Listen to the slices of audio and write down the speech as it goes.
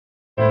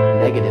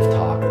negative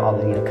talk, all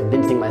the,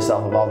 convincing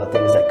myself of all the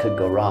things that could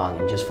go wrong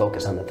and just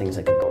focus on the things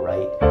that could go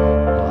right.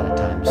 A lot of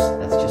times,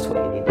 that's just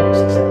what you need to be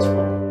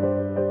successful.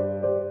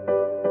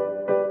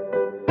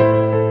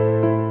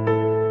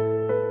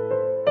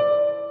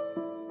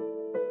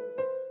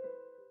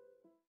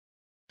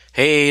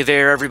 Hey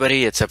there,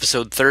 everybody. It's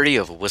episode 30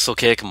 of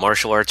Whistlekick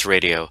Martial Arts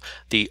Radio,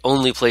 the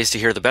only place to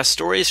hear the best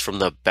stories from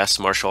the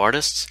best martial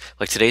artists,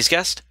 like today's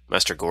guest,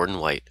 Master Gordon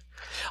White.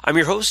 I'm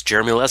your host,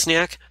 Jeremy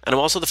Lesniak, and I'm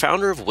also the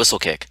founder of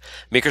Whistlekick,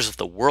 makers of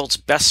the world's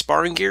best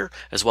sparring gear,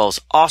 as well as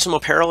awesome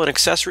apparel and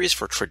accessories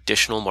for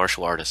traditional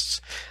martial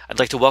artists. I'd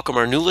like to welcome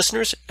our new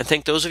listeners and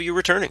thank those of you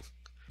returning.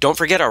 Don't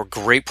forget our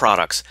great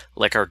products,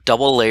 like our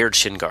double-layered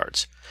shin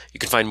guards. You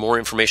can find more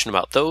information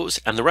about those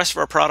and the rest of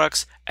our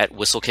products at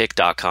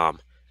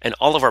whistlekick.com. And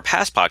all of our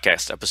past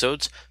podcast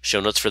episodes,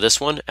 show notes for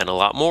this one, and a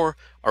lot more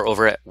are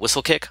over at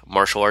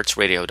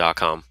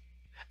whistlekickmartialartsradio.com.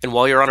 And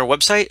while you're on our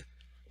website,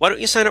 why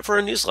don't you sign up for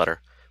our newsletter?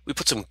 We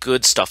put some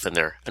good stuff in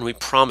there, and we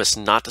promise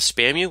not to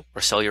spam you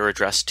or sell your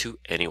address to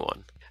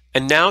anyone.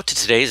 And now to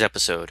today's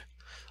episode.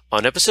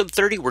 On episode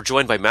 30, we're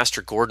joined by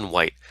Master Gordon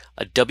White,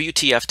 a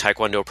WTF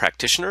Taekwondo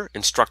practitioner,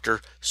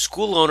 instructor,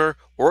 school owner,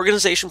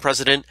 organization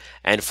president,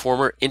 and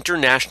former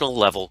international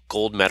level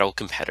gold medal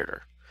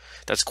competitor.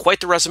 That's quite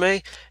the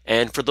resume,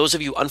 and for those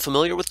of you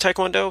unfamiliar with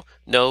Taekwondo,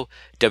 no,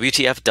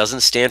 WTF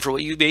doesn't stand for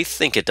what you may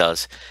think it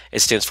does.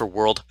 It stands for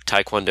World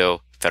Taekwondo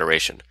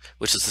Federation,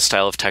 which is the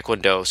style of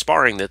Taekwondo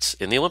sparring that's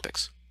in the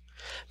Olympics.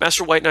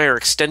 Master White and I are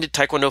extended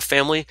Taekwondo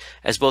family,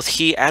 as both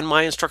he and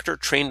my instructor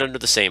trained under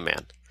the same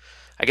man.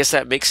 I guess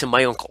that makes him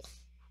my uncle.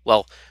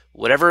 Well,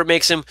 whatever it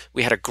makes him,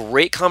 we had a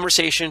great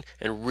conversation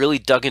and really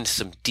dug into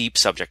some deep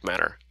subject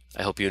matter.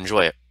 I hope you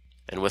enjoy it.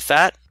 And with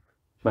that,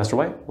 Master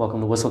White, welcome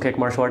to Whistlekick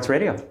Martial Arts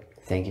Radio.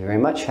 Thank you very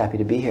much. Happy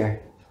to be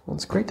here. Well,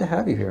 it's great to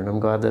have you here, and I'm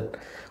glad that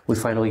we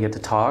finally get to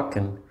talk,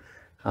 and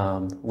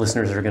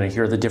listeners are going to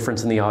hear the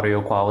difference in the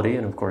audio quality,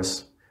 and of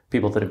course,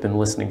 people that have been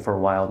listening for a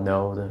while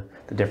know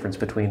the difference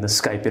between the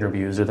Skype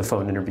interviews or the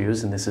phone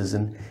interviews, and this is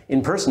an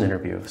in-person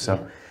interview,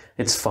 so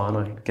it's fun.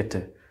 I get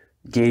to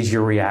gauge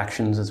your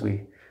reactions as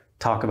we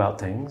talk about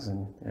things,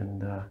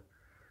 and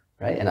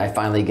right, and I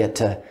finally get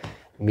to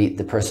meet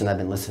the person I've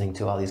been listening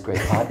to all these great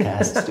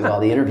podcasts, do all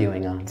the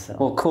interviewing on. So.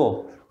 Well,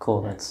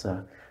 cool. That's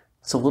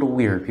it's a little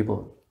weird.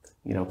 People,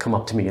 come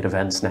up to me at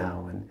events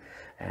now,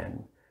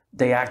 and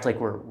they act like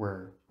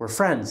we're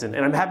friends, and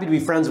I'm happy to be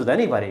friends with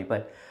anybody,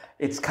 but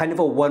it's kind of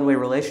a one-way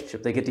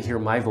relationship. They get to hear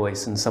my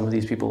voice, and some of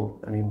these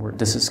people,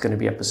 this is going to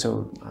be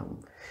episode,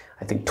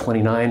 I think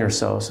 29 or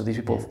so. So these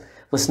people have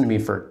listened to me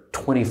for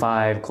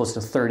 25, close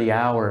to 30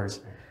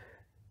 hours,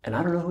 and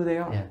I don't know who they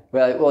are. Yeah.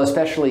 Well,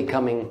 especially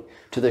coming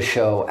to the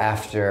show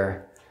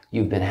after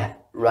you've been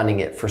running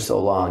it for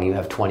so long. You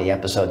have 20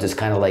 episodes. It's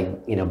kind of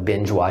like,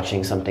 binge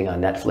watching something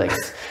on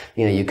Netflix.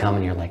 You come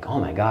and you're like, oh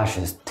my gosh,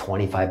 there's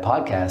 25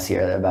 podcasts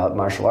here about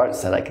martial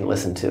arts that I can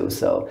listen to.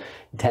 So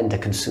you tend to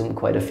consume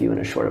quite a few in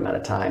a short amount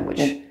of time,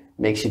 which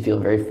makes you feel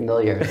very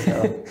familiar.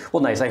 So.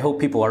 Well, nice. I hope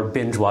people are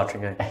binge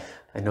watching.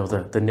 I know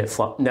the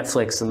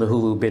Netflix and the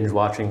Hulu binge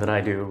watching that I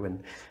do.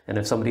 And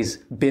if somebody's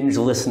binge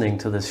listening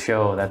to this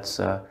show, that's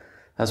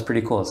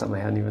pretty cool. It's something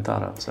I hadn't even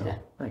thought of. So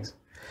Thanks.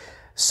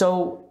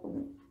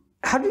 So,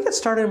 how did you get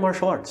started in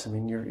martial arts?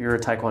 You're a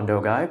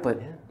Taekwondo guy, but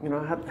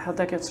how'd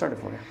that get started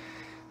for you?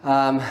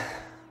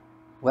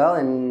 Well,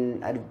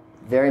 I'm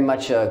very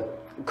much a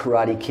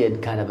Karate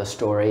Kid kind of a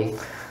story.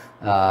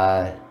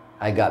 I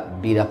got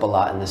beat up a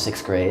lot in the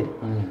 6th grade,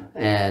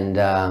 and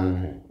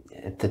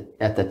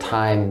at the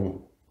time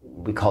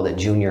we called it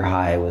junior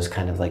high. It was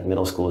kind of like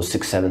middle school, 6th,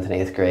 7th, and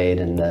 8th grade,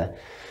 and the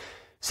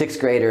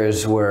 6th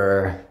graders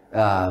were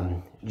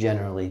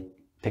generally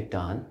picked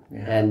on,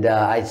 and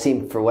I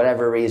seemed, for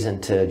whatever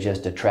reason, to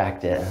just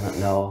attract it. I don't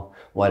know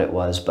what it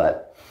was,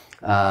 but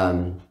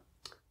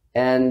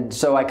and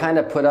so I kind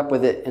of put up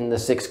with it in the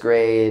 6th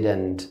grade,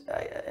 and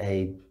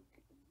I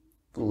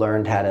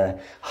learned how to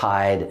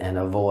hide and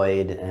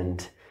avoid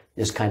and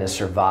just kind of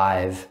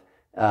survive.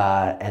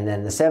 And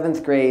then the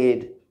 7th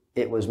grade,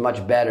 it was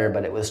much better,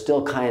 but it was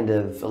still kind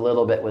of, a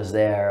little bit was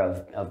there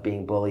of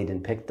being bullied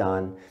and picked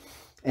on.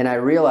 And I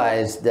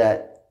realized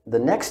that the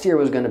next year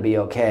was going to be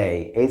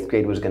okay. 8th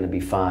grade was going to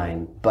be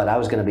fine, but I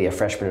was going to be a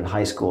freshman in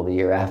high school the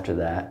year after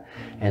that,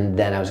 and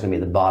then I was going to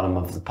be at the bottom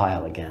of the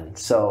pile again.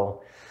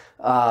 So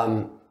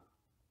I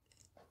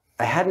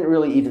hadn't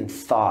really even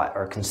thought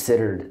or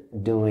considered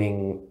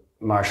doing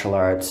martial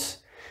arts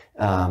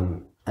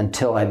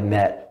until I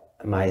met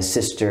my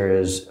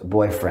sister's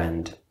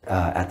boyfriend.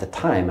 At the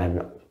time, I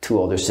have 2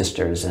 older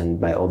sisters, and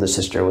my oldest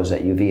sister was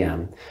at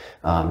UVM,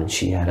 and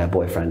she had a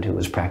boyfriend who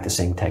was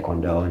practicing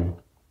Taekwondo, and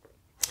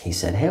he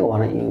said, hey, why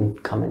don't you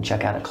come and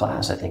check out a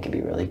class? I think it'd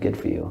be really good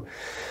for you.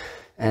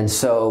 And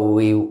so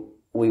we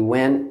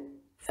went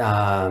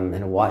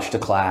and watched a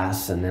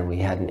class, and then we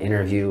had an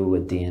interview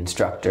with the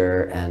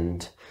instructor,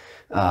 and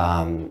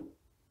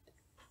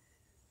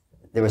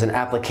there was an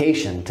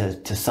application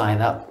to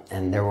sign up,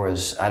 and there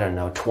was,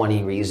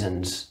 20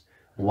 reasons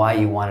why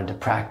you wanted to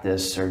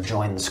practice or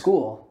join the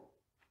school.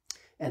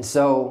 And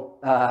so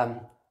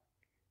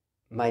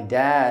my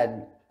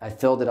dad, I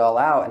filled it all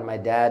out, and my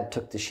dad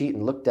took the sheet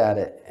and looked at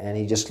it, and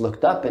he just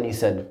looked up and he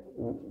said,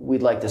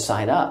 "We'd like to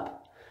sign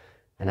up."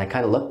 And I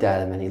kind of looked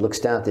at him, and he looks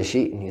down at the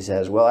sheet and he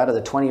says, "Well, out of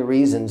the 20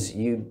 reasons,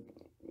 you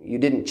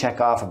didn't check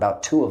off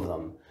about 2 of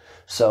them.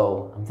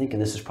 So I'm thinking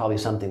this is probably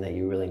something that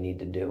you really need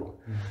to do."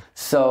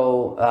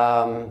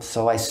 Mm-hmm.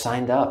 So I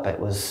signed up. It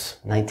was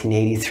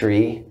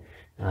 1983,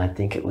 and I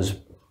think it was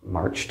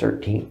March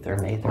 13th or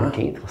May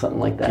 13th, something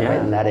like that, right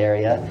in that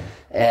area.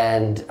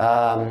 And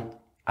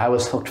I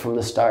was hooked from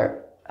the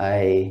start.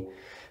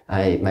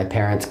 My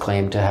parents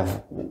claimed to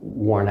have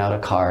worn out a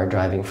car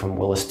driving from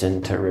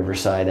Williston to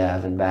Riverside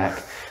Ave and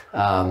back.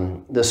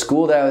 The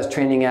school that I was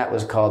training at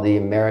was called the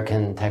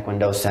American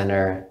Taekwondo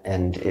Center,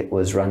 and it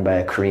was run by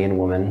a Korean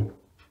woman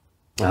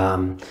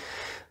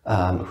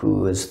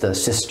who is the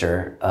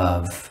sister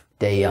of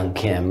Dae-young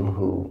Kim,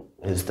 who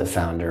is the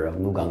founder of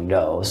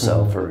Mugangdo.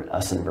 So for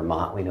us in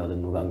Vermont, we know the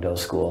Mugangdo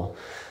school.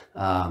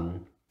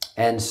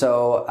 And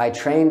so I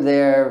trained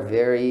there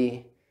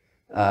very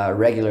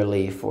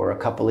regularly for a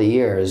couple of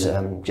years,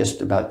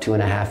 just about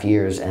 2.5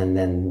 years, and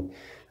then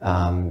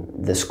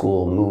the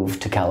school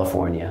moved to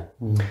California.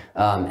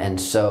 And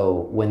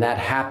so when that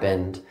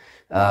happened,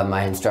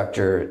 my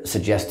instructor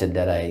suggested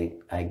that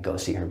I go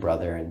see her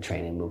brother and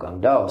train in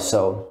Mugangdo.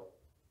 So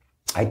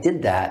I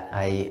did that.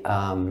 I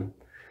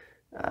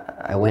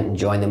went and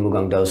joined the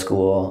Mugangdo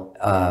school.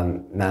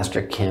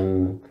 Master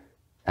Kim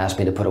asked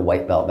me to put a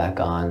white belt back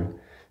on,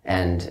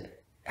 and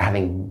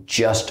having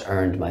just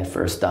earned my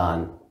first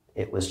dan,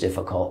 it was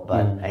difficult,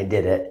 but I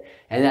did it.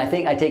 And I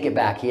think I take it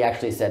back. He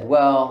actually said,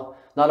 "Well,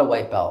 not a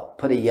white belt,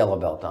 put a yellow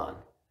belt on."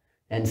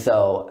 And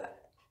so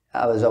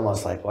I was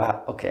almost like,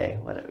 wow, okay,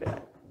 whatever.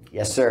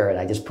 Yes, sir. And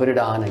I just put it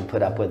on and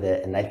put up with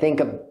it. And I think,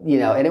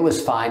 and it was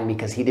fine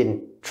because he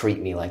didn't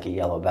treat me like a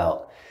yellow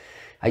belt.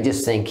 I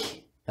just think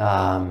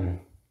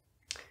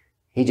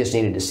he just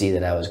needed to see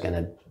that I was going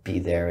to be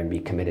there and be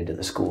committed to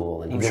the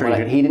school. And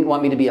he didn't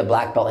want me to be a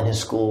black belt in his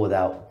school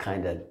without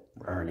kind of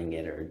earning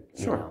it, or,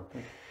 you know.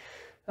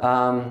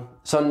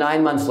 So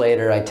 9 months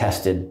later, I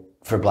tested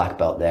for black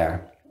belt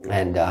there,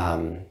 and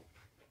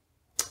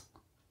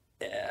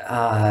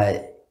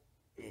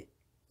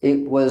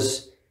it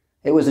was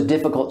a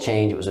difficult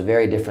change. It was a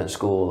very different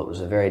school. It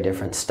was a very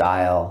different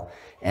style,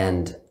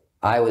 and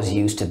I was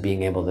used to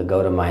being able to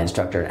go to my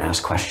instructor and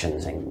ask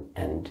questions,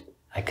 and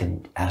I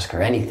could ask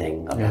her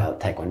anything about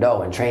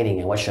Taekwondo and training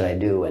and what should I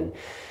do,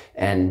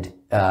 and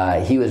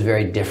he was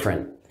very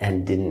different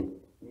and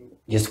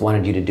just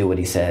wanted you to do what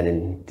he said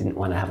and didn't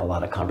want to have a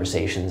lot of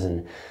conversations.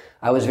 And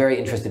I was very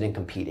interested in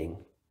competing.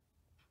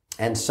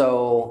 And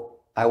so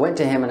I went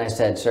to him and I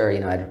said, "Sir,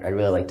 I'd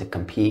really like to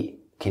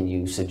compete. Can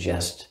you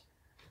suggest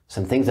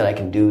some things that I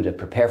can do to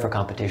prepare for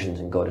competitions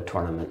and go to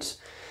tournaments?"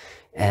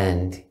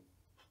 And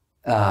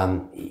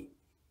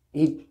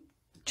he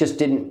just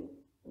didn't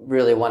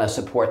really want to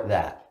support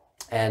that.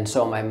 And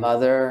so my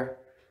mother...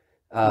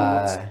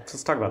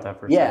 let's talk about that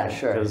for a second. Yeah,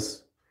 sure.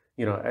 Because,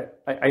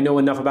 I know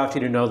enough about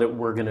you to know that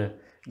we're going to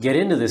get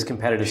into this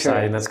competitive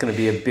side, and that's going to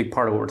be a big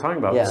part of what we're talking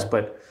about. Yeah.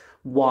 But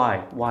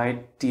why?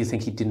 Why do you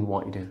think he didn't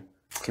want you to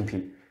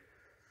compete?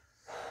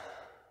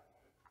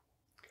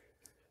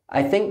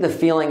 I think the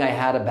feeling I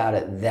had about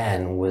it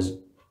then was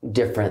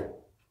different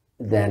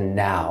than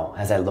now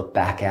as I look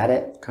back at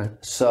it. Okay.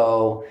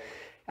 So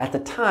at the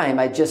time,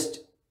 I just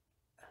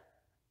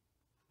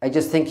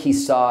think he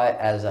saw it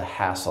as a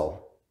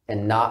hassle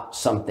and not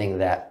something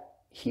that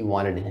he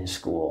wanted in his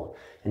school.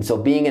 And so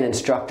being an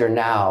instructor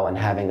now and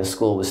having a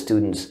school with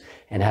students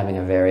and having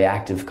a very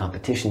active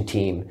competition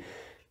team,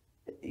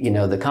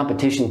 the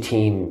competition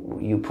team,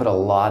 you put a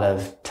lot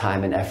of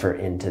time and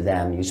effort into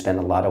them. You spend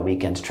a lot of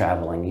weekends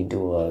traveling.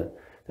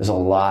 There's a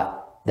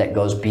lot that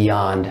goes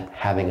beyond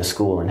having a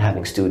school and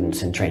having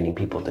students and training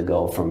people to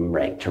go from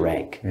rank to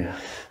rank.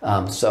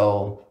 Yeah.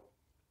 So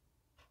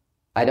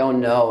I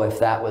don't know if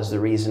that was the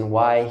reason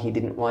why he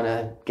didn't want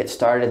to get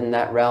started in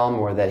that realm,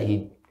 or that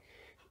he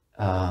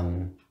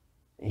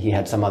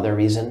had some other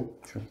reason.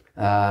 Sure.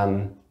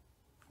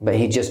 But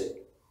he just,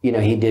 he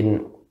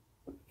didn't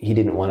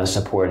want to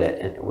support it.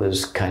 And it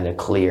was kind of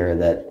clear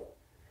that,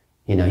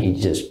 he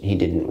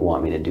didn't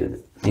want me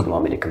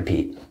to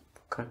compete.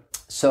 Okay.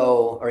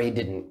 So, or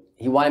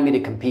he wanted me to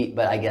compete,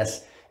 but I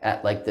guess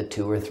at like the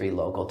 2 or 3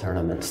 local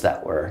tournaments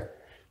that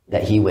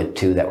he went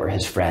to that were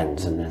his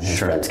friends, and then his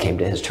friends came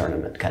to his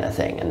tournament kind of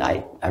thing. And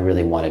I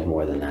really wanted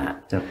more than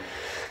that. Yeah.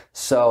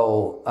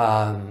 So,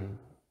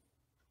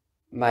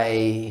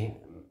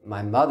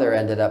 my mother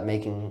ended up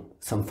making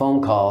some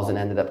phone calls and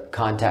ended up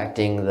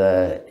contacting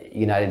the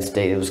United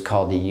States. It was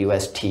called the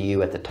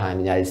USTU at the time,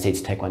 the United States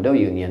Taekwondo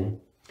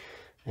Union.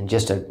 And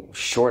just a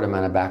short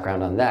amount of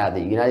background on that.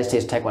 The United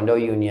States Taekwondo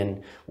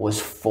Union was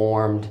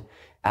formed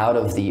out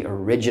of the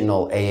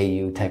original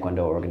AAU Taekwondo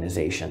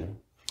organization.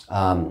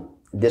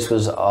 This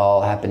was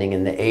all happening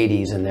in the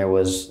 80s, and there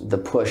was the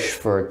push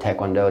for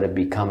Taekwondo to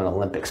become an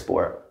Olympic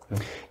sport.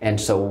 And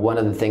so one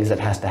of the things that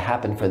has to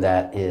happen for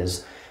that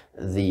is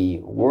the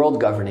world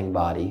governing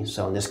body,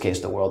 so in this case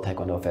the World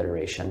Taekwondo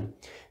Federation,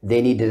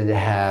 they needed to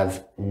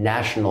have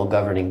national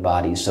governing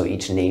bodies, so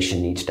each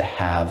nation needs to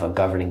have a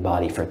governing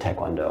body for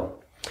Taekwondo.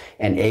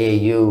 And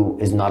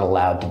AAU is not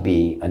allowed to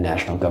be a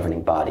national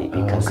governing body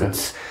because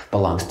it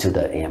belongs to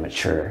the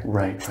amateur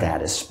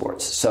status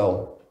sports.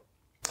 So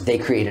they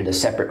created a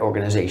separate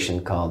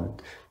organization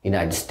called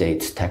United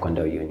States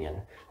Taekwondo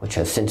Union, which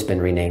has since been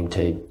renamed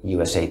to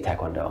USA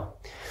Taekwondo.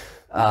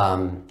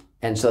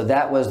 And so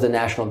that was the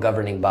national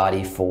governing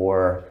body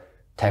for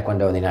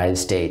Taekwondo in the United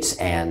States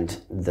and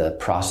the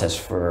process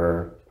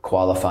for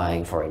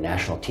qualifying for a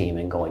national team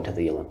and going to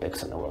the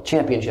Olympics and the World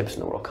Championships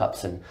and the World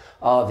Cups and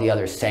all of the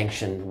other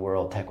sanctioned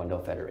World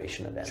Taekwondo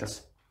Federation events. Sure.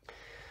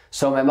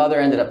 So my mother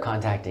ended up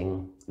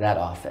contacting that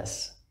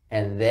office,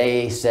 and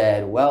they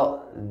said,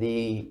 well,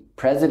 the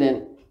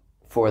president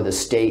for the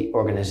state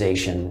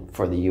organization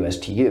for the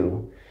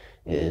USTU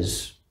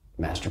is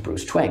Master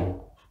Bruce Twing.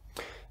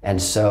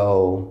 And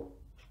so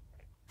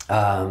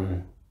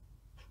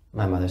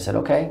my mother said,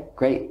 okay,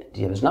 great.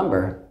 Do you have his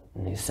number?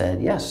 And they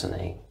said, yes. And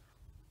they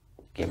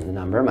gave him the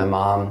number. My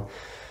mom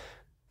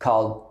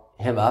called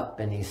him up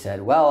and he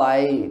said, well,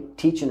 I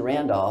teach in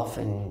Randolph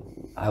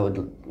and I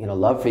would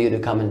love for you to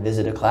come and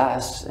visit a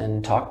class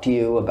and talk to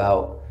you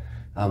about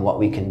what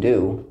we can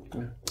do.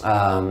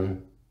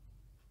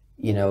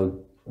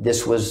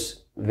 This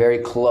was very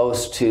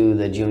close to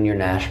the junior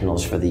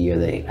nationals for the year.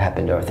 They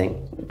happened, I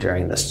think,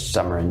 during the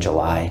summer in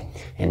July.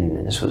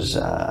 And this was,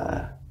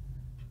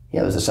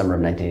 it was the summer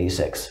of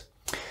 1986.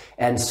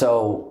 And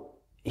so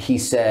he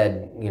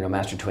said,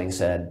 Master Twing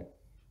said,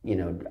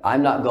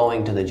 I'm not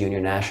going to the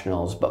junior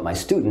nationals, but my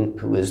student,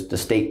 who is the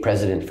state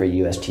president for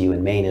USTU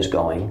in Maine, is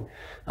going.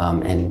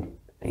 And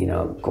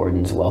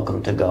Gordon's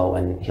welcome to go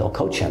and he'll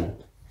coach him.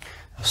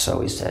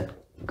 So he said,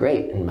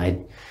 great. And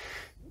I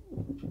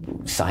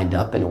signed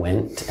up and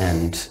went.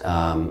 And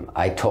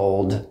I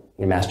told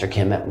Master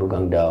Kim at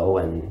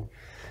Mugongdo,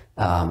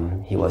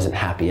 and he wasn't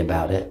happy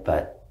about it,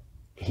 but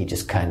he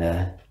just kind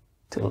of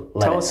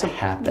let it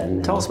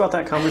happen. Tell us about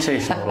that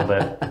conversation a little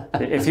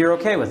bit, if you're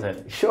okay with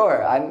it.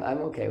 Sure, I'm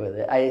okay with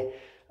it.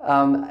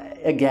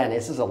 Again,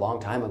 this is a long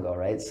time ago,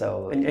 right?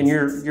 So and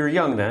you're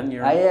young then.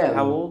 I am.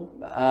 How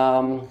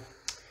old?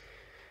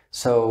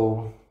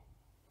 So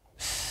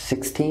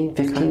 16,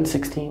 15,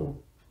 16,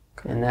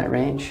 in that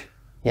range.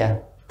 Yeah,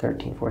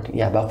 13, 14.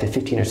 Yeah, about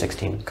 15 or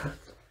 16. Okay.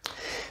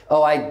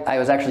 Oh, I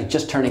was actually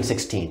just turning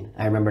 16.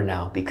 I remember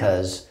now,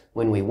 because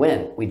when we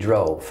went, we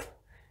drove.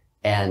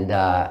 And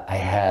I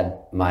had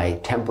my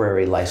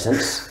temporary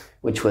license,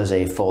 which was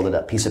a folded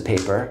up piece of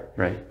paper,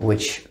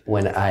 which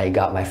when I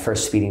got my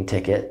first speeding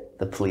ticket,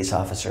 the police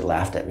officer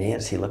laughed at me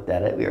as he looked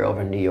at it. We were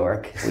over in New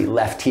York. We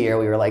left here.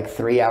 We were like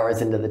 3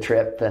 hours into the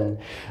trip, and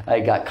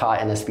I got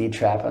caught in a speed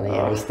trap on the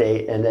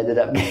interstate and ended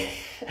up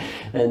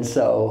and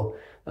so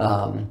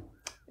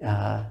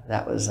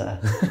that was an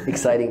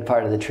exciting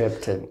part of the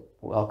trip to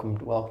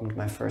welcomed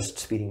my first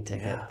speeding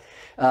ticket.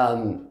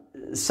 Yeah.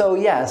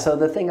 So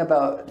the thing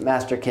about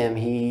Master Kim,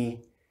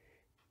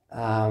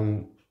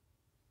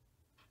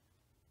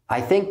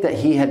 I think that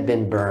he had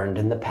been burned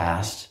in the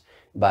past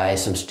by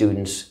some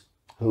students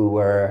who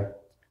were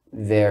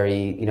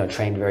very,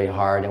 trained very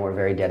hard and were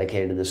very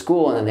dedicated to the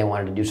school, and then they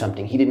wanted to do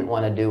something he didn't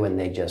want to do and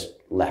they just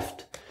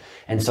left.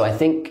 And so I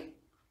think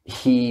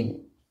he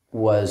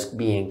was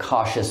being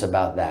cautious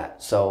about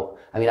that. So,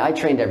 I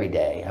trained every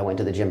day. I went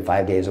to the gym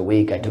 5 days a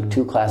week. I took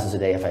 2 classes a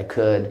day if I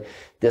could.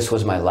 This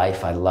was my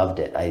life. I loved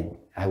it.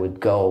 I would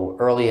go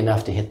early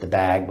enough to hit the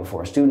bag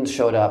before students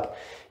showed up.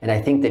 And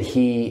I think that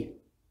he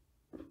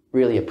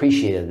really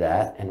appreciated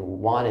that and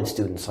wanted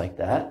students like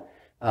that.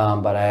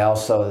 But I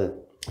also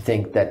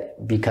think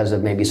that because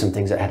of maybe some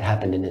things that had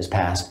happened in his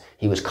past,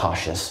 he was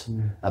cautious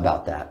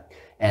about that.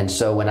 And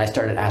so when I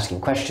started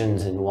asking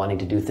questions and wanting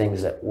to do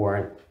things that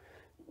weren't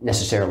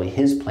necessarily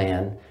his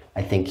plan,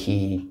 I think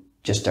he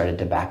just started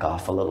to back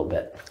off a little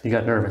bit. He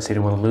got nervous. He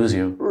didn't want to lose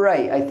you.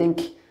 Right. I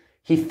think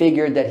he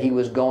figured that he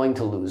was going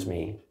to lose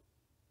me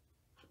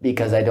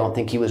because I don't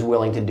think he was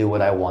willing to do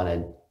what I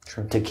wanted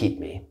to keep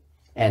me.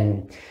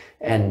 And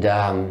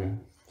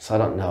so I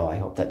don't know. I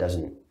hope that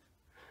doesn't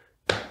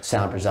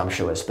sound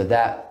presumptuous, but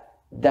that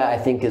I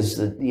think is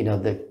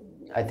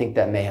I think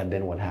that may have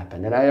been what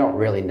happened. And I don't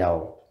really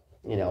know,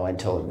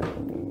 until,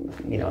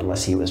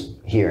 unless he was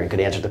here and could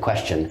answer the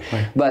question.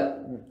 Right.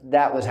 But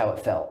that was how it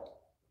felt.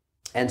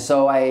 And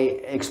so I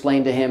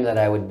explained to him that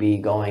I would be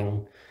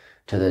going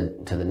to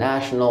the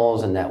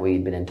nationals and that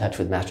we'd been in touch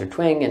with Master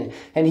Twing,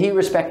 and he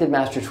respected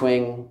Master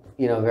Twing,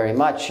 very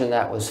much, and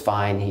that was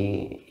fine.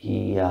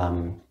 He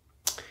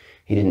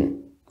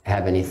didn't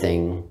have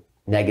anything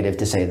negative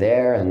to say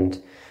there,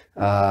 and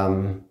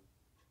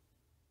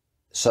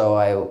so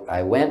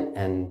I went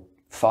and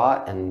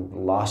fought and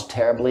lost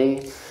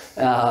terribly,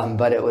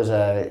 but it was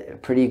a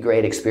pretty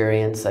great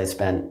experience. I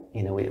spent,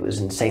 it was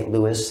in St.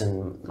 Louis,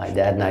 and my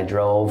dad and I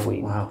drove.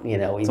 We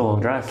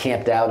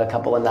camped out a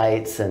couple of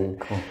nights,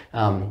 and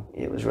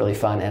it was really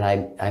fun. And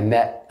I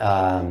met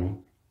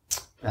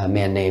a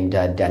man named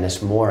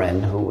Dennis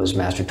Morin, who was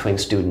Master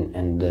Twing's student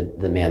and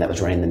the man that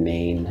was running the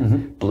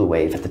main Blue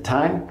Wave at the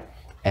time.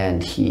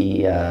 And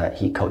he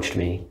coached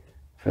me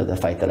for the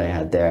fight that I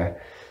had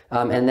there.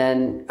 And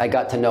then I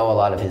got to know a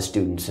lot of his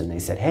students, and they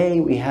said,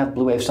 hey, we have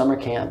Blue Wave summer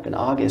camp in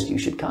August, you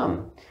should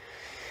come.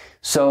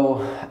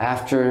 So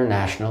after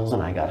nationals,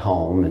 and I got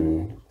home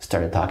and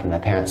started talking to my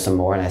parents some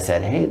more, and I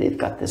said, hey, they've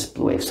got this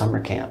Blue Wave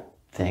summer camp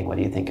thing, what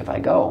do you think if I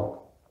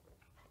go?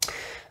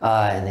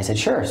 And they said,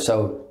 sure.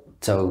 So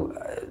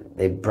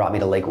they brought me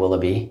to Lake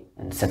Willoughby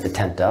and set the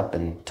tent up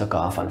and took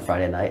off on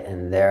Friday night,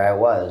 and there I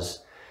was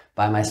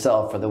by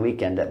myself for the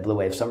weekend at Blue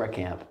Wave summer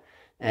camp.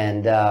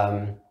 And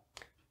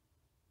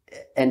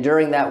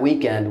during that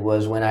weekend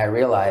was when I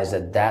realized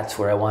that that's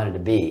where I wanted to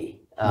be.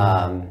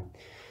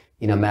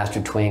 You know,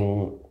 Master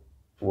Twing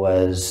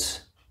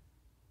was,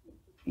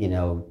 you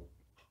know,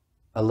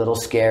 a little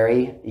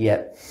scary,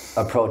 yet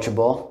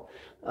approachable,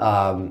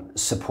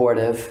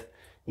 supportive,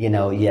 you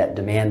know, yet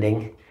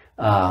demanding.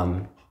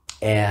 And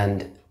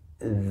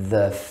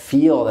the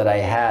feel that I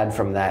had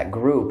from that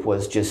group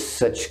was just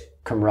such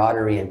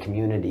camaraderie and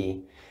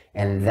community.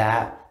 And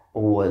that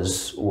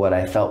was what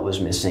I felt was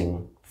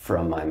missing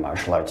from my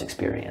martial arts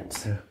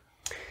experience. Yeah.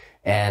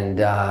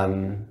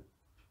 And,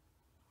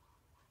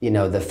 you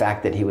know, the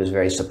fact that he was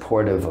very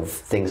supportive of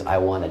things I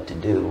wanted to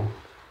do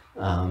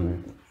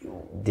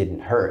didn't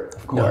hurt,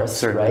 of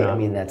course, right? Not. I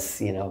mean,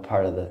 that's, you know,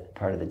 part of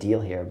the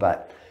deal here.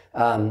 But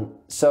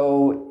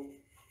so,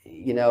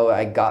 you know,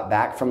 I got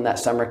back from that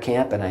summer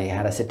camp and I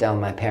had to sit down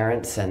with my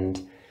parents,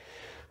 and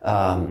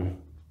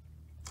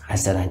I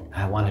said,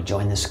 I want to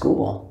join this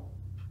school.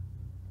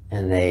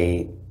 And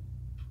they,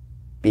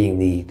 being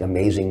the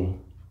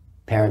amazing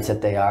parents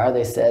that they are,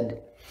 they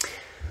said,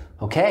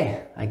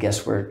 okay, I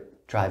guess we're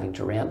driving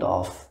to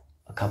Randolph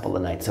a couple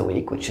of nights a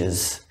week, which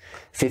is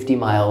 50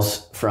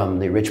 miles from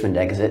the Richmond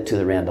exit to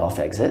the Randolph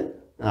exit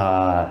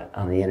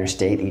on the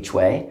interstate each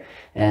way.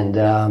 And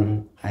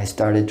I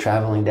started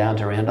traveling down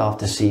to Randolph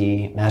to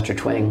see Master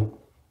Twing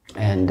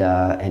and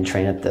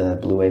train at the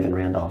Blue Wave in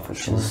Randolph,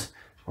 which is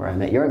where I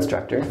met your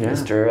instructor,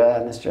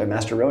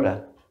 Master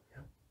Rhoda.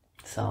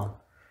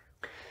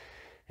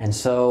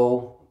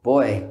 So,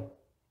 boy,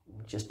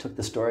 we just took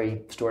the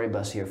story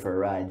bus here for a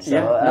ride.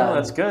 So,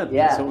 that's good.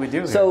 Yeah. That's what we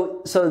do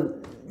here.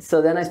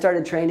 So then I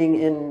started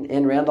training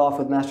in Randolph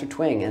with Master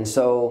Twing. And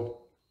so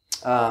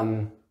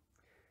I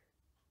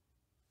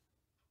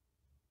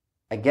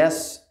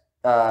guess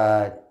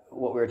what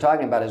we were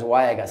talking about is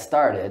why I got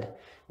started,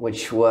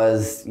 which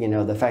was, you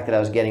know, the fact that I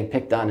was getting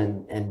picked on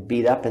and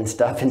beat up and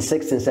stuff in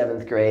 6th and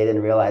 7th grade,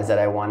 and realized that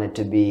I wanted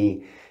to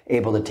be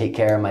able to take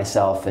care of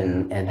myself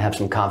and have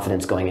some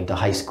confidence going into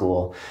high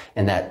school.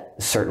 And that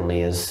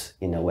certainly is,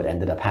 you know, what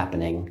ended up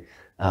happening.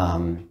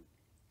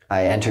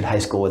 I entered high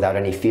school without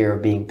any fear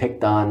of being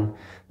picked on.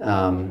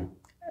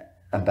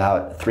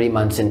 About 3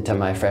 months into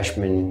my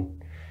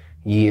freshman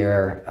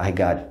year, I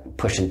got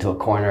pushed into a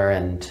corner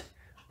and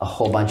a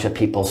whole bunch of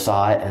people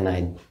saw it, and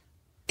I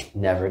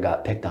never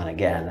got picked on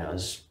again. I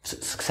was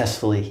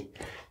successfully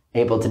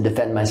able to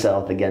defend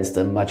myself against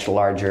a much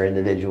larger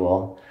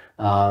individual,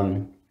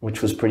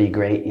 which was pretty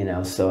great, you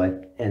know. So,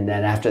 and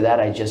then after that,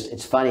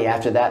 it's funny,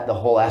 after that, the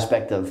whole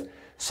aspect of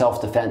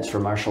self-defense for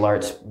martial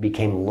arts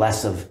became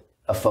less of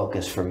a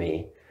focus for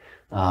me.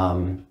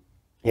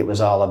 It was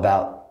all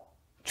about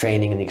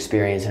training and the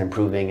experience and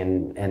improving,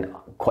 and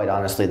quite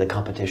honestly, the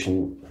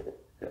competition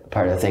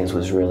part of things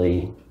was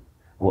really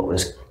what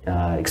was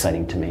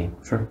exciting to me.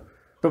 Sure.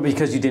 But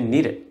because you didn't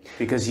need it,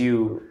 because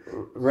you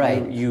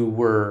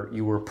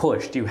were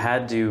pushed, you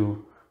had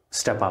to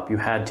step up, you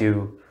had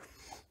to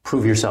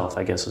prove yourself,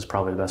 I guess is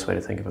probably the best way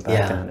to think of it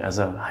back then, as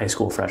a high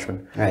school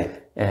freshman.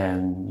 Right.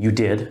 And you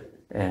did,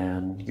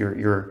 and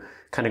you're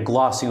kind of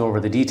glossing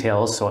over the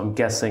details, so I'm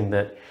guessing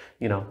that,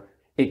 you know,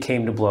 it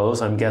came to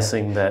blows. I'm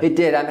guessing that... It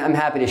did. I'm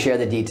happy to share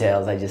the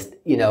details. I just,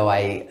 you know,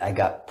 I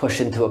got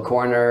pushed into a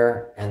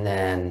corner, and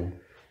then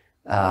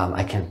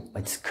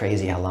it's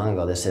crazy how long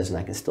ago this is, and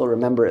I can still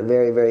remember it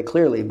very, very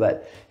clearly,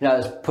 but, you know, I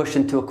was pushed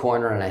into a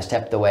corner and I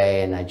stepped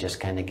away and I just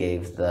kind of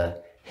gave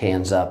the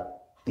hands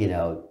up, you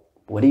know,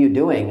 what are you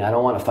doing? I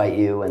don't want to fight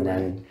you. And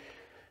then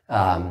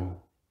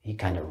he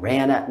kind of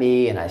ran at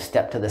me, and I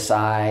stepped to the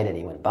side, and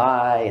he went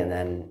by, and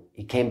then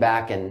he came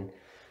back and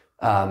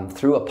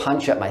threw a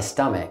punch at my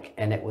stomach.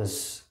 And it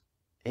was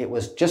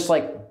just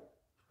like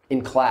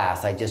in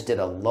class. I just did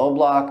a low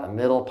block, a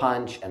middle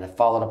punch, and I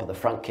followed up with a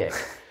front kick.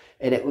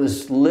 And it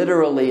was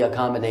literally a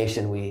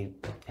combination we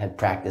had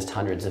practiced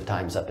hundreds of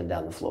times up and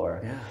down the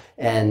floor. Yeah.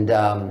 And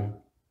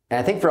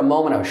I think for a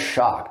moment I was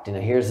shocked. You know,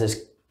 here's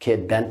this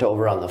kid bent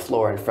over on the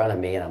floor in front of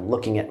me, and I'm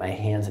looking at my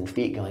hands and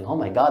feet going, oh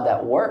my God,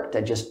 that worked.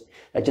 That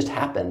just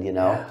happened, you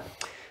know?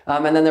 Yeah.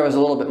 And then there was a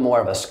little bit more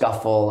of a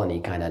scuffle, and he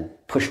kind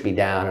of pushed me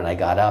down, and I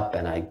got up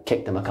and I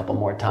kicked him a couple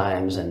more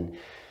times, and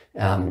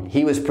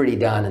he was pretty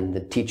done, and the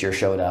teacher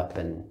showed up,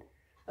 and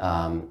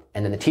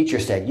then the teacher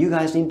said, you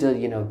guys need to,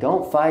 you know,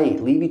 don't fight,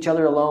 leave each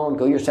other alone,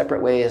 go your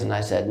separate ways. And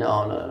I said,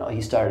 no,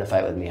 he started a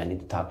fight with me, I need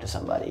to talk to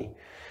somebody.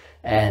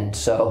 And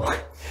so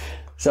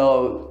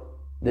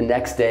the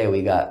next day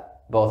we got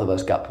both of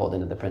us got pulled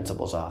into the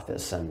principal's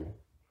office, and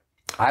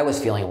I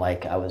was feeling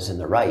like I was in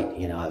the right.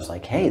 You know, I was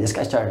like, hey, this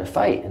guy started a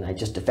fight, and I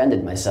just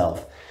defended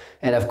myself.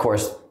 And of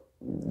course,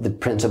 the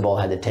principal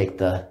had to take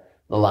the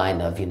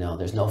line of, you know,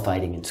 there's no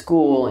fighting in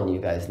school, and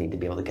you guys need to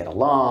be able to get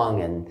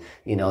along, and,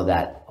 you know,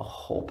 that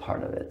whole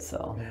part of it.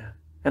 So, yeah.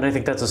 And I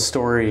think that's a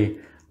story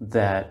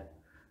that,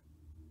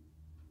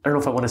 I don't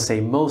know if I want to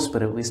say most,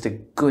 but at least a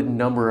good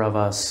number of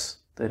us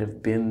that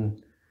have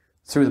been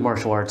through the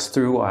martial arts,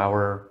 through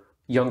our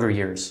younger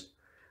years,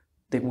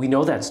 that we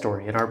know that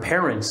story. And our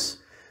parents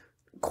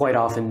quite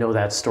often know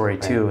that story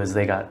too, as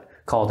they got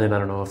called in. I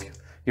don't know if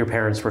your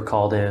parents were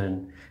called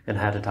in and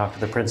had to talk to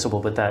the principal,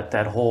 but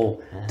that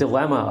whole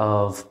dilemma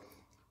of,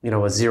 you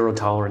know, a zero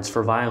tolerance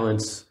for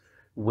violence,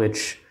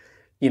 which,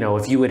 you know,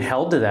 if you had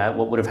held to that,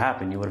 what would have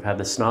happened? You would have had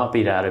the snot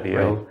beat out of you.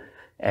 Right.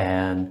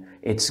 And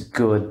it's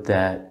good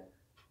that,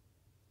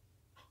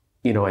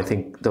 you know, I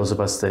think those of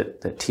us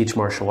that teach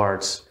martial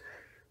arts,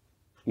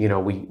 you know,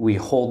 we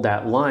hold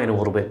that line a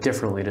little bit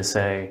differently to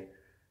say,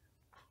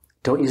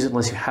 don't use it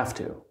unless you have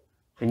to.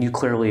 And you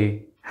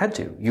clearly had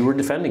to. You were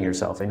defending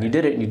yourself, and you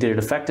did it, and you did it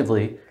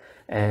effectively,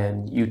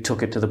 and you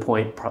took it to the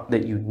point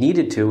that you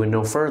needed to and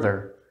no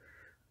further.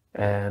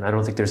 And I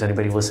don't think there's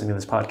anybody listening to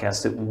this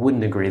podcast that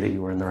wouldn't agree that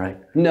you were in the right.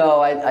 No,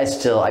 I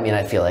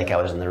feel like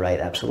I was in the right.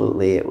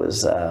 Absolutely. It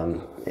was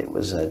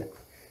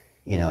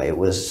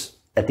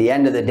at the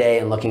end of the day,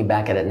 and looking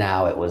back at it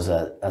now, it was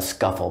a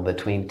scuffle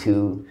between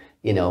two,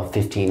 you know,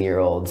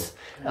 15-year-olds.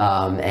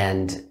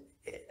 And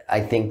I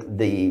think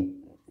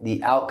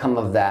the outcome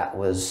of that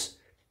was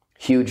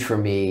huge for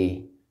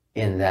me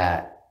in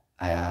that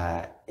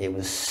it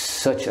was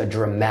such a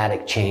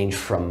dramatic change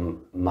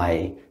from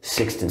my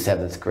 6th and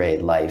 7th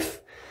grade life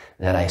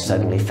that I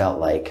suddenly felt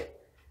like,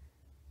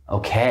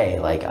 okay,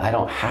 like I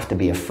don't have to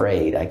be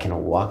afraid. I can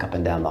walk up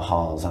and down the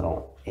halls.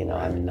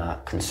 I'm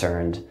not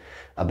concerned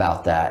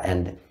about that.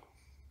 And,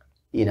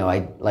 you know,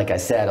 like I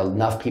said,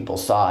 enough people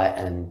saw it,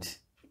 and,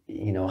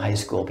 you know, high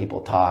school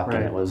people talk, right.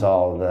 And it was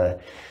all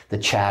the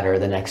chatter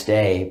the next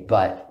day.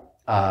 But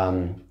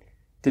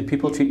did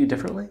people treat you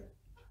differently?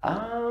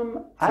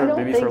 I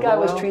don't think I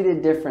was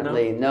treated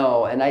differently.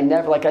 No, and I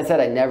never, like I said,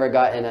 I never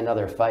got in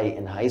another fight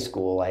in high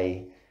school.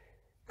 I'm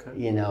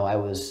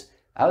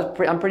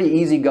pretty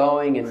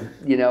easygoing, and,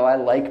 you know, I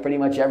like pretty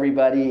much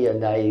everybody,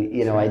 and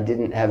I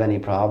didn't have any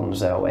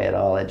problems that way at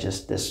all. It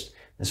just this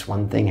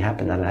one thing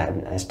happened,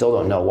 and I still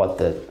don't know what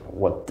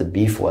the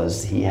beef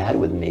was he had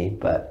with me,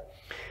 but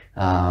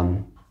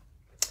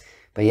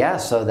yeah.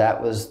 So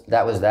that was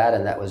that,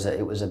 and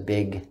it was a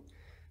big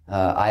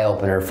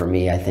eye-opener for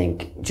me, I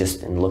think,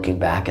 just in looking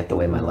back at the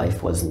way my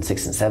life was in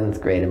 6th and 7th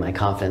grade and my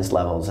confidence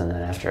levels. And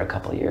then after a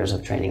couple of years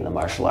of training the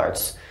martial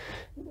arts,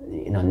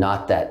 you know,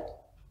 not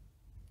that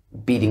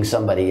beating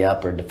somebody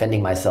up or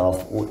defending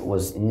myself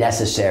was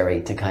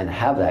necessary to kind of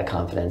have that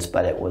confidence,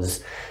 but it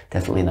was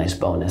definitely a nice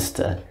bonus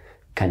to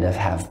kind of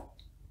have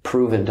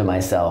proven to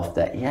myself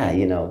that, yeah,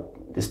 you know,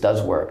 this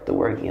does work. The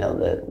work, you know,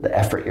 the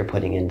effort you're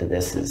putting into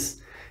this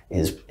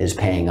is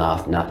paying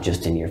off, not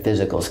just in your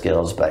physical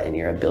skills, but in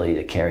your ability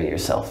to carry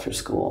yourself through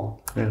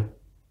school. Yeah.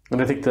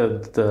 And I think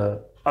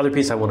the other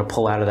piece I want to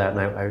pull out of that, and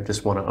I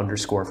just want to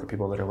underscore for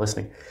people that are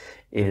listening,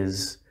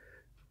 is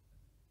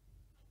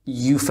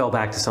you fell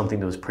back to something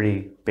that was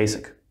pretty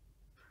basic.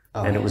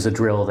 And it was a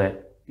drill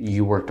that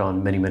you worked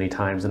on many, many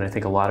times. And I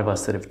think a lot of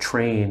us that have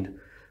trained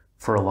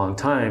for a long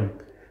time,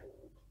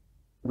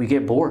 we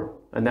get bored.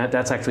 And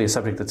that's actually a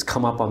subject that's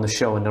come up on the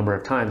show a number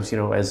of times. You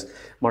know, as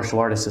martial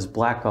artists, as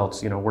black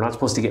belts, you know, we're not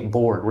supposed to get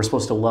bored. We're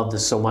supposed to love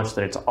this so much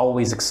that it's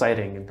always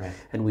exciting. And, right.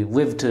 And we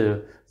live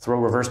to throw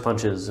reverse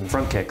punches and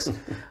front kicks,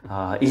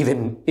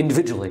 even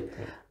individually.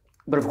 Right.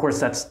 But of course,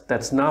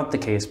 that's not the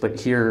case. But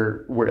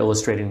here we're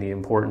illustrating the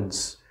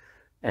importance.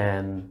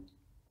 And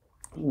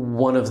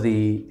one of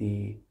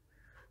the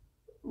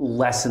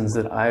lessons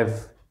that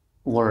I've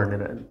learned,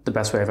 and the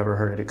best way I've ever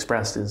heard it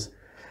expressed, is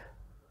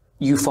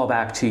you fall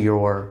back to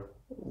your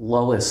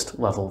lowest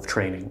level of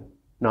training,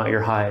 not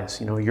your highest.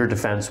 You know, your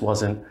defense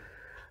wasn't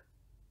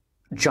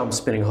jump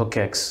spinning hook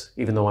kicks,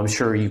 even though I'm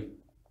sure you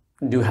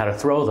knew how to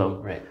throw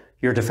them. Right.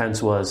 Your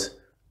defense was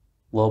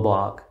low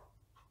block,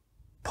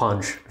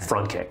 punch,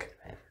 front kick.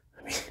 Right.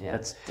 I mean,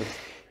 yeah.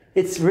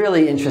 It's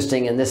really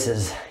interesting, and this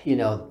is, you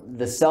know,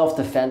 the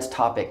self-defense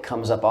topic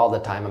comes up all the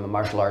time. I'm a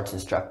martial arts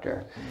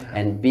instructor,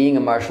 and being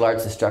a martial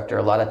arts instructor,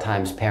 a lot of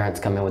times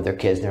parents come in with their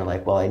kids and they're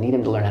like, well, I need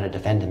him to learn how to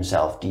defend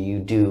himself. Do you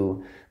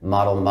do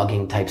model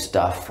mugging type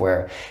stuff?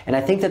 And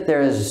I think that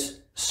there is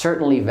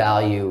certainly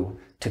value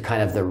to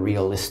kind of the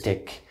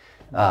realistic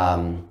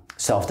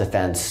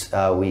self-defense.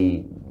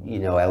 You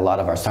know, at a lot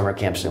of our summer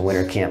camps and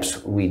winter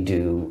camps, we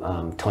do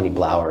Tony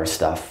Blauer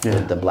stuff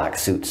with the black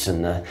suits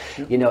and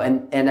you know,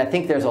 and I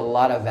think there's a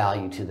lot of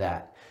value to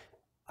that.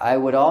 I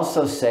would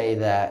also say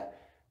that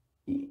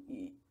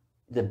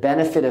the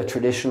benefit of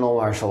traditional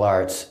martial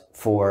arts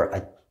for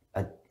a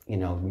you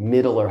know,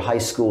 middle or high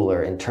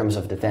schooler in terms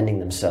of defending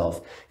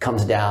themselves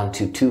comes down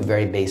to two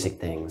very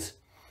basic things.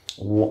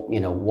 You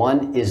know,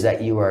 one is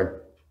that you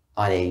are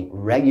on a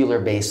regular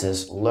basis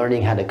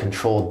learning how to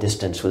control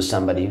distance with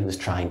somebody who's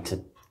trying to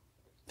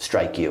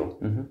strike you.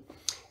 Mm-hmm.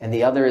 And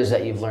the other is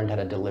that you've learned how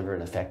to deliver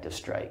an effective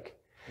strike.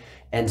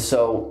 And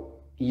so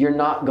you're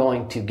not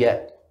going to get,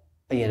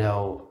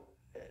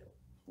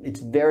 it's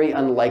very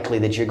unlikely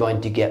that you're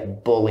going to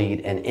get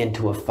bullied and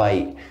into a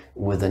fight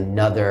with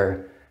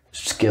another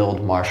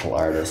skilled martial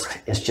artist.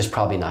 It's just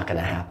probably not going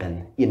to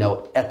happen.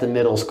 At the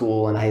middle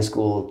school and high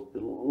school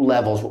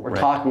levels, what we're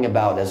talking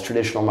about as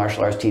traditional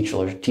martial arts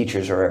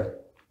teachers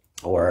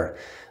or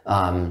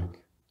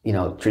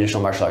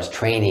traditional martial arts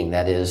training,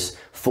 that is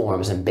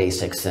forms and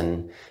basics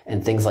and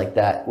things like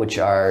that, which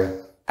are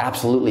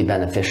absolutely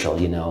beneficial.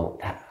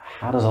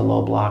 How does a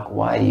low block?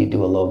 Why do you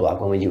do a low block?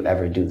 When would you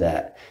ever do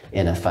that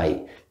in a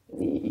fight?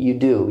 You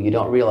do. You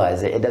don't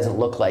realize it. It doesn't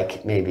look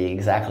like maybe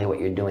exactly what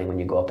you're doing when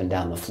you go up and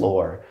down the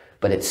floor,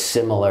 but it's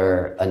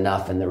similar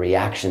enough and the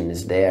reaction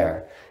is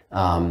there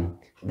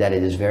that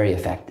it is very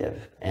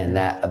effective. And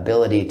that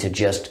ability to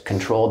just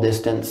control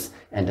distance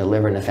and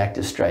deliver an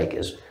effective strike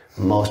is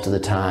most of the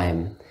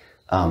time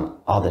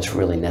all that's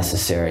really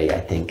necessary,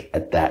 I think,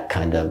 at that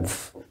kind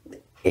of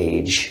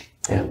age.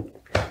 And,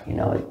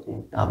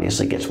 it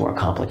obviously gets more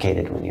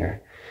complicated when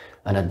you're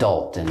an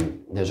adult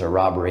and there's a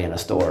robbery in a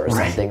store or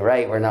something,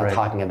 right? We're not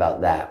talking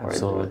about that.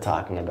 We're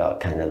talking about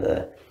kind of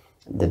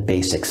the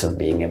basics of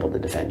being able to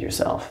defend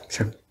yourself.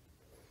 Sure.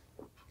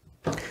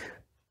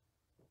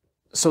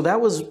 So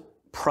that was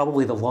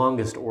probably the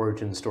longest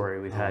origin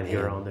story we've had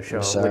here on the show.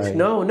 Which,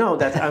 no,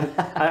 that's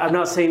I'm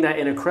not saying that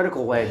in a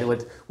critical way.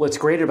 What's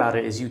great about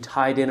it is you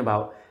tied in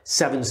about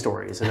 7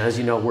 stories, and as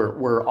you know,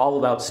 we're all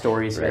about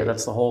stories here.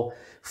 That's the whole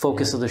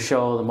focus of the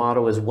show. The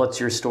motto is "What's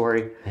your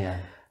story?" Yeah.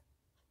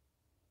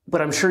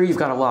 But I'm sure you've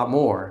got a lot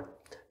more.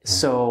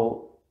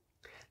 So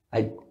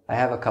I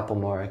have a couple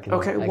more I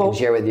can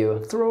share with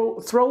you.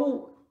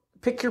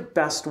 Pick your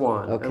best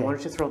one. Okay. And why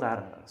don't you throw that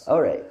at us?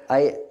 All right.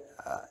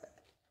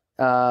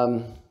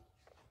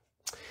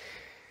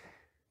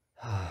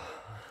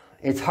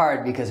 It's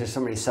hard because there's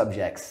so many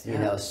subjects,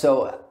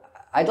 So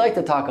I'd like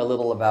to talk a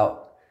little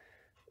about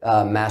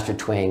Master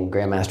Twing,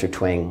 Grandmaster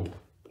Twing,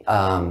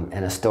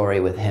 and a story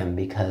with him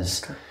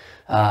because,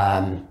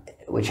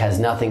 which has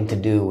nothing to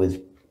do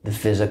with the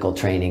physical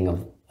training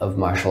of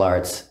martial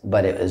arts,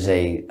 but it was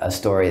a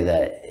story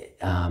that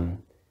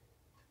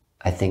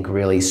I think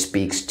really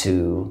speaks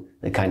to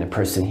the kind of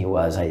person he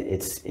was.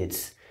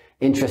 It's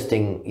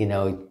interesting,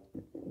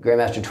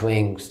 Grandmaster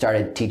Twing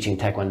started teaching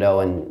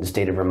taekwondo in the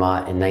state of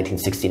Vermont in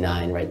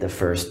 1969, right? The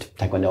first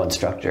taekwondo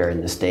instructor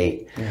in the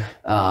state. Yeah.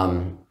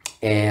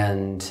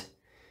 And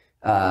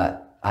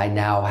I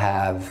now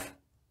have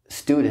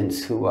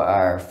students who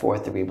are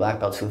 4th degree black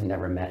belts who've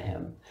never met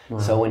him. Wow.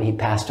 So when he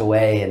passed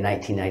away in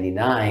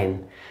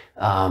 1999,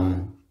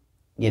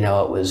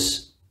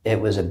 it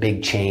was a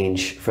big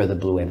change for the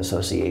Blue Wave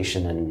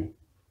Association.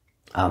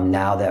 And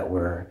now that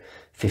we're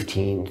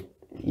 15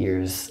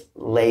 years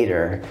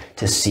later,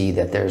 to see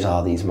that there's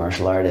all these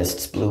martial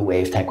artists, Blue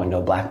Wave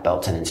Taekwondo black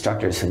belts and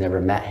instructors who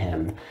never met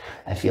him,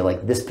 I feel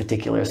like this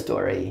particular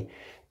story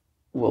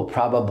will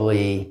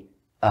probably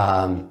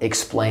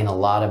explain a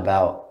lot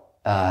about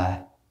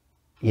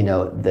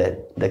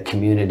the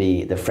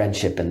community, the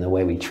friendship, and the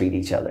way we treat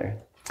each other.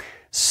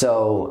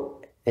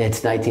 So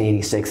it's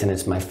 1986 and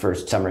it's my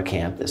first summer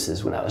camp. This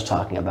is when I was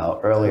talking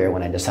about earlier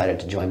when I decided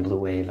to join Blue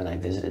Wave, and I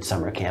visited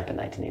summer camp in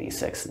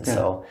 1986. And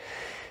so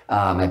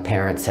my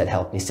parents had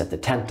helped me set the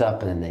tent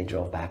up, and then they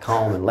drove back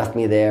home and left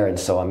me there. And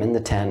so I'm in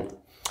the tent,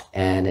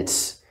 and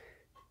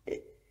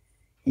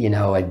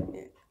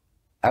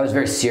I was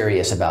very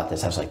serious about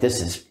this. I was like,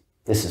 this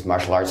is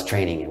martial arts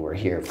training, and we're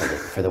here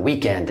for the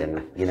weekend,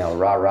 and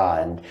rah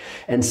rah.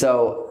 And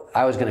so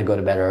I was going to go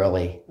to bed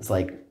early. It's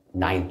like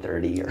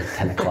 9:30 or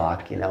 10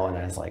 o'clock, and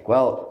I was like,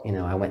 well,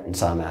 I went and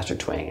saw Master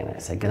Twing, and I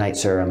said, good night,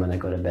 sir, I'm going to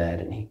go to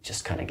bed. And he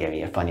just kind of gave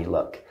me a funny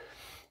look.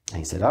 And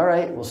he said, all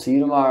right, we'll see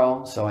you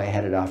tomorrow. So I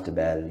headed off to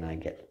bed, and I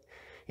get,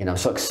 I'm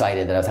so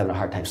excited that I was having a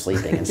hard time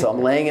sleeping. And so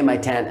I'm laying in my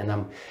tent, and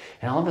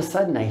all of a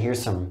sudden I hear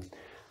some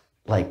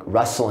like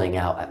rustling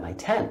out at my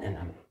tent,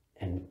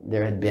 and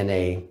there had been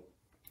a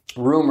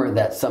rumor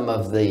that some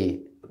of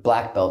the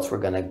black belts were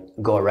going to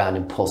go around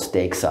and pull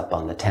stakes up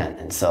on the tent,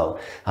 and so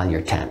on your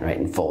tent, right,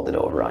 and fold it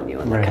over on you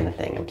and that kind of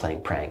thing, and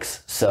playing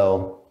pranks.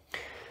 So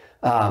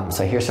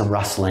I hear some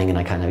rustling, and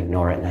I kind of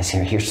ignore it, and I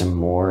hear some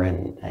more,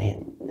 and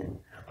I'm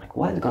like,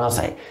 what is going on?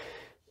 So I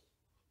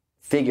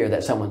figure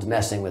that someone's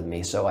messing with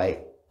me, so I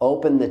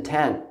open the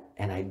tent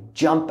and I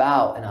jump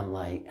out, and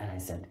I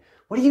said,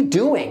 what are you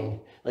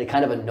doing? Like,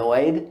 kind of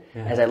annoyed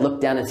as I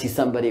look down and see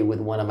somebody with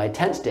one of my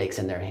tent stakes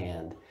in their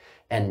hand.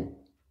 And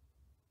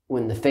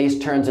when the face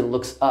turns and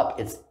looks up,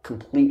 it's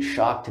complete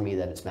shock to me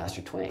that it's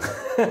Master Twing.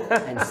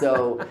 And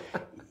so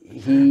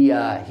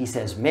he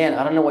says, man,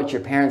 I don't know what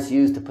your parents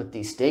used to put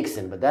these stakes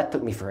in, but that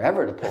took me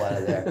forever to pull out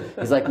of there.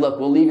 He's like, look,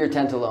 we'll leave your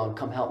tent alone.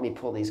 Come help me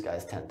pull these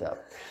guys' tent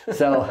up.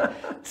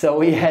 So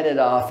we headed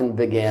off and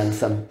began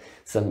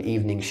some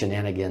evening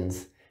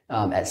shenanigans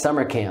at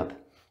summer camp.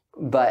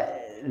 But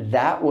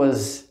that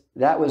was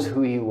that was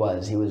who he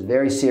was. He was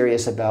very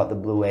serious about the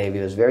Blue Wave. He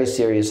was very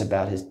serious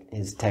about his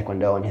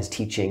taekwondo and his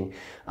teaching.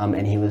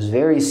 And he was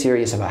very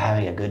serious about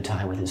having a good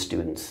time with his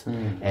students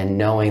and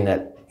knowing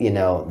that,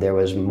 there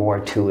was more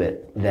to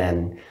it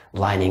than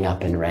lining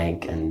up in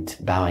rank and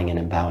bowing in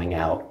and bowing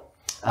out.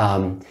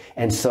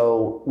 And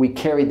so we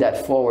carried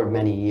that forward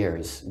many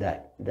years,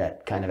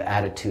 that kind of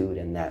attitude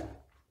and that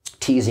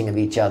teasing of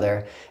each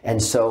other.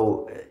 And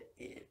so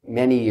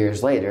many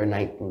years later,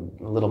 a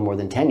little more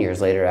than 10 years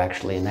later,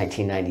 actually, in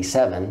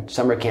 1997,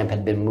 summer camp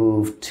had been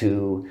moved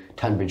to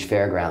Tunbridge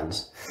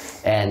Fairgrounds.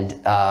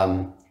 And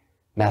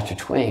Master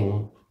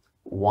Twing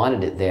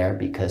wanted it there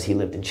because he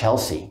lived in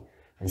Chelsea.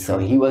 And so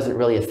he wasn't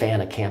really a fan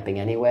of camping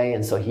anyway,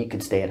 and so he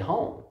could stay at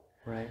home.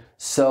 Right.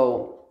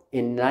 So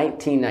in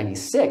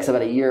 1996,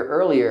 about a year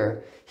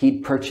earlier,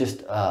 he'd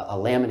purchased a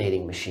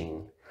laminating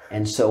machine.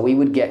 And so we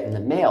would get in the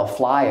mail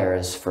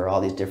flyers for all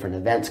these different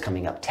events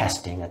coming up,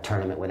 testing, a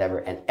tournament, whatever,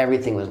 and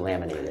everything was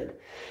laminated.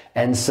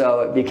 And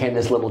so it became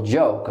this little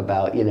joke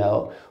about,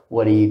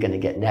 what are you going to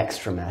get next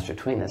from Master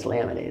Twing that's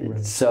laminated?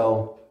 Right.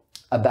 So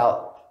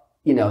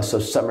so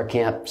summer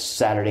camp,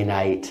 Saturday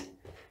night,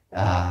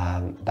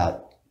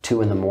 about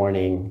 2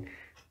 a.m,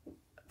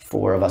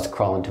 4 of us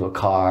crawl into a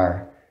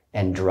car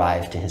and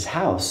drive to his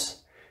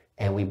house.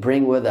 And we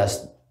bring with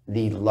us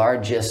the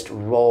largest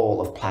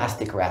roll of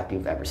plastic wrap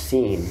you've ever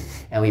seen,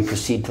 and we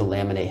proceed to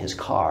laminate his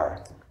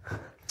car.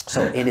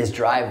 So in his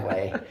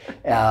driveway.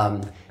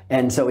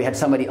 And so we had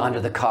somebody under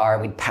the car,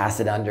 we'd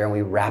pass it under, and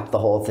we wrap the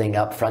whole thing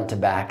up front to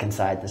back and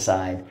side to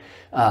side.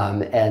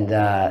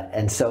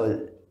 And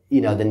so,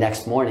 the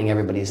next morning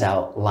everybody's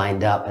out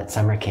lined up at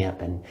summer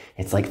camp, and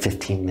it's like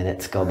 15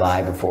 minutes go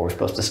by before we're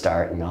supposed to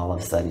start, and all of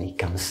a sudden he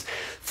comes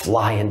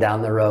flying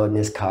down the road in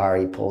his car,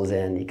 he pulls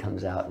in, he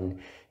comes out,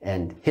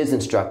 and his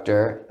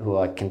instructor, who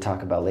I can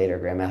talk about later,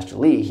 Grandmaster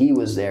Lee, he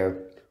was there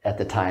at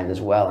the time as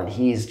well, and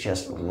he's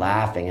just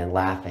laughing and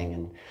laughing.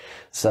 And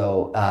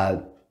so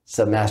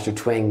Master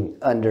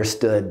Twing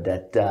understood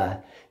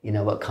that,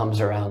 what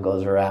comes around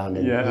goes around.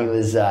 And he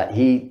was,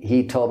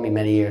 he told me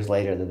many years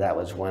later that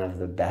was one of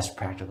the best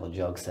practical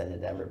jokes that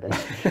had ever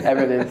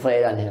been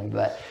played on him.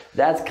 But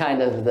that's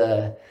kind of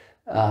the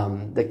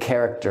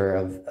character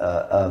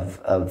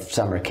of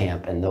summer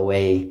camp, and the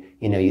way,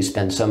 you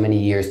spend so many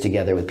years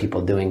together with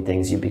people doing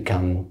things, you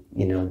become,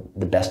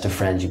 the best of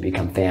friends, you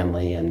become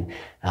family. And,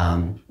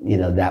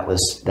 that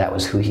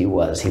was who he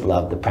was. He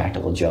loved the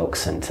practical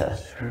jokes and to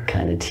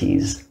kind of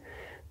tease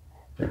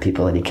the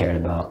people that he cared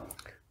about.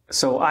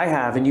 So I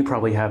have, and you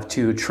probably have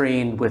too,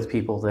 trained with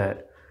people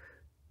that,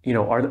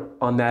 are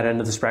on that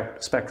end of the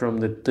spectrum,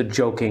 the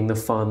joking, the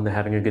fun, the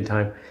having a good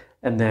time.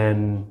 And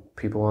then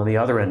people on the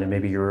other end, and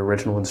maybe your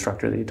original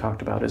instructor that you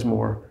talked about is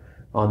more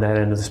on that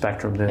end of the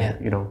spectrum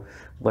than,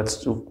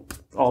 let's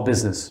all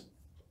business.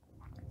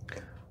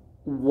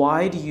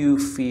 Why do you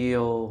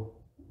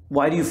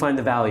find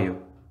the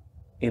value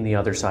in the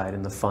other side,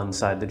 in the fun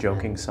side, the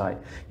joking side?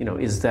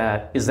 Is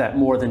that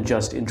more than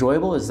just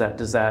enjoyable? Does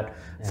that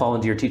fall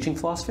into your teaching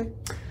philosophy?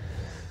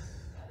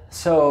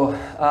 So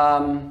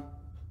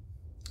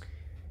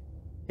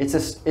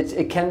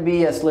it can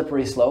be a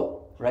slippery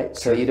slope, right?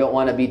 So you don't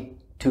want to be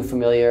too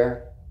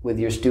familiar with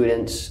your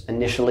students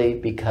initially,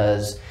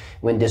 because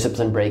when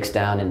discipline breaks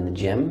down in the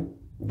gym,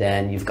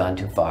 then you've gone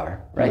too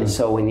far, right?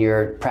 So when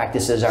your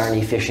practices aren't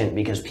efficient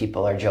because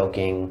people are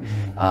joking,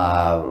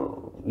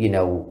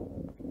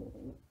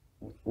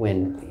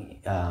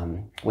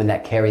 when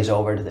that carries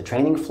over to the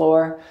training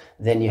floor,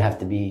 then you have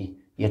to be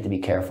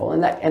careful,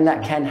 and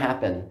that can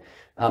happen.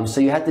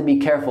 So you have to be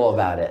careful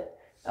about it,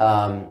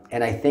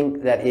 and I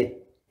think that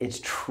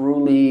it's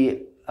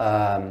truly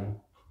a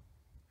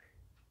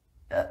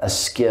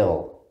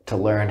skill to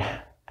learn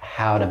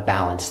how to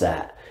balance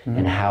that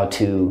and how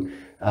to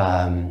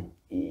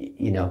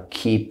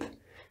keep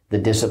the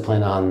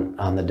discipline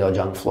on the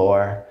dojang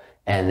floor,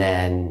 and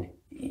then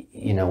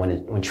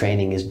when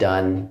training is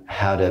done,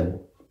 how to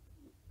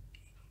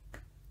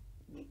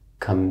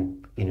come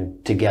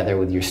together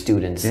with your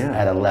students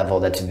at a level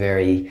that's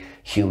very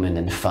human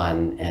and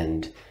fun,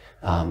 and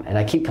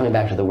I keep coming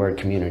back to the word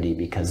community,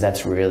 because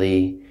that's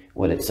really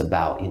what it's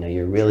about.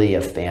 You're really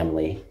a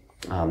family.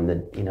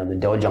 The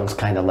dojang's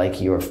kind of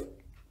like your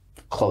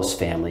close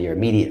family, your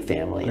immediate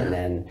family, and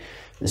then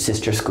the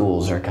sister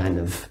schools are kind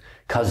of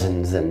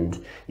cousins,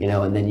 and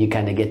and then you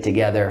kind of get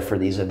together for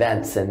these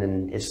events, and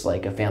then it's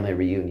like a family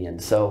reunion.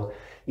 So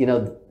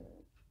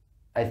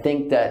I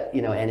think that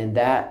and in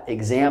that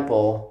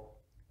example,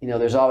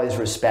 there's always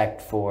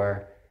respect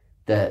for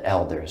the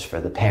elders,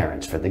 for the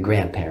parents, for the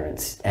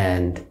grandparents,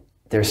 and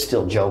they're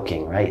still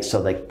joking, right?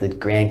 So like the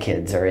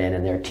grandkids are in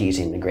and they're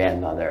teasing the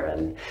grandmother,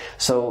 and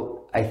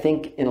so I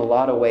think in a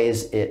lot of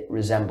ways it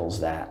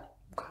resembles that.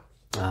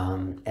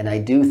 And I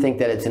do think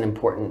that it's an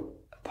important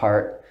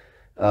part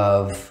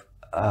of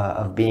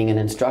being an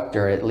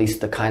instructor, at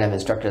least the kind of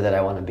instructor that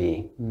I want to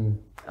be.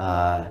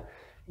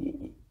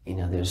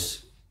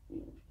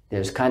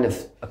 There's kind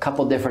of a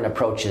couple different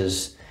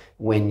approaches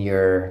when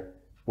you're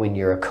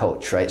a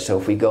coach, right? So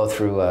if we go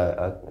through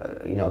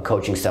a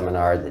coaching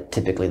seminar, that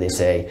typically they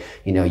say,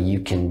 you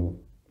can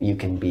You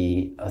can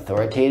be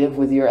authoritative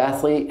with your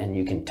athlete, and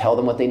you can tell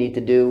them what they need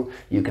to do.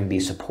 You can be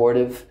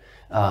supportive,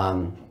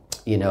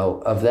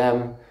 of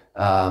them,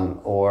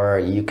 or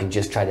you can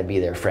just try to be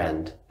their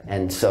friend.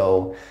 And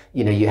so,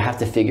 you have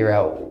to figure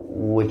out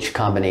which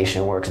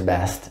combination works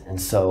best. And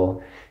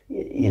so,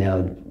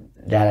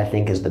 that I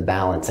think is the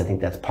balance. I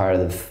think that's part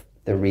of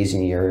the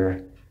reason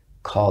you're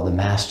called the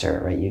master,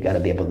 right? You got to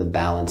be able to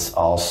balance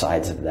all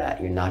sides of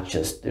that. You're not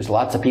just, there's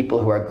lots of people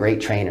who are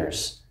great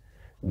trainers,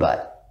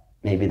 but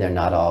maybe they're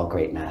not all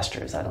great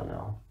masters. I don't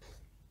know.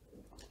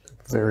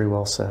 Very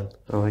well said.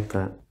 I like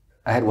that.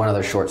 I had one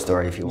other short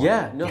story if you want.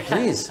 Yeah, no,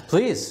 please.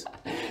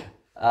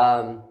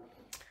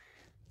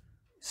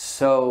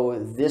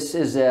 So this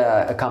is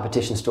a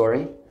competition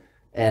story.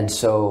 And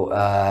so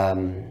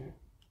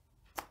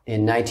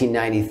in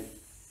 1990,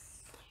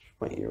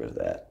 what year was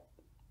that?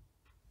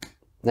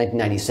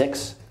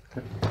 1996,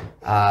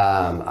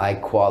 I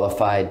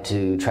qualified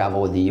to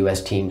travel with the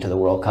U.S. team to the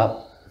World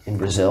Cup in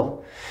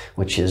Brazil,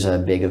 which is a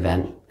big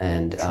event.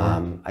 And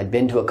I'd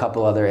been to a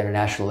couple other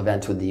international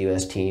events with the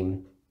U.S.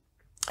 team,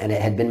 and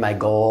it had been my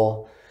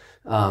goal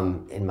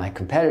one of my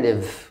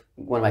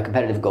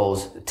competitive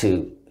goals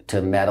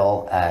to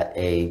medal at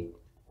a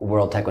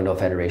World Taekwondo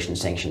Federation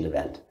sanctioned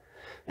event.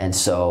 And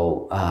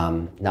so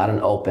not an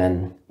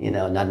open,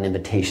 not an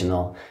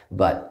invitational,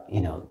 but,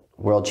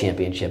 World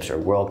Championships or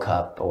World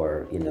Cup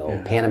or,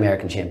 Pan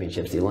American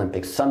Championships, the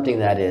Olympics, something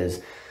that is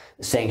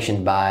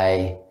sanctioned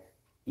by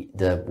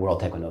the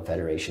World Taekwondo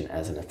Federation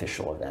as an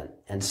official event.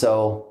 And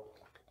so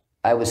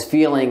I was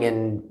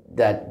feeling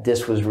that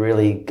this was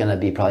really going to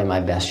be probably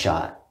my best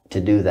shot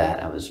to do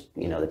that. I was,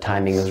 the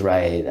timing was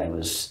right. I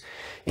was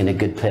in a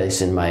good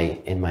place in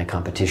my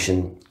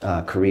competition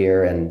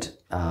career, and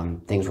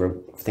things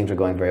were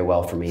going very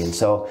well for me. And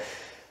so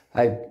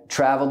I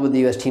traveled with the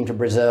U.S. team to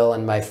Brazil,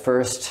 and my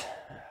first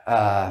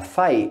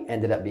fight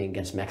ended up being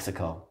against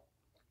Mexico.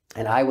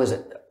 And I was,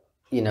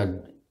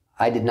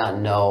 I did not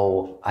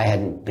know, I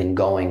hadn't been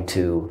going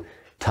to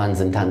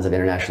tons and tons of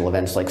international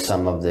events like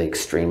some of the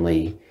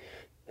extremely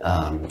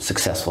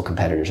successful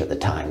competitors at the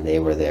time. They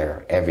were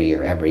there every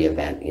year, every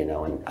event,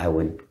 and I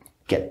would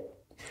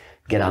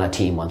get on a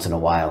team once in a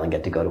while and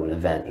get to go to an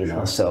event,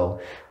 Sure.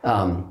 So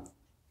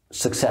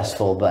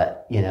successful,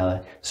 but,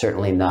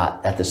 certainly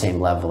not at the same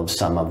level of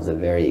some of the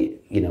very,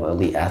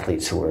 elite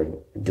athletes who were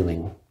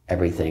doing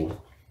everything.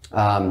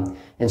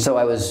 And so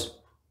I was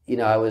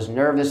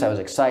nervous, I was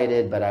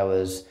excited, but I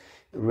was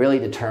really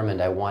determined.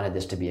 I wanted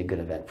this to be a good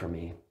event for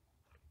me.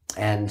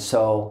 And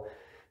so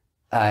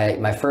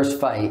my first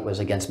fight was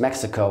against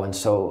Mexico. And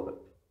so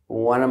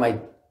one of my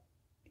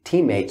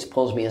teammates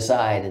pulls me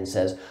aside and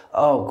says,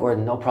 "Oh,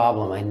 Gordon, no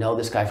problem. I know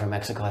this guy from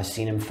Mexico. I've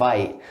seen him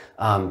fight.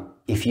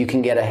 If you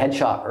can get a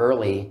headshot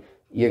early,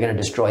 you're going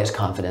to destroy his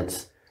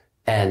confidence.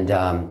 And,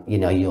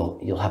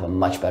 you'll have a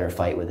much better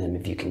fight with him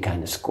if you can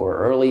kind of score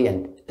early,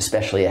 and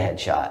especially a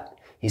headshot.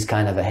 He's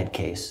kind of a head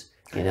case.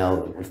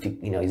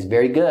 He's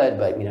very good,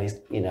 but,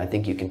 I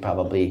think you can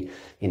probably,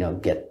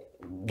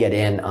 get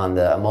in on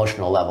the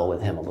emotional level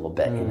with him a little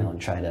bit, and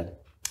try to."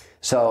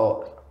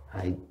 So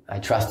I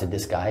trusted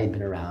this guy. He'd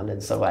been around.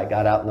 And so I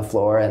got out on the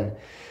floor, and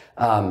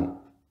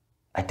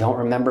I don't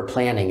remember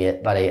planning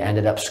it, but I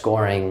ended up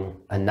scoring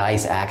a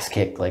nice axe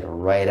kick, like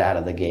right out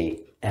of the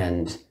gate.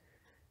 And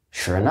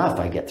sure enough,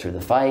 I get through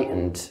the fight,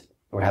 and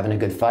we're having a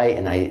good fight.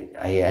 And I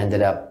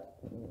ended up,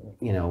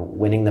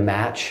 winning the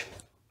match.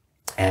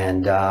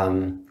 And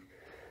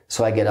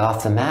so I get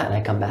off the mat and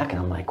I come back and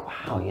I'm like,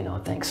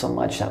 "Wow, thanks so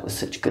much. That was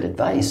such good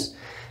advice."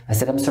 I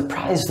said, "I'm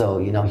surprised though,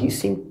 you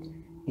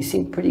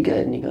seemed pretty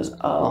good." And he goes,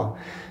 "Oh,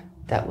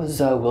 that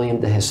was William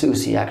de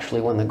Jesus. He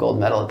actually won the gold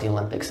medal at the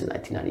Olympics in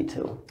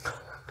 1992.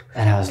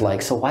 And I was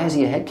like, "So why is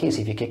he a head case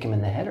if you kick him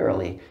in the head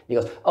early?" And he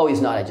goes, "Oh,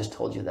 he's not. I just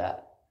told you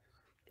that."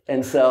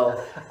 And so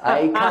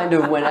I kind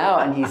of went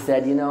out, and he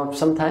said,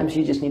 "Sometimes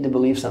you just need to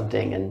believe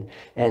something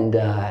and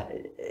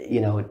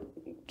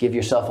give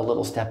yourself a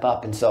little step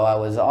up." And so I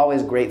was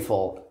always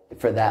grateful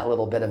for that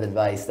little bit of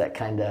advice that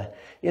kind of,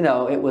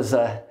 it was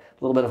a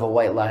little bit of a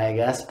white lie, I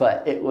guess,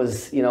 but it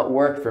was, it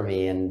worked for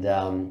me. And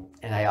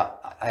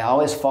I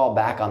always fall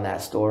back on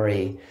that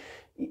story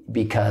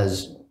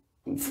because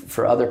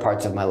for other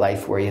parts of my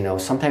life where,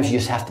 sometimes you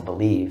just have to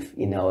believe,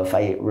 if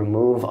I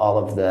remove all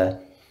of the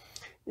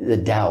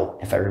doubt,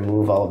 if I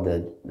remove all of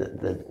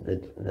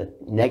the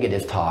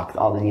negative talk,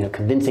 all the,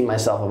 convincing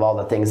myself of all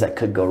the things that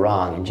could go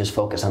wrong and just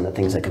focus on the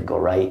things that could go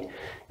right.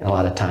 And a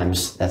lot of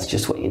times that's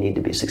just what you need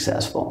to be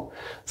successful.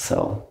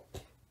 So.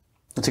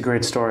 That's a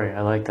great story.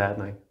 I like that.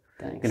 And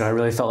Thanks. I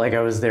really felt like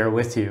I was there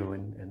with you,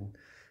 and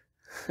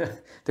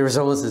there was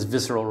almost this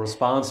visceral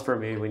response for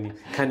me when you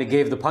kind of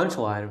gave the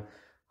punchline.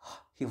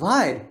 He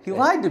lied. He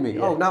lied to me.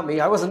 Yeah. Oh, not me.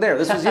 I wasn't there.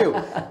 This was you.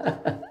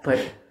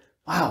 But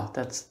wow,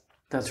 that's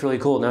really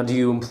cool. Now, do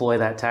you employ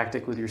that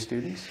tactic with your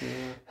students?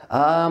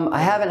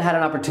 I haven't had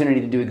an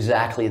opportunity to do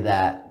exactly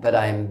that, but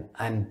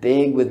I'm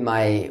big with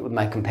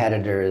my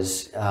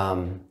competitors.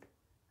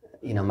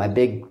 My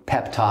big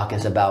pep talk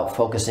is about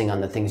focusing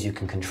on the things you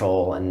can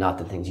control and not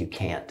the things you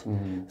can't.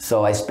 Mm-hmm.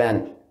 So I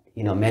spent,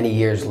 many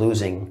years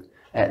losing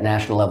at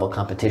national level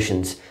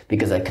competitions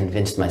because I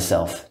convinced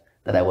myself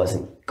that I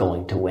wasn't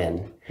going to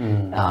win.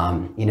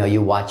 You know,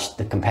 you watch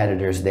the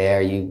competitors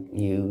there,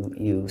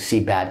 you see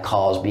bad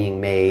calls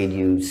being made,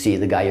 you see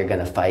the guy you're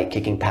going to fight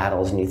kicking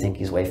paddles and you think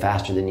he's way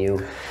faster than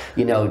you.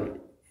 You know,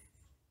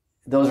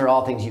 those are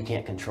all things you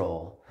can't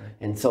control. Right.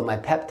 And so my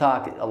pep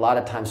talk a lot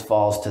of times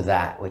falls to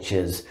that, which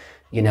is,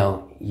 you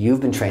know, you've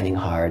been training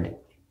hard,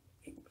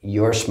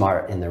 you're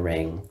smart in the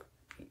ring,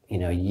 you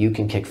know, you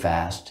can kick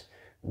fast.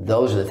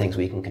 Those are the things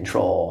we can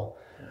control.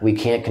 We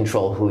can't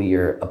control who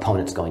your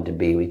opponent's going to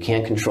be. We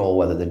can't control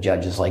whether the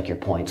judges like your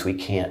points. We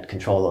can't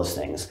control those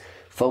things.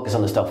 Focus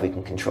on the stuff we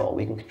can control.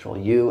 We can control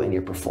you and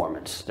your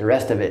performance. The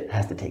rest of it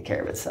has to take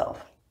care of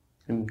itself.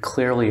 And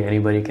clearly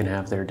anybody can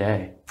have their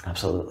day.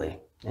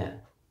 Absolutely. Yeah.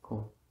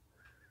 Cool.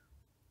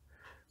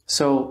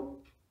 So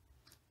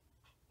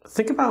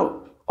think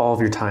about all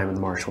of your time in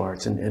the martial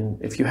arts, and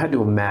if you had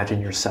to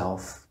imagine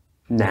yourself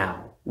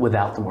now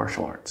without the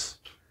martial arts.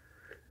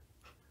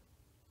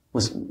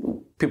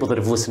 People that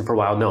have listened for a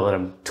while know that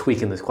I'm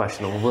tweaking this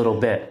question a little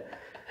bit.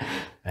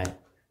 Right.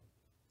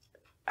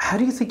 How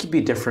do you think you'd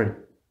be different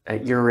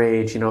at your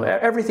age? You know,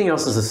 everything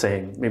else is the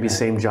same. Maybe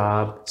same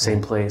job,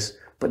 same place,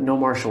 but no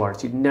martial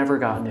arts. You'd never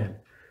gotten in.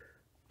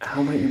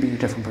 How might you be a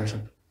different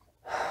person?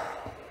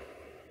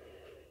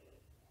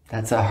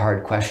 That's a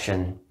hard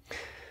question.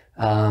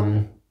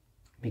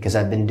 Because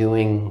I've been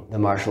doing the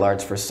martial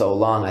arts for so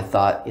long, I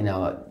thought, you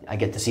know, I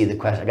got to see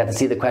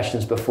the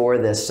questions before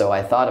this, so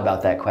I thought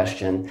about that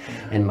question,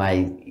 and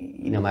my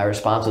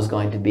response was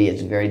going to be,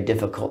 it's very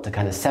difficult to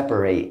kind of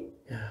separate,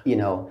 you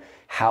know,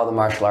 how the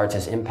martial arts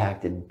has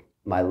impacted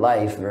my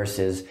life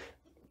versus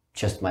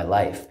just my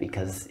life,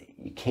 because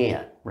you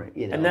can't. Right.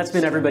 You know, and that's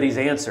been everybody's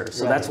answer,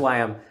 so that's why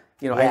I'm,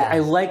 you know, I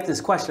like this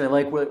question. I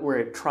like where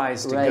it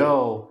tries to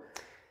go.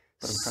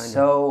 But I'm trying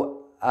to...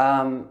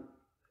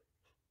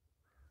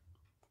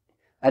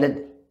 I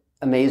had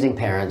amazing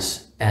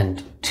parents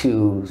and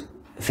two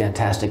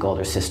fantastic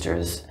older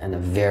sisters and a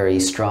very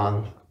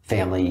strong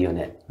family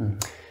unit.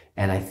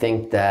 And I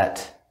think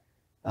that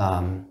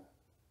I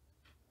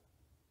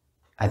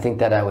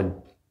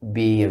would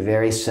be a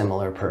very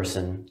similar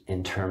person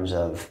in terms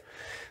of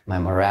my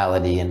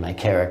morality and my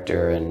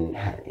character and,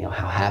 you know,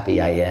 how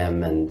happy I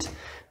am and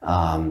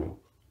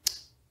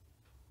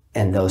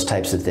those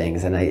types of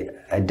things. And I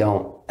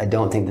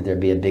don't think that there'd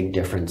be a big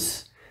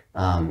difference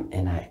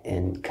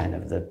in kind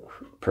of the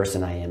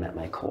person I am at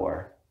my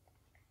core.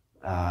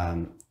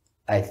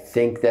 I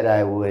think that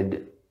I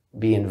would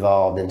be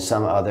involved in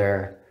some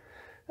other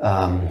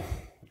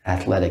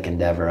athletic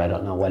endeavor. I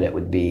don't know what it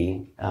would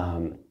be.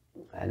 I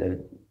had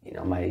the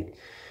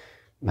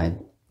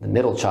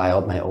middle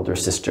child, my older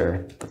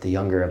sister, but the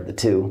younger of the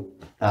two,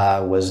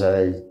 was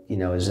a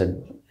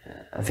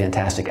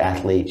fantastic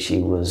athlete. She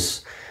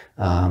was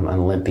an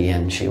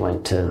Olympian. She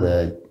went to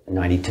the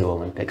 '92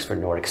 Olympics for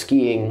Nordic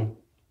skiing.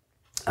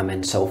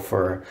 And so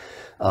for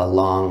a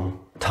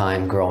long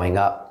time growing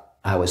up,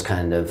 I was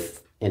kind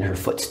of in her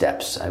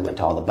footsteps. I went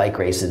to all the bike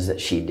races that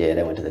she did.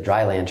 I went to the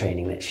dryland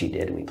training that she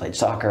did, and we played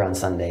soccer on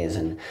Sundays.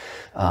 And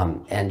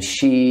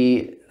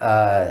she,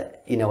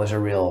 was a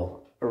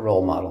real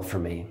role model for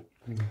me.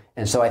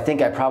 And so I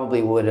think I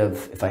probably would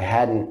have, if I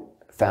hadn't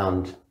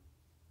found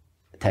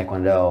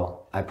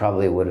taekwondo, I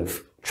probably would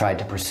have tried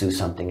to pursue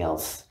something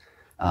else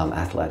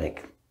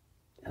athletically.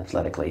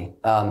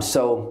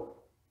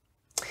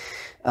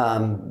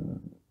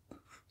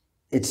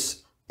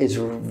 It's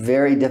a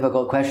very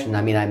difficult question.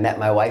 I mean, I met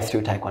my wife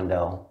through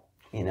taekwondo,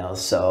 you know,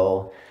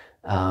 so...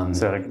 Is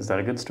that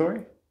a good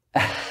story?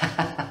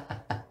 I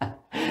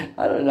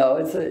don't know.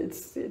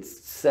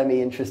 It's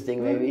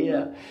semi-interesting maybe,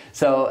 yeah.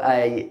 So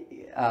I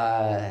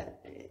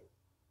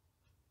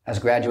was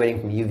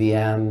graduating from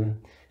UVM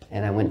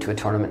and I went to a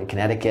tournament in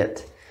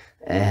Connecticut,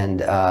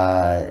 and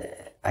I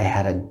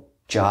had a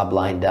job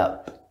lined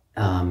up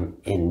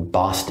in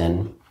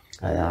Boston.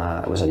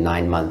 It was a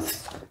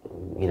 9-month,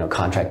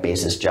 contract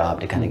basis job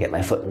to kind of get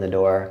my foot in the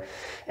door.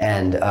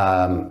 And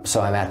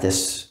so I'm at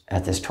this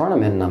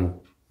tournament,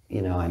 and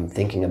I'm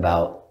thinking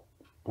about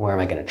where am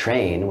I going to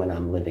train when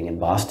I'm living in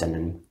Boston.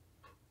 And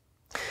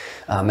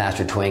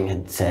Master Twing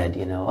had said,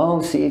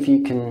 see if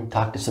you can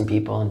talk to some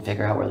people and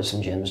figure out where there's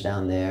some gyms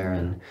down there.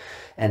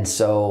 And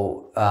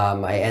so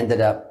I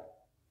ended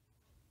up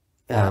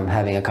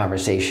having a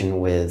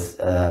conversation with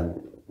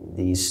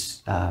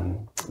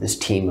this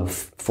team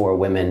of 4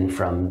 women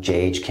from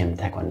J.H. Kim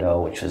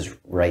Taekwondo, which was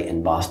right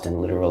in Boston,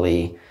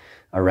 literally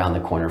around the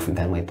corner from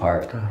Fenway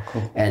Park. Oh,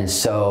 cool. And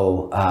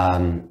so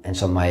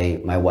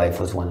my wife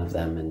was one of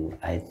them, and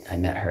I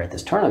met her at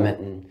this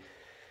tournament.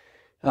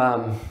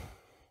 And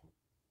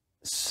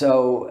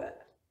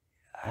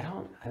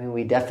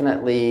we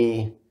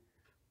definitely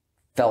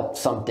felt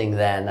something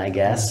then, I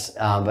guess.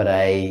 But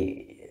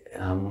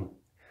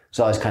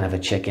so I was kind of a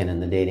chicken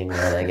in the dating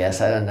world, I guess.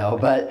 I don't know.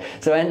 But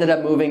so I ended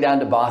up moving down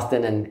to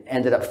Boston and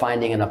ended up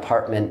finding an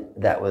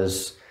apartment that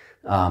was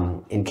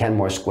in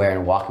Kenmore Square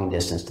and walking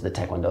distance to the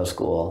taekwondo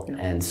school. Yeah.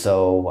 And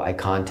so I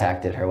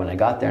contacted her when I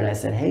got there and I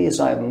said, hey,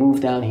 so I've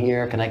moved down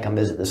here. Can I come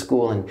visit the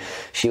school? And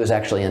she was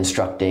actually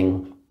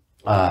instructing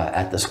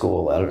at the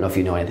school. I don't know if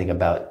you know anything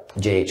about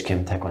J.H.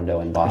 Kim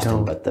Taekwondo in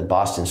Boston, but the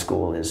Boston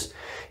school is,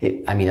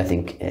 I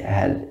think it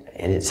had,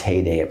 in its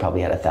heyday, it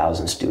probably had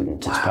 1,000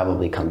 students. Wow. It's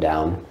probably come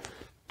down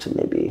to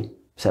maybe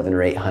 700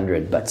 or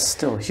 800, but it's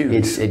still huge.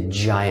 It's a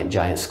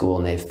giant school,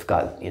 and they've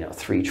got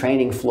 3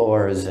 training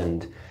floors,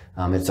 and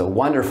it's a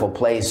wonderful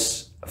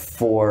place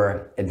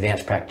for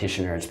advanced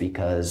practitioners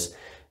because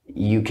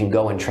you can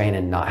go and train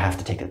and not have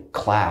to take a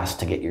class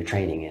to get your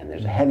training in.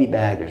 There's a heavy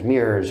bag, there's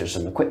mirrors, there's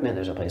some equipment,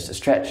 there's a place to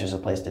stretch, there's a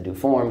place to do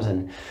forms,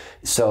 and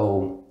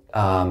so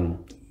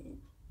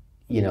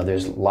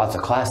there's lots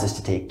of classes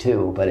to take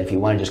too. But if you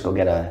want to just go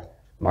get a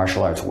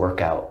martial arts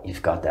workout,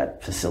 you've got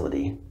that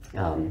facility.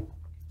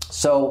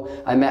 So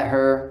I met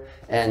her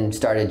and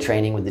started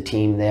training with the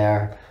team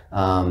there.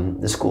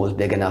 The school was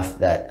big enough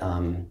that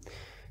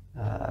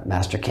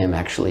Master Kim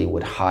actually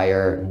would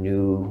hire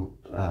new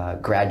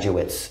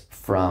graduates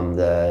from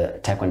the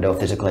Taekwondo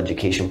physical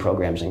education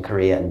programs in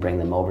Korea and bring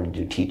them over to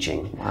do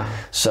teaching. Wow.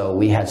 So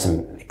we had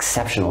some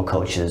exceptional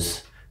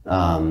coaches,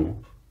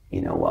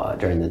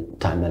 during the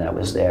time that I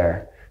was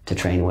there to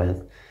train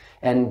with.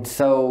 And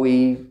so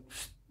we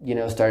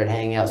started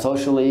hanging out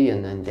socially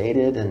and then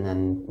dated and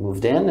then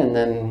moved in and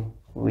then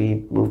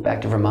we moved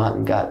back to Vermont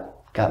and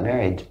got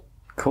married.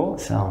 Cool.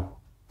 So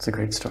it's a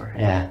great story.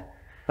 Yeah.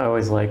 I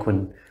always like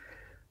when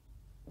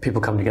people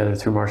come together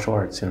through martial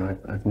arts.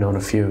 I've known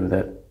a few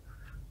that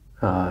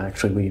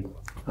actually we,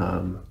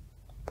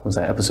 what was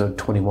that, episode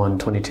 21,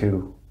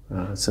 22,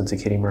 Sensei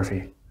Katie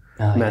Murphy.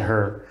 Met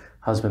her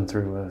husband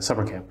through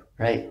summer camp.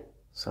 Right.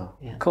 So,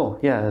 yeah. Cool.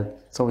 Yeah,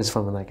 it's always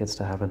fun when that gets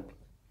to happen.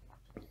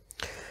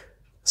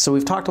 So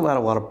we've talked about a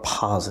lot of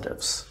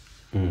positives.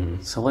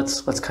 Mm-hmm. So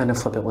let's kind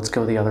of flip it. Let's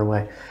go the other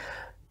way.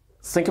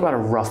 Think about a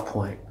rough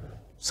point,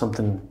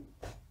 something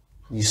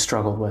you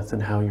struggled with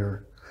and how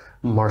your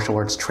martial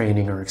arts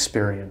training or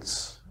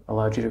experience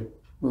allowed you to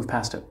move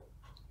past it.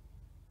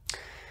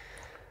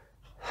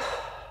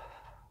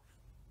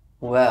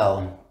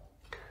 Well,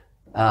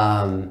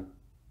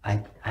 I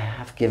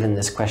have given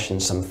this question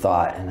some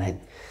thought, and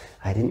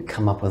I didn't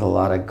come up with a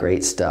lot of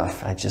great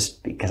stuff.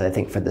 Because I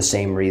think for the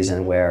same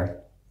reason where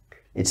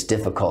it's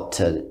difficult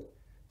to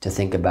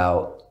think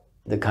about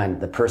the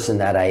person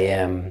that I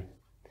am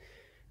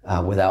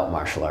without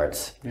martial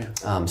arts.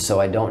 Yeah. So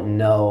I don't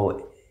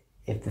know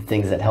if the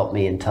things that helped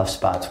me in tough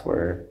spots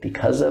were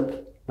because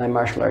of my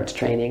martial arts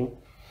training.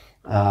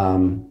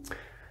 But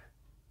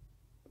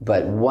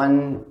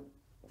one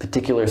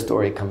particular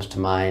story comes to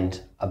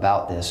mind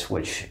about this,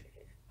 which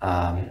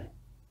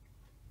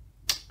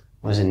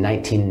was in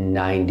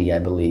 1990, I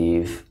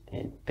believe.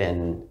 It'd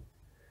been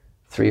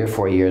 3 or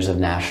 4 years of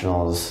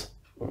nationals,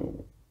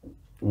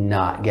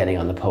 not getting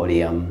on the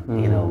podium,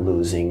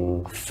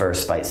 losing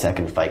first fight,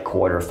 second fight,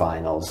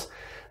 quarterfinals.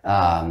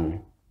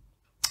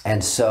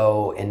 And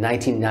so in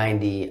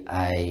 1990,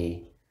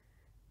 I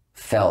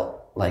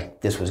felt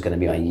like this was going to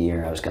be my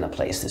year. I was going to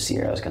place this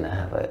year. I was going to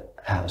have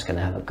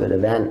a good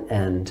event,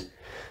 and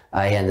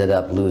I ended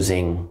up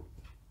losing,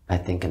 I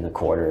think, in the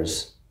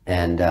quarters.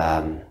 And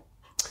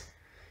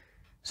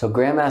so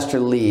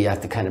Grandmaster Lee, I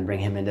have to kind of bring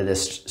him into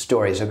this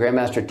story. So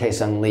Grandmaster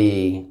Taesung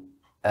Lee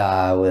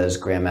was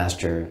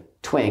Grandmaster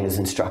Twing's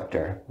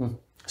instructor.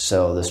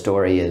 So the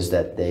story is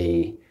that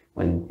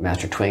when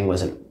Master Twing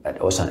was at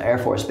Osan Air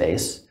Force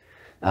Base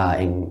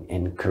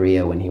in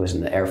Korea, when he was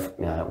in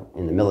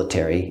the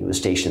military, he was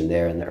stationed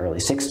there in the early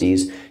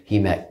 60s. He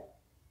met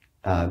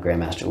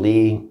Grandmaster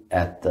Lee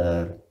at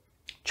the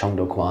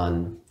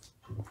Cheongdo-kwan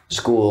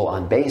school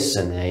on base,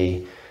 and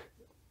they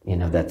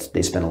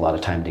spent a lot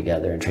of time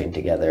together and trained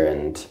together,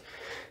 and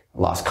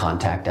lost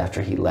contact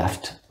after he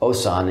left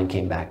Osan and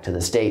came back to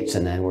the States,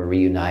 and then were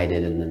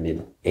reunited in the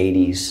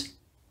mid-'80s,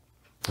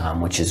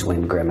 which is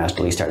when Grandmaster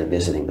Lee started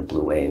visiting the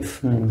Blue Wave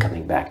and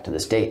coming back to the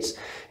States.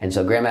 And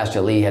so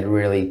Grandmaster Lee had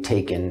really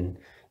taken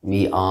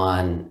me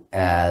on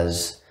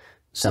as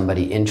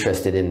somebody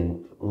interested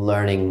in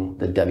learning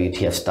the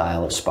WTF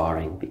style of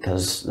sparring,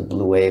 because the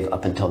Blue Wave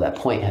up until that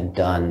point had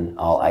done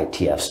all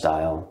ITF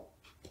style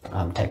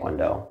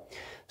Taekwondo.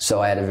 So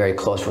I had a very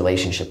close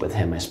relationship with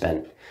him. I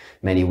spent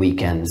many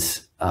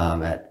weekends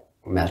at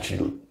Master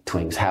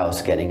Twing's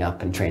house, getting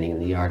up and training in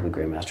the yard with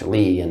Grandmaster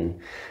Lee, and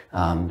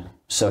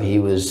so he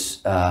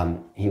was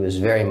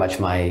very much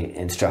my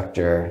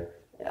instructor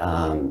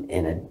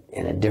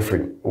in a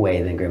different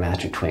way than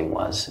Grandmaster Twing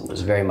was. It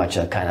was very much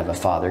a kind of a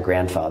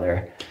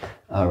father-grandfather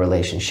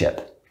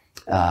relationship,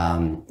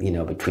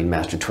 between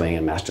Master Twing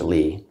and Master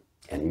Lee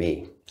and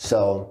me.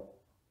 So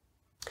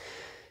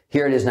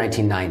here it is,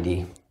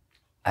 1990.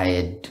 I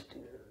had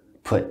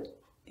put,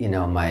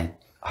 my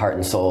heart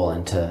and soul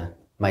into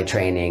my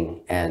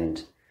training,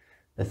 and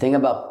the thing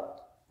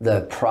about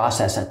the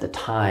process at the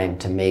time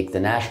to make the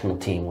national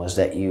team was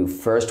that you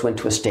first went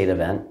to a state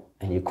event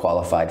and you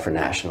qualified for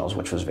nationals,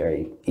 which was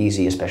very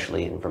easy,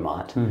 especially in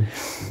Vermont.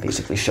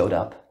 Basically showed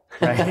up.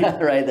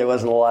 Right. Right? There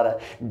wasn't a lot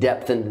of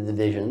depth in the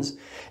divisions.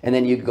 And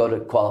then you'd go to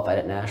qualified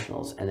at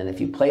nationals. And then if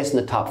you placed in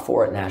the top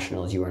 4 at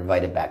nationals, you were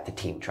invited back to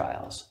team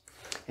trials.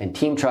 And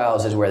team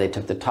trials is where they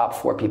took the top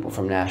 4 people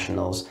from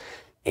nationals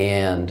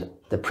and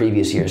the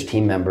previous year's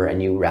team member,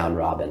 and you round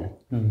robin.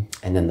 And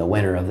then the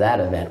winner of that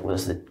event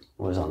was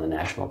on the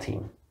national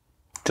team.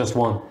 Just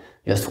one?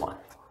 Just one.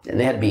 And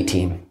they had a B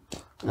team.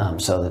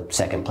 So the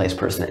second place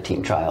person at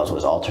team trials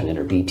was alternate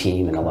or B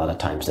team, and a lot of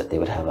times that they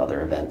would have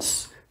other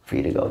events for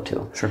you to go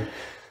to. Sure.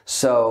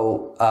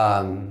 So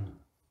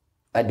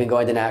I'd been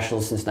going to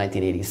nationals since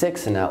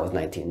 1986, and now it was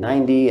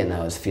 1990, and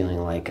I was feeling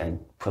like I'd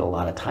put a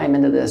lot of time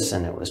into this,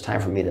 and it was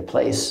time for me to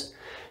place.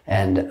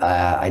 And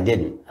I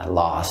didn't. I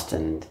lost,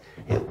 and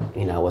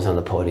I was on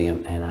the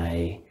podium, and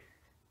I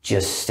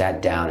just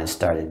sat down and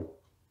started,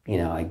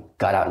 I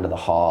got out into the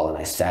hall, and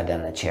I sat down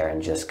in a chair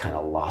and just kind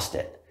of lost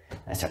it.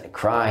 I started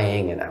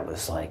crying, and I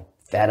was like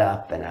fed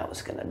up, and I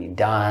was going to be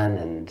done.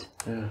 And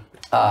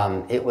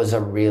it was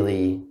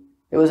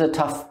a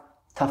tough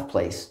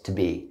place to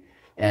be.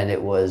 And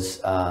it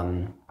was,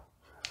 I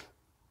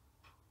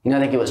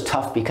think it was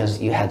tough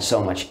because you had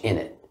so much in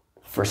it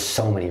for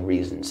so many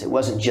reasons. It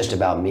wasn't just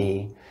about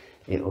me.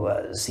 It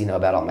was,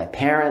 about all my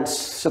parents'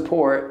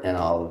 support and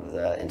all of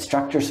the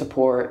instructor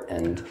support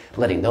and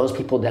letting those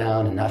people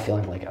down and not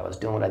feeling like I was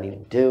doing what I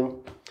needed to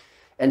do.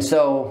 And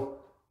so,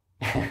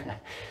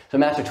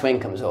 Master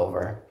Twing comes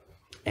over,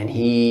 and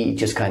he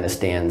just kind of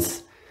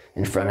stands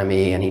in front of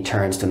me, and he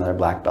turns to another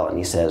black belt and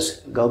he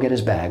says, "Go get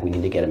his bag. We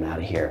need to get him out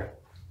of here."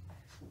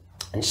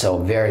 And so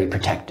very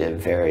protective,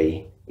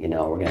 very, we're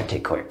going to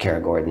take care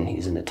of Gordon.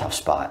 He's in a tough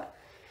spot.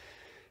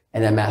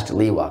 And then Master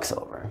Lee walks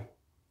over.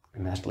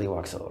 And Master Lee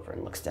walks over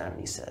and looks down and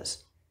he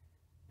says,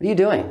 "What are you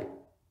doing?"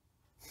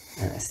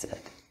 And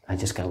I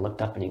just kind of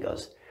looked up, and he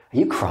goes, "Are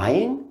you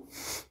crying?"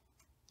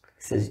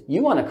 He says,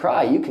 "You want to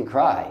cry, you can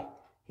cry."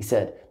 He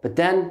said, "But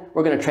then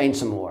we're going to train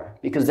some more,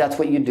 because that's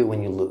what you do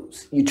when you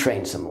lose. You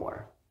train some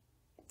more."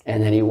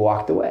 And then he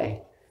walked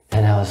away.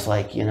 And I was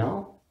like,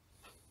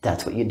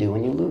 that's what you do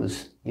when you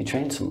lose. You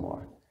train some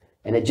more.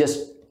 And it just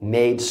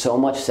made so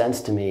much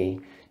sense to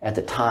me at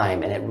the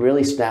time, and it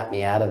really snapped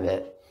me out of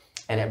it.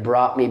 And it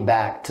brought me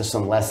back to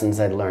some lessons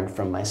I'd learned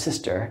from my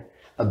sister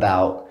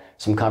about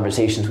some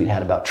conversations we'd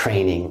had about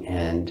training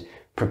and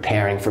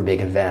preparing for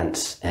big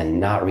events and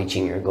not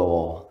reaching your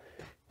goal,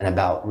 and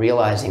about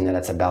realizing that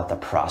it's about the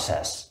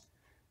process.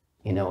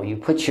 You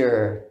put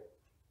your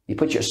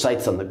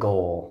sights on the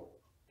goal,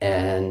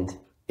 and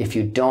if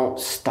you don't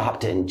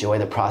stop to enjoy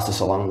the process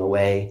along the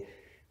way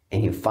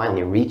and you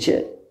finally reach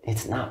it,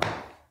 it's not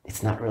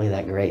really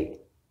that great.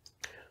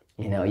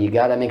 You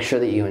got to make sure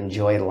that you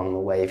enjoy it along the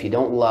way. If you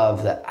don't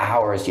love the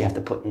hours you have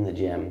to put in the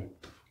gym,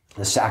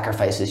 the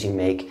sacrifices you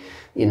make,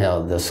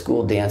 the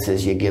school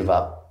dances you give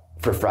up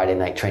for Friday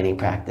night training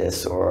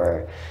practice,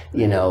 or,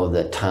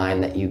 the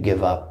time that you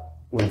give up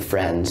with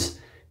friends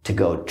to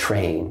go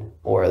train,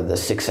 or the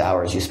 6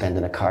 hours you spend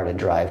in a car to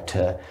drive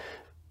to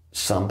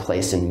some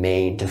place in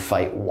Maine to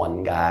fight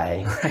one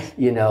guy. Right.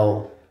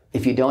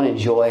 If you don't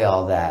enjoy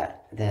all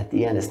that, then at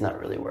the end it's not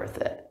really worth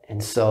it.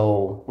 And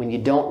so when you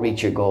don't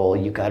reach your goal,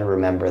 you got to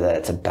remember that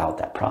it's about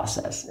that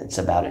process. It's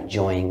about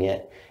enjoying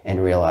it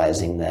and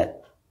realizing that,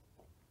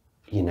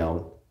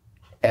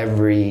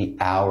 every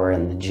hour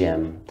in the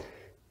gym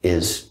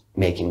is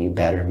making you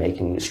better,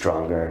 making you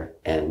stronger,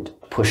 and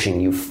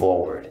pushing you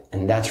forward.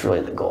 And that's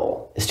really the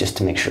goal, is just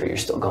to make sure you're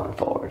still going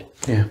forward.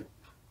 Yeah.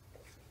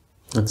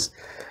 That's,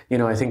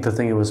 I think the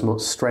thing that was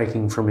most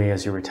striking for me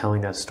as you were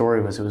telling that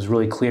story was it was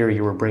really clear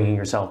you were bringing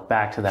yourself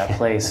back to that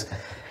place.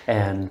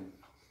 And,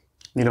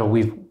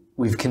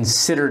 we've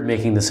considered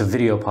making this a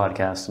video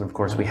podcast, and of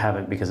course we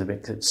haven't, because it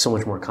makes it so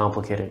much more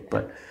complicated.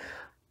 But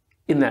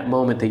in that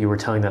moment that you were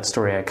telling that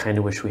story, I kind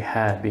of wish we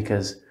had,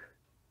 because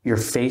your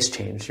face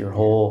changed, your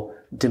whole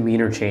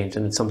demeanor changed,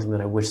 and it's something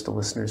that I wish the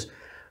listeners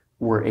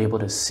were able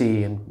to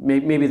see, and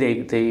maybe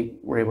they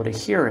were able to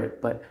hear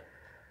it, but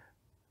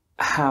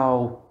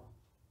how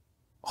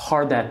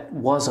hard that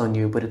was on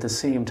you, but at the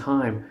same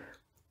time,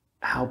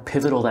 how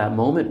pivotal that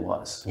moment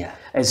was. Yeah.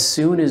 As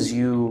soon as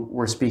you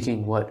were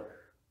speaking what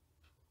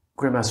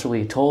Grandmaster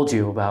Lee told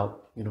you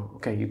about,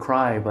 okay, you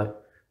cry,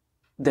 but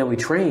then we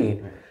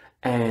train. Right.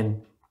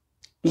 And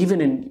even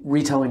in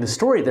retelling the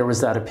story, there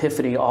was that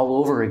epiphany all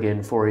over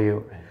again for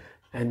you. Right.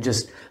 And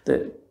just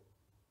that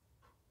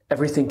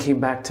everything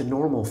came back to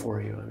normal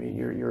for you. I mean,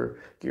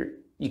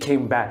 you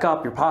came back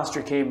up, your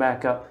posture came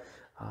back up,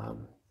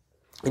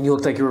 and you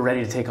looked like you were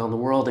ready to take on the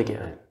world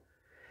again.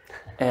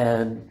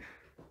 And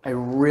I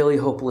really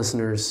hope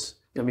listeners,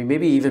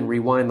 maybe even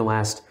rewind the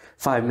last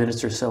 5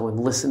 minutes or so and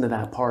listen to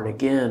that part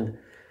again,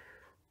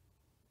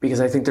 because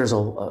I think there's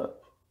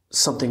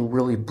something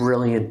really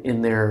brilliant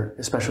in there,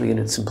 especially in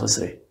its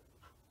simplicity.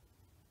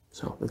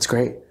 So that's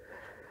great.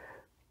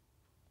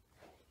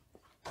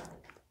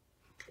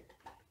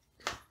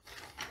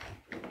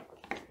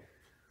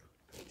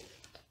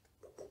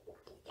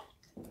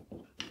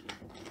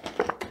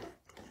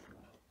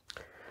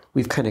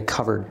 We've kind of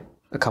covered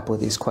a couple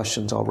of these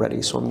questions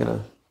already, so I'm going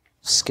to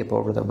skip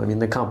over them. I mean,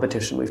 the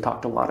competition, we've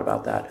talked a lot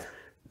about that,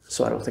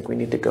 so I don't think we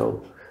need to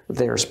go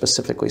there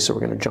specifically. So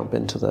we're going to jump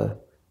into the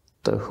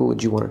who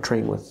would you want to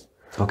train with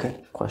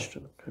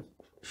question. Okay.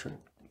 Sure.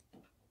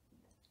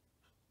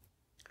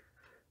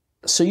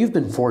 So you've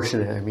been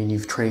fortunate. I mean,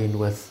 you've trained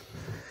with,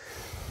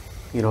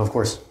 of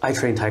course, I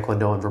train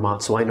Taekwondo in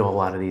Vermont, so I know a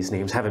lot of these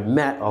names. Haven't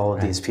met all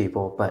of these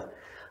people, but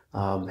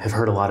have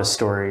heard a lot of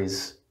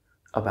stories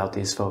about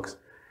these folks.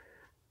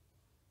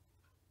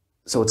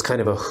 So it's kind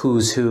of a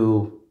who's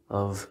who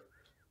of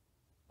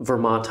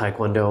Vermont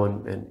Taekwondo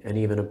and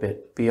even a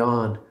bit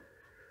beyond.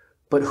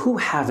 But who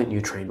haven't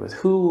you trained with?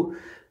 Who,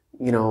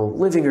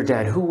 living or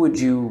dead, who would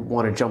you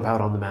want to jump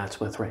out on the mats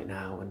with right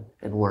now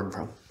and learn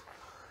from?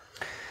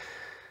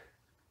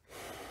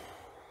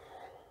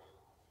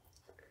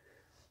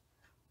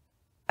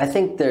 I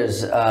think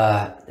there's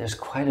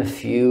quite a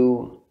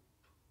few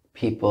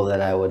people that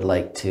I would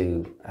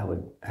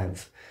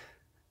have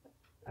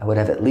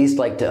at least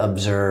liked to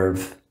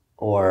observe,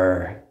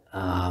 or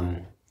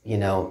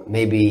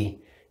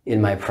maybe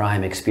in my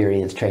prime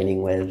experience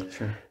training with.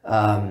 Sure.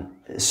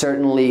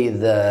 Certainly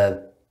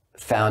the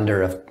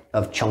founder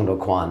of Chongdo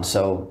Kwan.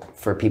 So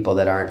for people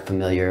that aren't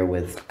familiar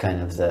with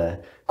kind of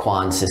the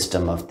Kwan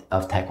system of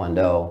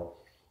Taekwondo,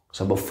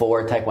 so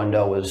before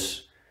Taekwondo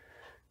was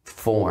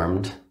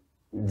formed,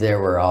 there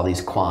were all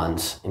these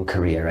Kwans in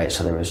Korea, right?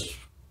 So there was,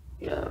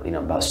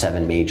 about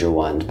 7 major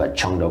ones, but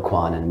Chongdo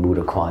Kwan and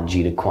Muda Kwan,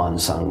 Jita Kwan,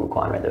 Sangmu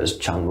Kwan, right? There was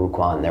Changmu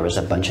Kwan, there was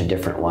a bunch of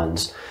different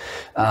ones.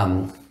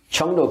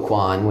 Chongdo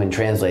Kwan, when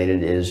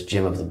translated, is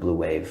Gym of the Blue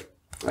Wave,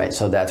 right?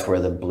 So that's where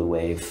the Blue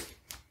Wave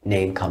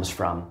name comes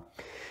from.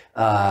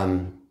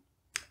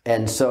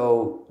 And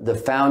so the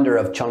founder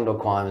of Chongdo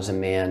Kwan was a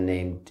man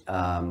named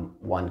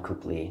Wan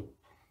Kupli.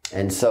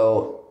 And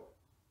so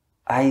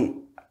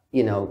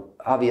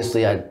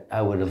obviously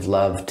I would have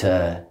loved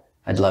to,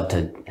 I'd love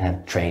to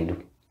have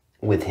trained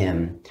with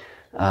him.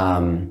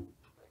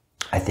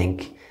 I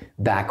think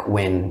back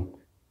when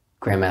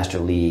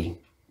Grandmaster Lee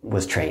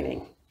was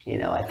training,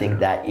 I think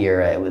that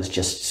era, it was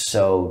just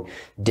so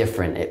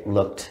different. It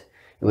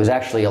was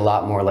actually a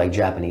lot more like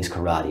Japanese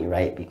karate,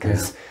 right?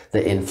 Because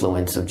the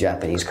influence of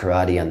Japanese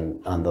karate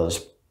on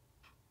those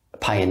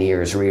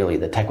pioneers, really,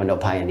 the Taekwondo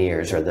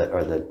pioneers or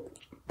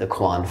the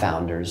Kwan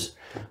founders.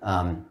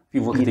 If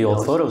you look at the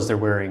old photos, they're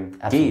wearing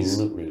gis.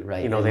 Absolutely,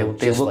 right.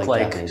 They look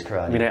like Japanese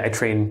karate. I mean, I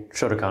trained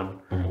Shotokan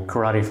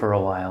karate for a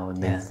while,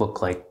 and they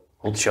look like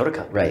old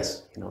Shotokan. Right.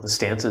 The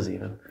stances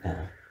even.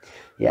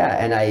 Yeah,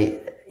 and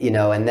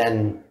and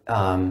then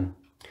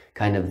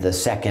kind of the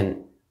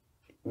second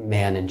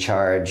man in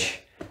charge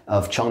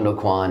of Chongdo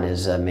Kwan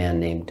is a man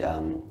named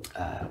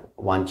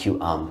Wan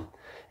Q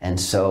and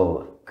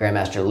so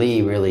Grandmaster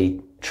Lee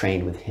really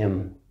trained with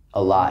him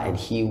a lot, and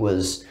he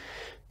was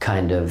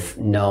kind of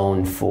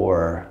known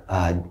for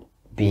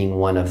being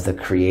one of the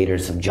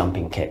creators of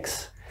jumping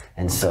kicks.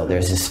 And so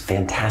there's this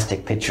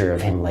fantastic picture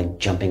of him like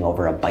jumping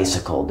over a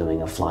bicycle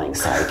doing a flying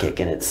side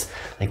kick, and it's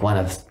like one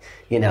of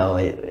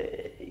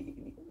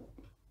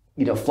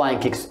flying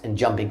kicks and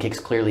jumping kicks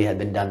clearly had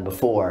been done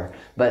before,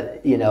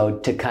 but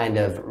to kind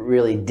of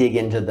really dig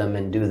into them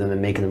and do them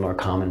and make them more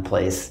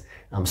commonplace,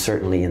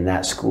 certainly in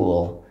that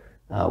school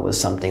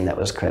was something that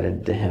was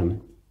credited to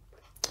him.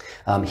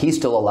 He's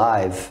still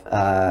alive.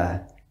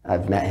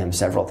 I've met him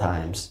several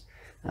times,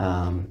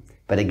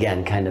 but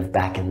again, kind of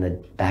back in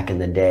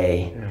the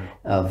day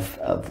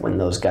of when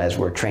those guys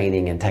were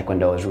training and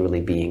Taekwondo was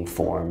really being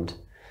formed.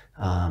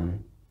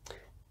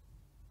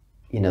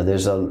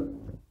 There's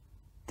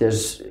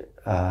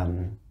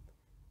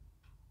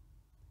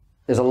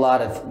a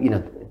lot of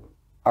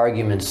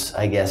arguments,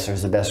 I guess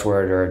is the best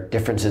word, or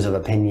differences of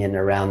opinion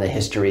around the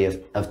history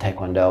of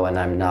Taekwondo, and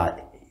I'm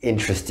not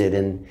interested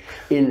in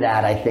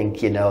that. I think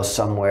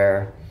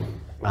somewhere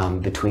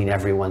between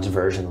everyone's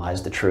version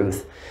lies the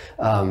truth.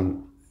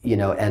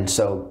 And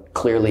so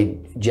clearly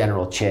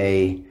General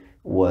Che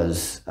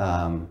was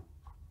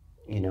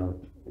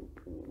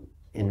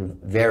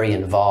very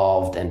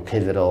involved and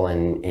pivotal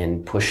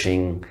in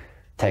pushing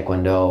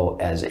Taekwondo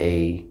as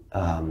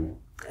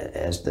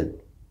the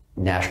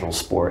national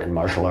sport and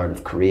martial art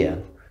of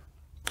Korea.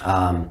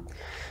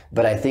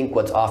 But I think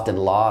what's often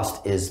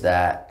lost is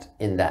that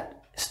in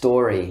that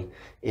story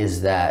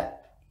is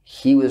that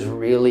he was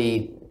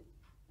really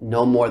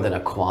no more than a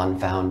Kwan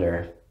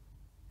founder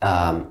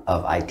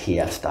of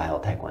ITF style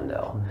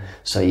Taekwondo.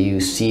 So you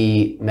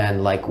see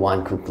men like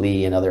Wan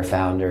Kupli and other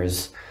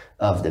founders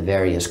of the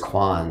various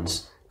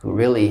Kwans who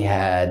really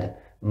had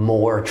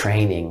more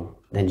training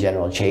than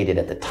General Che did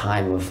at the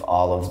time of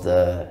all of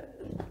the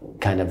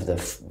kind of the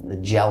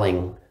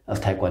gelling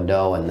of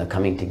Taekwondo and the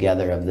coming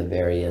together of the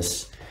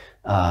various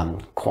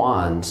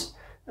Kwans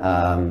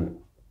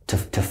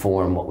to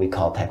form what we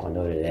call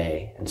Taekwondo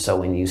today. And so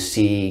when you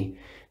see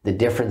the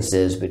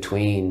differences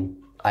between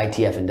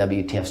ITF and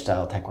WTF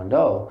style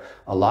Taekwondo,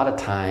 a lot of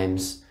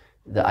times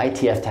the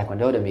ITF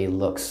Taekwondo to me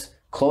looks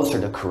closer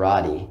to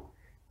karate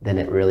than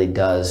it really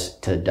does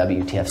to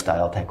WTF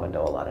style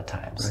Taekwondo a lot of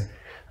times.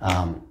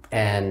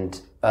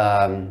 Right.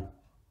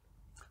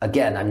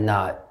 Again, I'm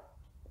not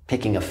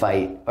picking a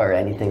fight or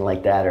anything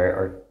like that,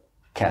 or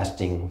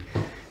casting,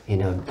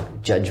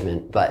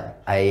 judgment.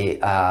 But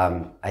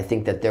I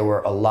think that there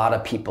were a lot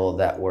of people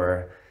that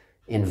were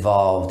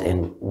involved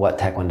in what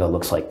Taekwondo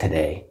looks like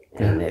today.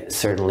 And it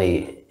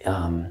certainly,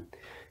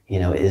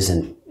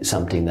 isn't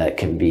something that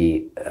can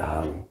be,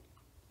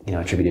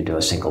 attributed to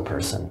a single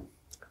person.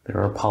 There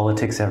are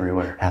politics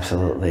everywhere.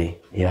 Absolutely,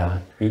 yeah.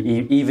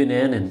 Even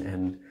in,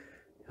 and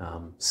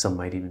some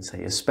might even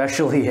say,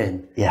 especially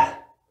in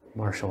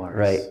martial arts.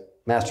 Right.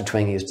 Master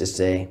Twing used to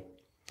say,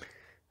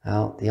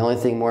 well, the only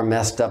thing more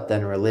messed up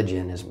than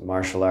religion is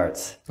martial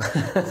arts.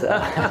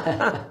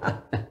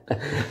 I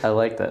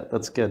like that.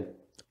 That's good.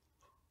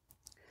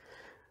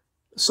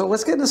 So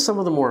let's get into some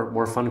of the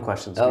more fun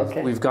questions.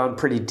 Okay. We've gone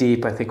pretty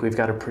deep. I think we've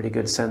got a pretty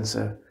good sense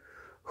of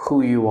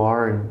who you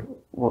are and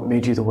what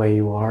made you the way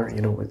you are,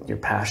 with your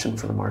passion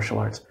for the martial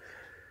arts.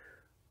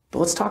 But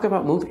let's talk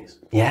about movies.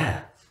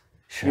 Yeah,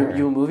 sure.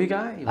 You a movie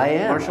guy? I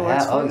am. Martial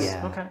arts Oh, fans?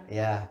 yeah. Okay.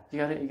 Yeah.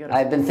 You got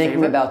I've been thinking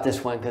favorite? about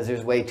this one because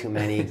there's way too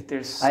many.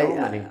 There's so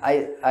many.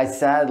 I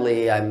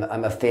sadly,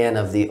 I'm a fan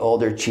of the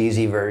older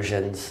cheesy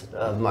versions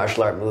of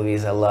martial art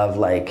movies. I love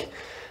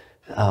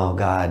oh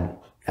God,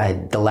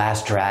 The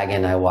Last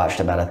Dragon I watched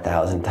about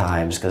 1,000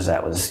 times because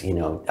that was,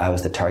 I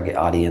was the target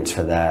audience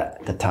for that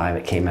at the time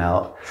it came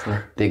out.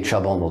 Sure. Big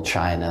Trouble in Little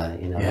China,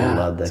 I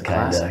love the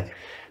kind of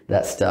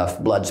that stuff.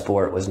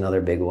 Bloodsport was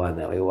another big one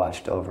that we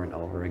watched over and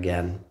over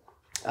again.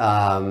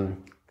 I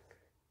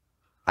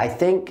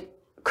think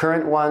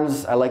current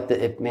ones, I like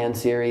the Ip Man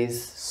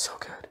series. So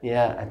good.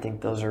 Yeah, I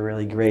think those are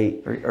really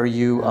great. Are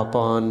you up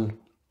on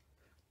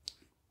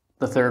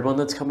the third one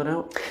that's coming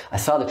out? I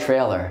saw the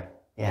trailer.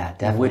 Yeah,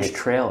 definitely. Which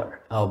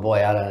trailer? Oh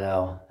boy, I don't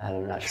know.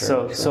 I'm not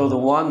sure. So the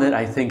one that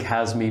I think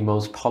has me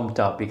most pumped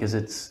up because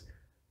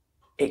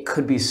it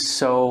could be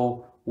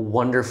so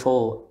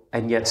wonderful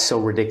and yet so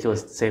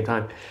ridiculous at the same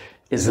time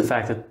is the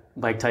fact that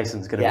Mike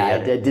Tyson's going to be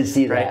in it. I did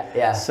see right? that.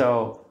 Yeah.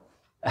 So,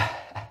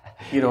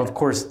 of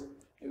course,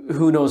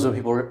 who knows when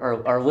people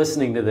are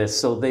listening to this,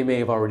 so they may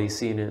have already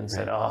seen it and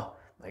said, oh,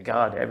 my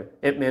God,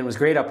 Ip Man was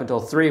great up until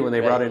 3 when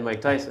they brought in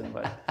Mike Tyson.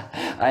 But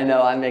I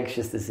know, I'm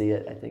anxious to see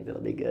it. I think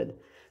that'll be good.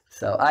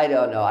 So I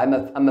don't know.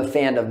 I'm a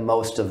fan of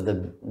most of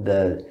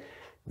the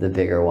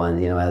bigger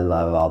ones. I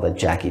love all the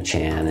Jackie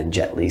Chan and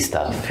Jet Li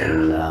stuff,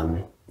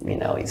 and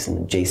he's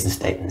in Jason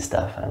Statham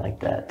stuff. I like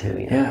that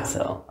too. Yeah.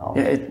 So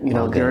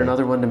you're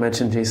another one to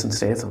mention Jason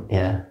Statham.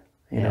 Yeah.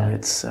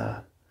 It's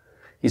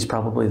he's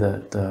probably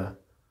the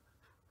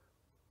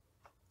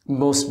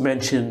most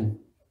mentioned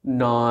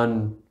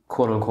non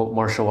quote unquote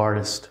martial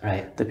artist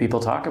that people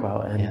talk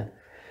about, and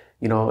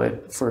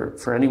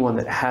for anyone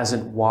that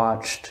hasn't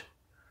watched,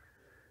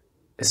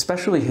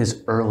 especially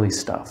his early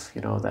stuff,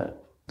 that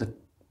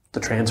the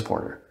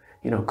Transporter,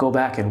 go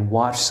back and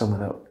watch some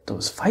of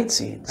those fight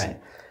scenes,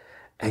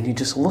 and you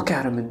just look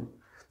at him and,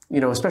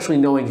 especially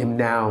knowing him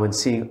now and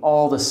seeing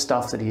all the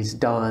stuff that he's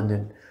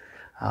done,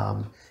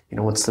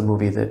 and what's the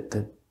movie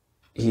that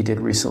he did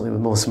recently with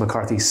Melissa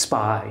McCarthy,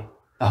 Spy.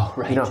 Oh,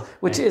 right.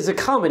 Which is a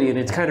comedy and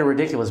it's kind of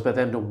ridiculous, but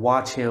then to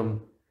watch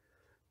him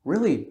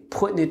really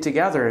putting it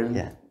together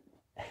and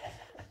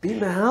beating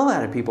the hell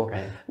out of people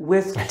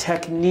with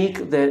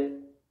technique that,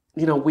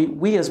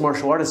 we as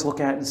martial artists look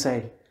at and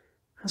say,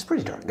 that's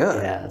pretty darn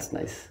good. Yeah, that's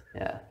nice.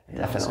 Yeah,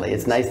 definitely.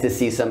 It's nice to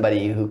see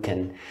somebody who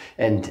can,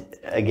 and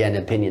again,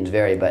 opinions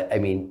vary, but I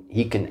mean,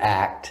 he can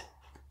act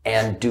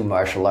and do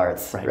martial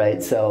arts,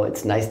 right? So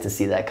it's nice to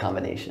see that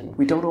combination.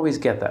 We don't always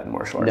get that in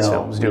martial arts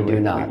films, do we?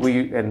 Do not.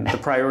 And the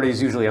priority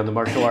is usually on the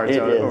martial arts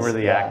over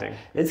the acting.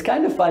 It's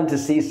kind of fun to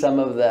see some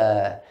of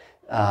the,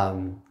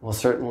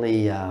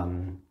 certainly,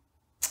 Ronda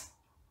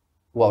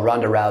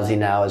Rousey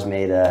now has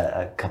made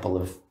a couple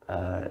of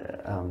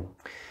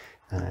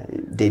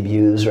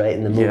debuts, right,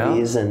 in the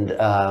movies. And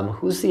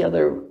who's the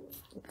other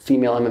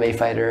female MMA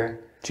fighter?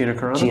 Gina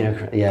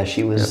Carano?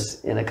 She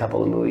was in a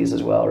couple of movies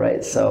as well,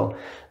 right? So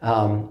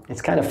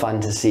it's kind of fun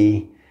to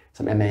see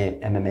some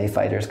MMA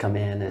fighters come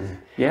in. And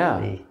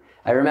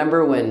I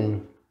remember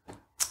when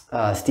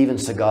Steven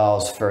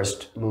Seagal's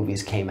first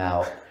movies came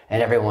out,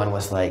 and everyone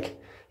was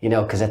like,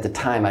 because at the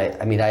time,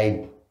 at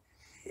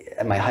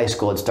my high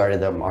school had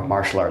started a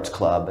martial arts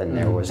club, and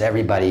there was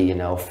everybody,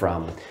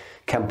 from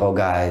Kempo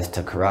guys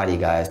to karate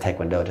guys,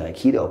 Taekwondo to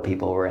Aikido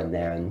people were in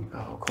there. And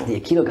the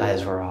Aikido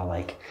guys were all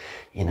like,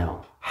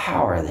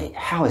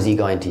 how is he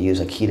going to use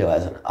Aikido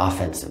as an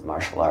offensive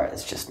martial art?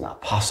 It's just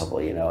not possible,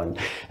 And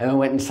I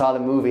went and saw the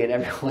movie and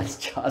everyone's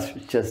jaws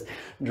was just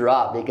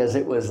dropped because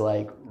it was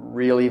like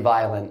really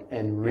violent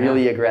and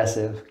really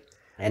aggressive.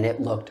 And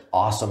it looked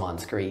awesome on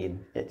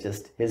screen. It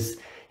just, his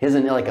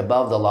like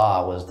Above the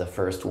Law was the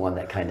first one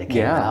that kind of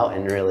came out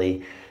and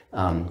really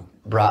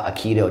brought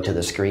Aikido to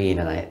the screen.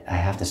 And I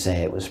have to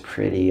say it was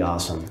pretty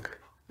awesome.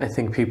 I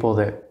think people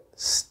that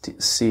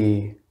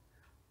see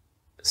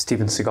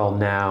Steven Seagal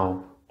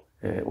now,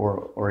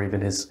 or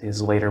even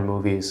his later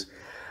movies,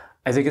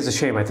 I think it's a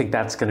shame. I think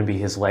that's going to be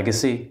his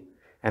legacy.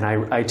 And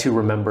I too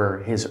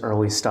remember his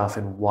early stuff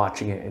and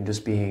watching it and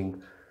just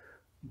being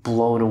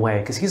blown away.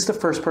 Because he's the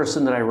first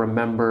person that I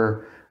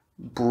remember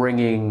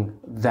bringing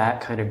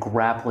that kind of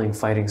grappling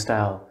fighting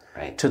style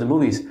to the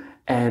movies,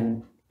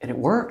 and it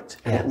worked,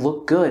 and it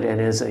looked good. And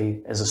as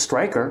a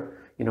striker,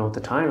 you know, at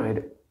the time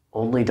I'd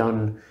only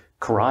done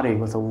karate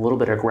with a little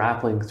bit of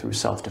grappling through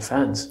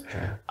self-defense.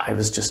 Sure. I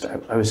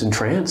was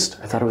entranced.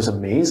 I thought it was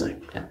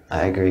amazing. Yeah,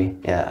 I agree.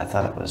 Yeah, I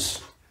thought it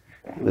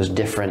was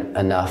different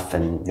enough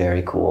and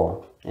very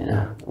cool. You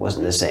know, it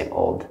wasn't the same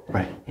old,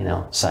 you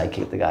know,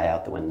 sidekick the guy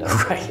out the window.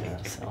 Right. You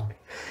know,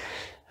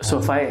 so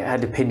if I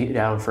had to pin you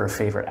down for a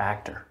favorite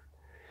actor.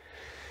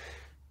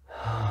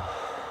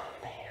 Oh,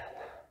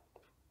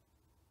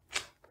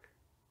 man.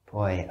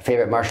 Boy,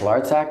 favorite martial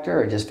arts actor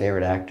or just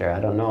favorite actor?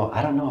 I don't know.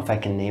 I don't know if I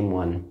can name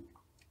one.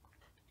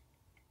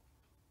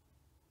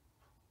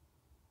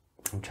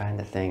 I'm trying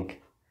to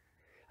think.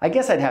 I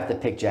guess I'd have to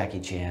pick Jackie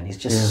Chan. He's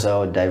just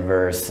so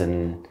diverse,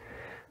 and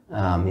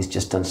he's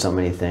just done so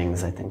many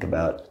things. I think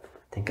about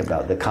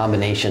the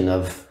combination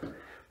of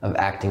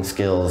acting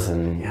skills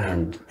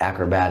and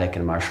acrobatic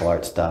and martial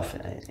arts stuff.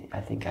 I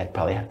think I'd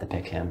probably have to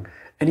pick him.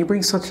 And he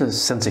brings such a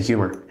sense of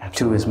humor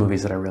to his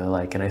movies that I really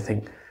like. And I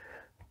think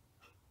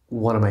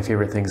one of my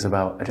favorite things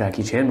about a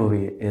Jackie Chan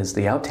movie is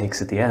the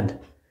outtakes at the end,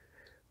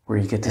 where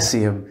you get to see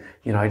him.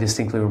 You know, I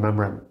distinctly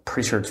remember, I'm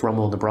pretty sure it's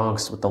Rumble in the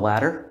Bronx with the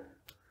ladder.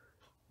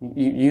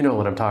 You know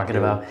what I'm talking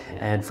about. Yeah.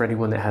 And for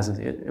anyone that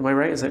hasn't, am I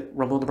right? Is it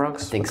Rumble in the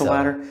Bronx with the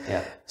ladder?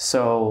 Yeah.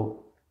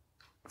 So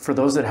for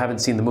those that haven't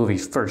seen the movie,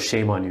 first,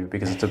 shame on you,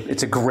 because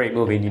it's a great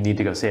movie and you need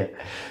to go see it.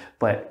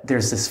 But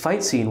there's this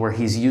fight scene where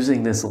he's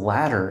using this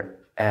ladder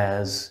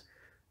as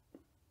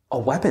a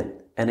weapon.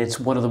 And it's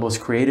one of the most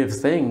creative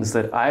things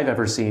that I've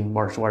ever seen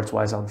martial arts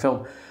wise on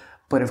film.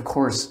 But of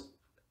course,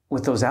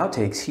 with those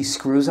outtakes, he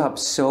screws up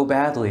so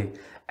badly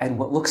and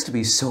what looks to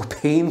be so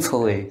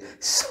painfully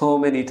so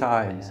many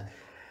times.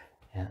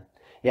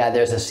 Yeah,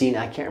 there's a scene,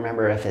 I can't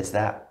remember if it's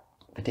that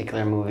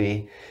particular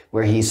movie,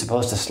 where he's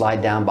supposed to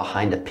slide down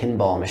behind a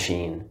pinball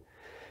machine.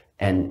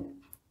 And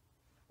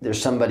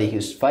there's somebody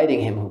who's fighting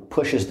him who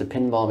pushes the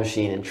pinball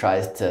machine and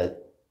tries to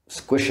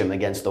squish him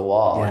against the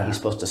wall. Yeah. And he's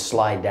supposed to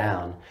slide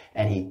down,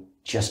 and he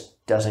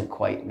just doesn't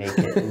quite make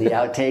it in the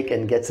outtake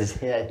and gets his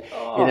head,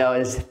 you know,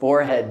 his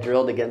forehead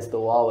drilled against the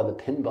wall with a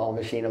pinball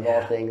machine of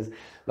all things.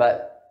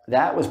 But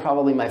that was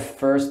probably my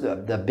first,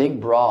 the Big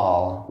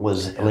Brawl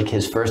was like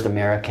his first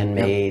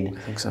American-made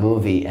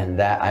movie, and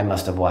that I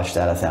must have watched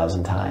that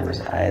 1,000 times.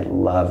 I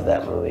love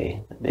that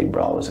movie. The Big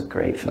Brawl was a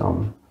great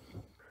film.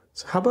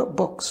 So how about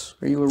books?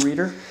 Are you a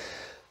reader?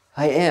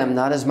 I am,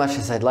 not as much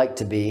as I'd like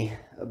to be,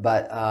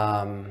 but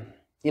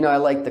you know, I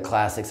like the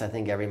classics. I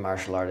think every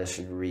martial artist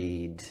should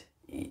read,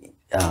 you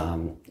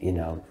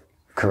know,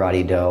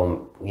 Karate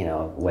Do, you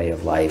know, Way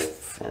of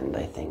Life, and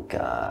I think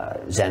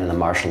Zen and the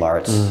Martial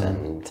Arts,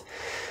 and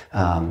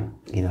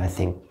you know, I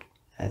think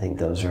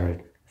those are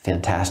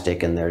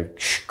fantastic, and they're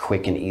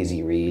quick and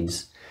easy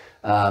reads.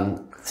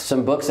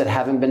 Some books that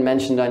haven't been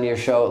mentioned on your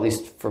show, at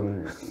least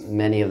from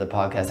many of the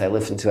podcasts I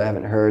listen to, I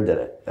haven't heard,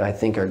 that I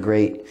think are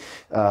great.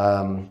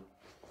 I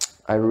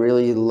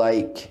really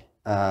like,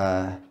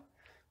 I'm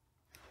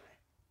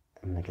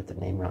gonna get the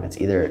name wrong. It's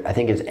either, I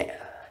think it's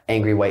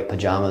Angry White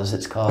Pajamas,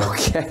 it's called.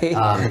 Okay.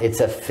 It's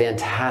a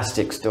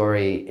fantastic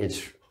story.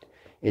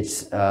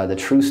 It's the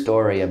true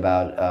story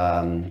about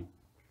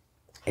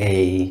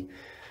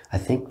I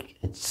think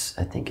it's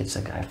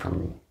a guy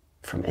from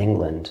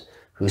England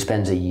who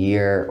spends a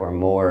year or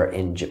more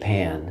in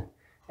Japan,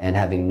 and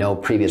having no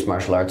previous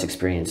martial arts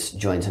experience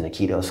joins an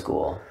Aikido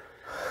school,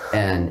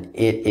 and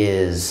it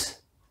is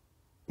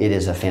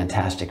a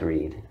fantastic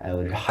read. I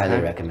would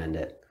highly recommend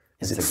it.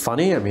 Is it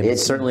funny? I mean,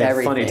 it's certainly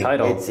a funny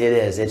title. It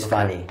is. It's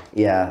funny.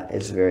 Yeah,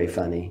 it's very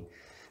funny.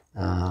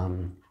 I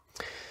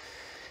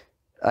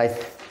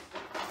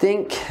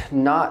think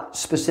not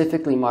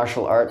specifically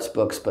martial arts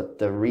books, but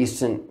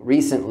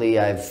recently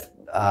I've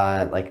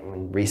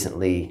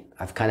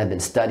kind of been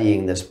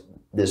studying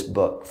this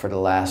book for the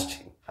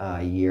last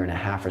year and a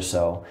half or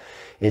so.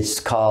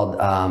 It's called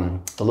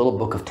The Little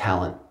Book of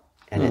Talent,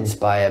 and it's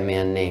by a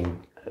man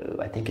named,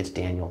 I think it's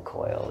Daniel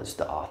Coyle is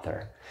the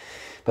author.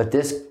 But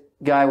this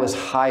guy was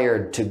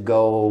hired to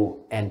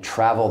go and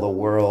travel the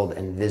world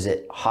and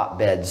visit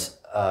hotbeds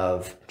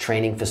of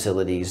training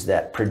facilities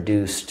that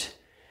produced,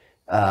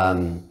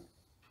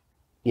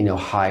 you know,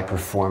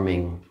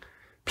 high-performing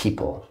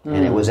people.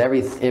 And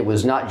it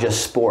was not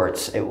just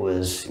sports, it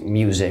was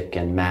music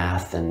and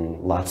math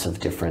and lots of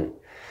different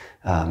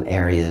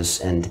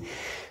areas. And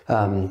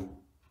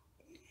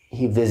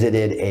he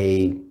visited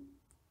a,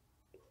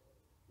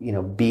 you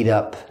know,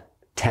 beat-up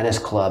tennis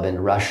club in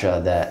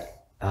Russia that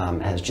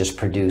has just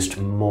produced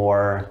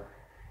more,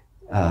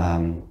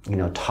 you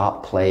know,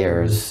 top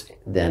players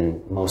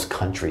than most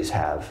countries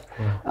have.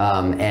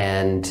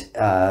 And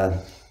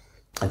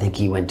I think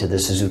he went to the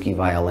Suzuki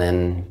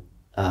Violin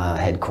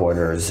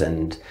headquarters,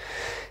 and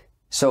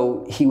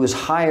so he was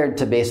hired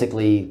to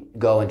basically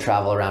go and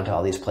travel around to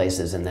all these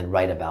places and then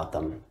write about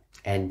them.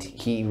 And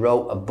he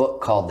wrote a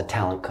book called The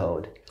Talent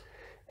Code.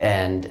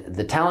 And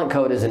The Talent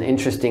Code is an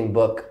interesting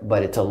book,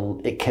 but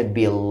it could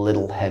be a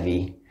little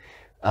heavy.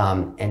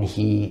 And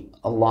he,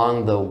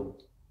 along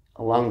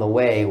along the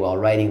way, while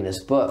writing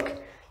this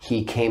book,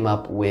 he came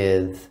up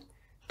with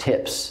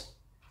tips,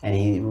 and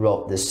he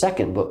wrote this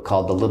second book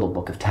called The Little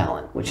Book of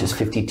Talent, which is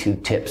 52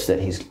 tips that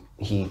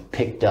he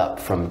picked up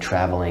from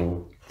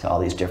traveling to all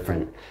these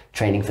different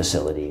training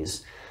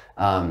facilities.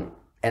 And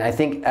I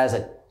think as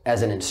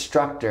an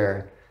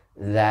instructor,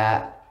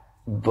 that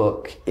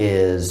book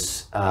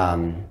is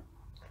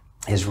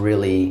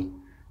really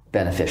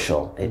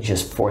beneficial. It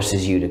just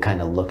forces you to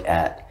kind of look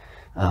at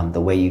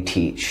the way you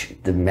teach,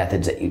 the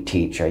methods that you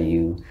teach. Are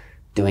you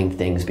doing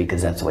things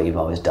because that's the way you've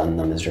always done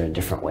them? Is there a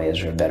different way? Is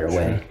there a better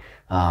way?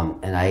 For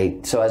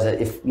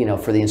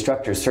the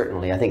instructors,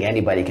 certainly, I think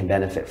anybody can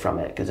benefit from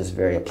it because it's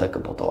very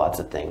applicable to lots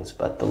of things.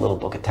 But The Little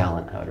Book of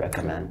Talent, I would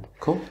recommend.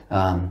 Cool.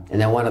 And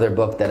then one other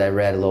book that I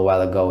read a little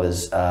while ago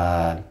is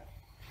an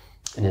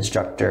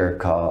instructor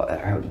called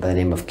by the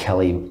name of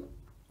Kelly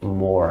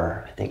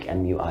Moore, I think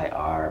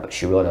Muir, but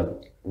she wrote a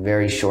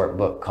very short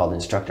book called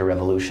Instructor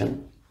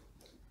Revolution,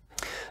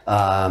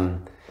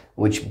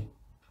 which,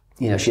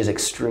 she has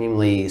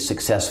extremely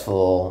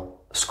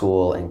successful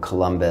school in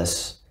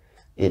Columbus.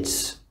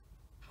 It's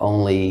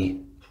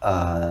only,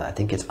 I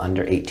think it's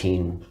under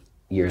 18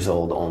 years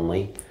old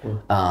only.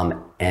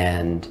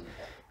 And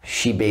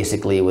she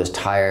basically was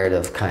tired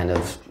of kind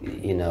of,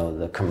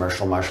 the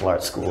commercial martial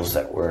arts schools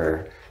that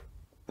were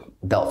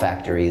belt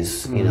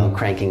factories,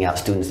 cranking out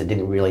students that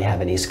didn't really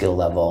have any skill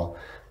level,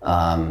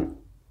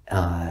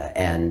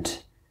 and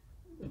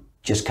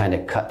just kind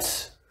of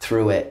cuts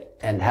through it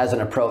and has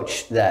an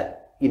approach that,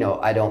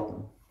 I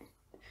don't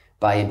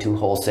buy into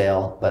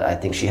wholesale, but I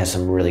think she has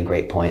some really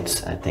great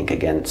points. I think,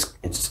 again,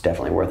 it's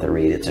definitely worth a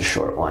read. It's a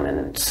short one,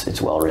 and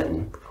it's well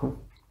written. Cool.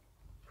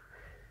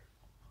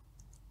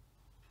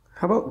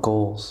 How about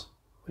goals?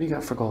 What do you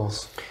got for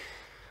goals?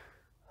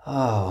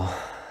 Oh,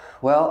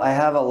 well, I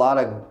have a lot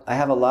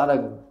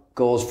of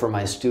goals for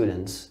my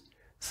students.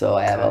 So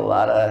I have a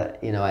lot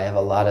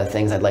of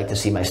things I'd like to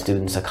see my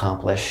students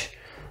accomplish,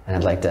 and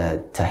I'd like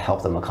to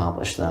help them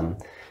accomplish them.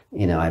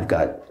 I've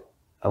got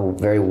a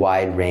very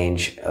wide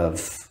range of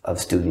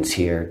students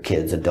here,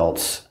 kids,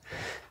 adults,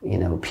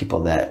 people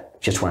that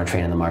just want to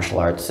train in the martial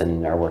arts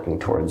and are working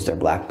towards their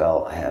black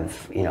belt. I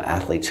have,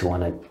 athletes who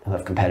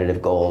have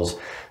competitive goals.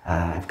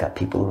 I've got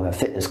people who have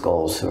fitness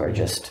goals who are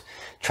just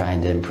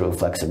trying to improve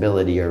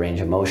flexibility or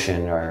range of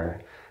motion,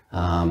 or,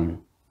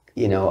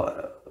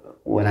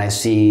 when I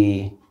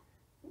see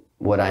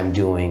what I'm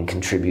doing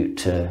contribute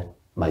to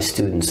my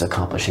students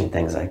accomplishing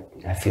things, I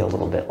feel a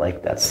little bit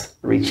like that's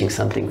reaching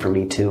something for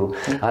me too.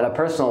 On a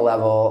personal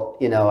level,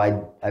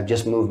 I've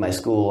just moved my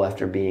school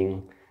after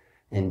being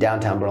in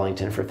downtown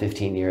Burlington for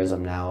 15 years.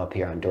 I'm now up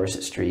here on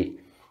Dorset Street.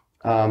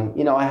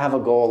 I have a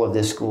goal of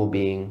this school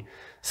being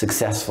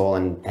successful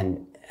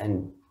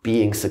and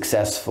being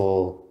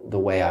successful the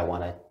way I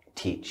want to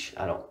teach.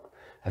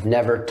 I've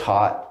never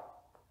taught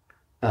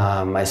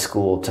my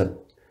school to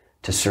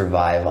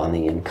survive on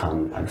the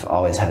income. I've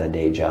always had a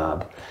day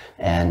job,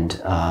 and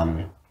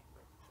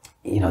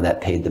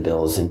that paid the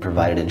bills and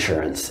provided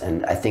insurance.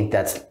 And I think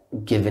that's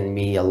given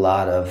me a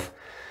lot of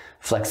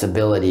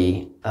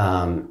flexibility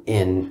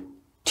in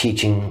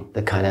teaching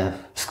the kind of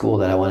school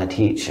that I want to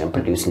teach and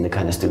producing the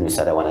kind of students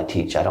that I want to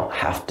teach. I don't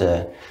have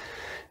to,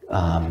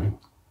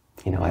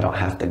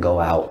 go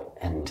out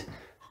and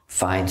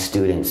find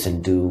students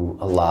and do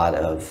a lot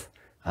of,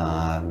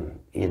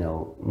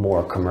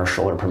 more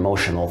commercial or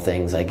promotional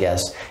things, I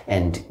guess,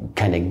 and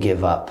kind of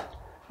give up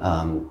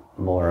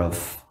more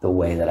of the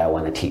way that I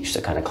want to teach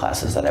the kind of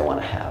classes that I want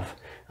to have.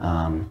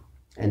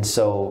 And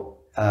so,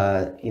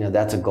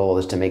 that's a goal,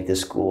 is to make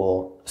this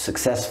school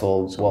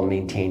successful while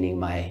maintaining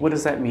my... What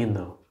does that mean,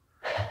 though?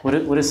 What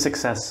does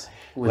success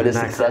within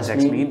that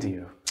context mean to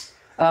you?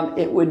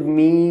 It would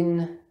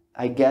mean,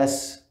 I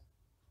guess,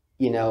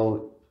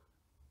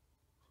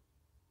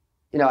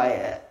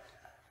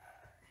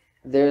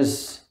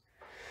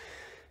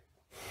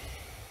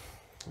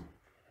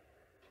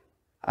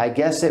 I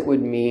guess it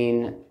would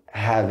mean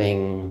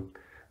having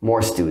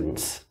more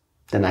students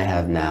than I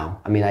have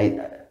now. I mean,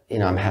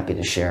 I'm happy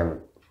to share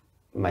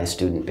my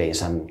student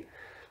base. I'm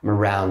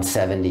around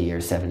 70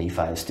 or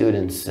 75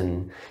 students,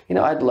 and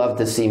I'd love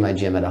to see my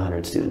gym at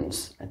 100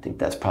 students. I think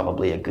that's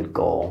probably a good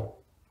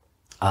goal.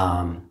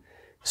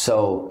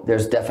 So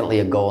there's definitely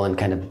a goal in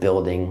kind of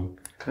building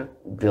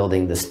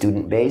the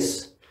student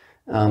base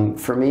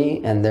for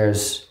me, and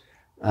there's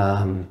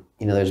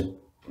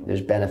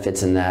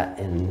benefits in that,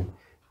 in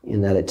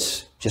that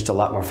it's just a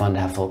lot more fun to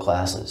have full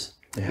classes.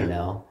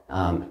 Yeah.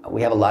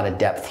 We have a lot of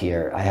depth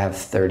here. I have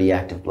 30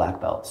 active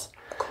black belts.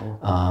 Cool.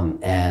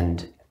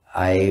 And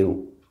I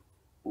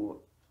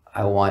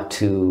want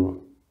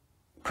to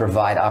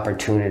provide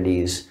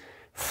opportunities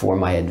for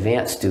my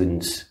advanced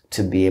students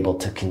to be able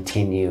to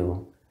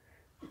continue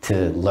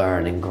to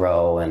learn and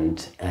grow and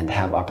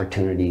have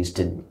opportunities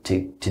to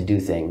do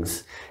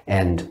things.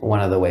 And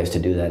one of the ways to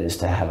do that is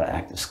to have an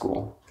active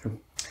school. Sure.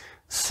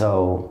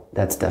 So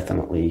that's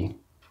definitely,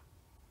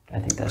 I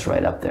think that's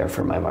right up there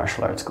for my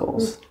martial arts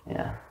goals.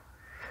 Yeah.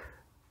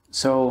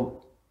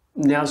 So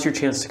now's your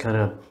chance to kind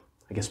of,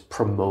 I guess,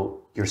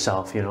 promote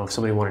yourself. You know, if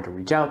somebody wanted to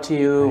reach out to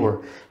you,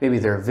 or maybe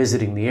they're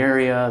visiting the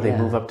area, they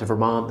move up to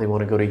Vermont, they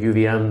want to go to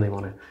UVM, they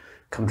want to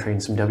come train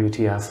some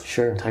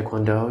WTF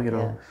taekwondo, you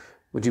know,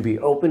 would you be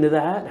open to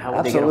that? How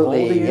would they get a hold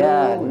of you?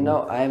 Yeah,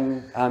 no,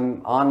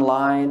 I'm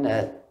online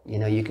at, you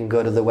know, you can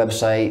go to the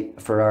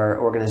website for our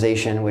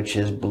organization, which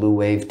is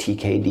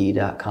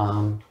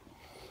bluewavetkd.com,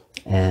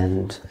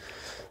 and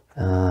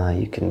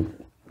you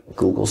can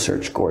Google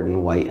search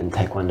Gordon White and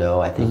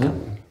taekwondo. I think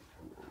I'm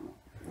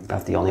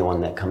about the only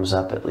one that comes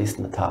up, at least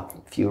in the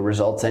top few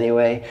results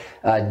anyway.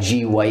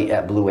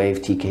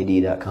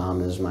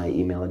 gwhite@bluewavetkd.com is my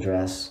email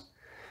address.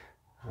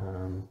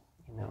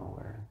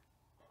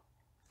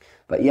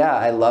 But yeah,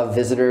 I love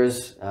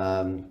visitors.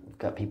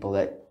 Got people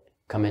that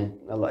come in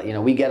a lot. You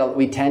know,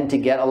 we tend to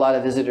get a lot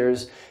of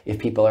visitors if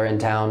people are in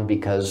town,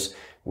 because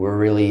we're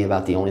really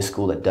about the only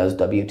school that does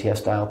WTF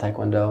style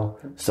taekwondo.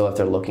 So if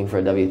they're looking for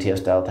a WTF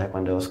style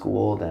taekwondo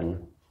school,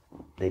 then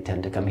they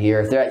tend to come here.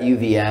 If they're at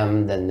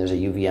UVM, then there's a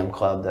UVM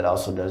club that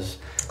also does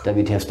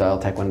WTF style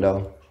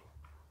taekwondo.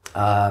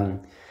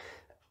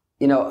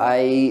 You know,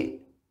 I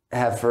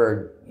have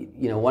heard,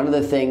 you know, one of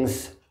the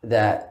things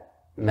that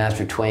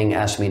Master Twing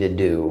asked me to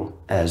do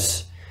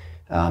as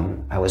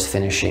I was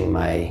finishing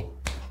my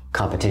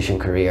competition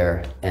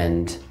career,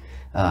 and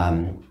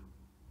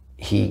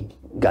he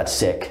got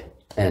sick,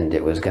 and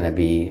it was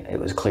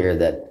clear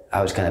that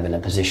I was kind of in a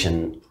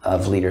position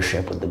of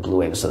leadership with the Blue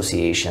Wave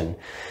Association.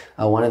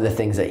 One of the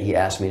things that he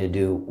asked me to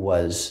do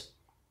was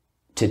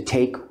to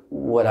take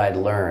what I'd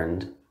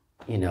learned,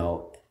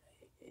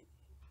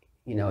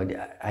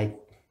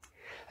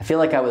 I feel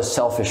like I was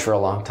selfish for a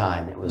long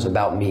time. It was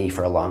about me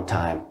for a long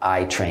time.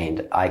 I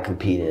trained, I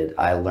competed,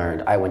 I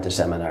learned, I went to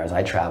seminars,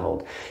 I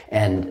traveled.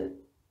 And,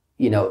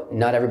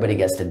 not everybody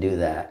gets to do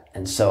that.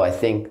 And so I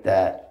think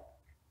that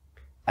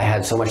I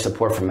had so much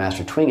support from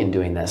Master Twing in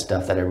doing that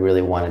stuff that I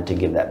really wanted to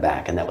give that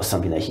back. And that was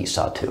something that he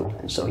saw too.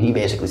 And so he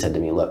basically said to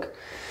me, look,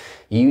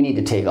 you need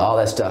to take all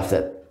that stuff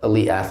that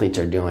elite athletes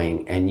are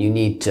doing and you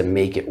need to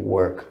make it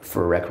work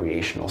for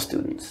recreational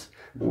students.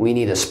 We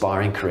need a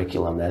sparring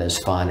curriculum that is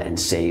fun and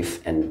safe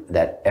and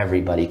that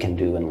everybody can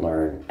do and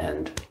learn.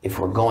 And if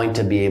we're going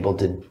to be able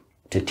to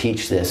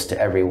teach this to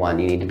everyone,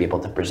 you need to be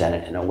able to present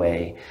it in a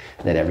way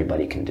that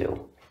everybody can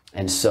do.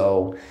 And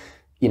so,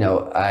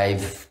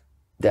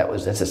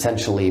 that's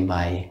essentially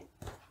my,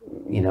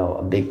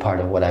 a big part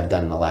of what I've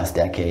done in the last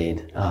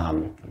decade,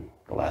 the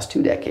last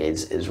 2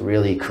 decades, is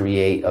really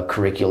create a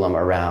curriculum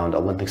around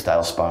Olympic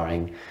style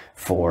sparring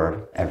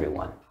for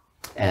everyone.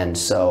 And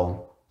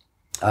so,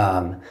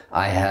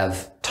 I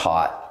have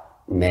taught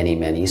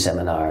many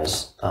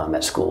seminars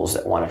at schools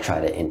that want to try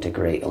to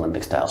integrate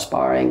Olympic style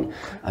sparring.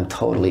 I'm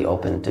totally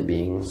open to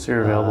being so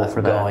you're available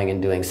for going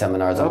and doing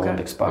seminars on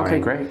Olympic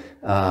sparring. Okay, great.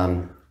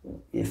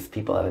 If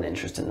people have an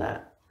interest in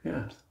that.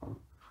 Yeah,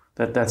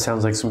 that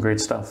sounds like some great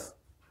stuff.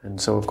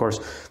 And so, of course,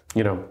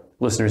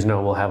 listeners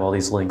know we'll have all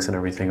these links and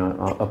everything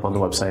up on the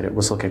website at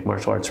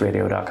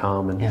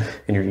whistlekickmartialartsradio.com and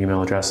your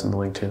email address and the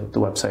link to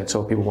the website.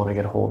 So if people want to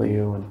get a hold of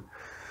you and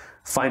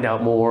find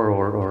out more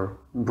or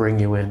bring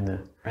you in to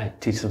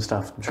teach some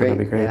stuff, I'm sure that'd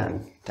be great. Yeah,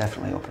 I'm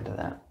definitely open to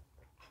that.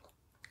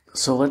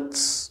 So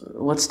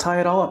let's tie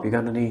it all up. You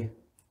got any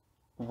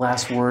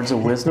last words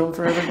of wisdom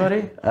for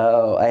everybody?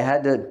 Oh, I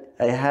had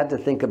to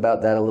think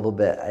about that a little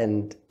bit,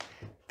 and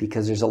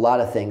because there's a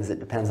lot of things. It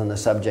depends on the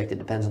subject, it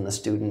depends on the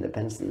student, it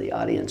depends on the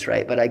audience,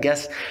 right? But I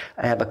guess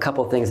I have a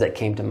couple things that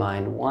came to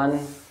mind. One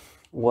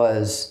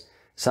was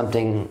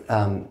something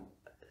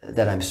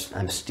that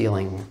I'm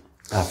stealing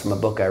from a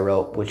book I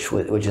wrote, which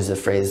is a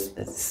phrase.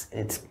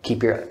 It's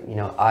keep your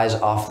eyes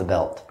off the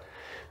belt.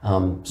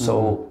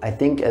 So I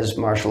think as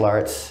martial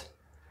arts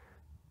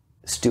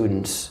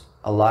students,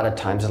 a lot of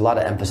times, a lot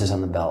of emphasis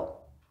on the belt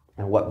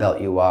and what belt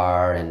you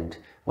are and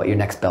what your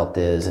next belt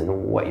is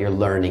and what you're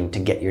learning to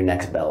get your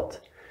next belt.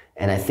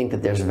 And I think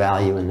that there's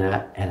value in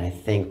that. And I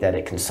think that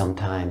it can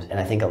sometimes, and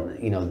I think,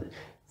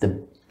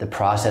 the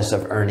process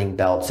of earning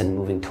belts and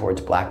moving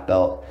towards black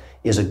belt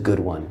is a good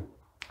one.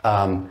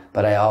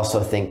 But I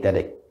also think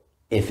that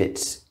if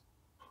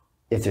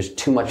there's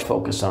too much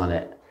focus on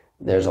it,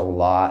 there's a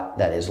lot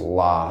that is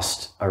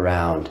lost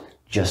around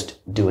just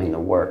doing the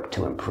work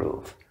to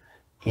improve.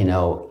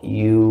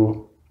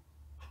 You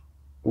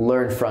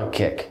learn front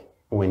kick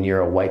when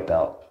you're a white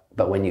belt,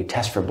 but when you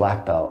test for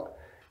black belt,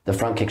 the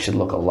front kick should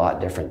look a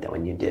lot different than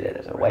when you did it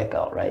as a white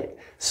belt, right?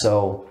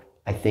 So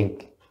I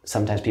think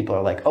sometimes people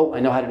are like, oh, I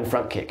know how to do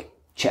front kick,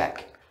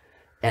 check.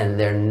 And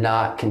they're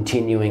not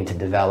continuing to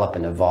develop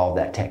and evolve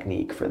that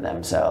technique for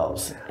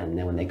themselves. And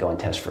then when they go and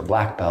test for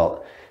black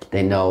belt,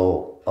 they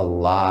know a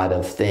lot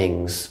of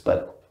things,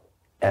 but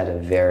at a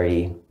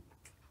very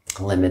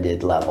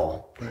limited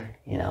level.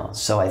 Right.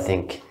 So I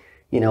think,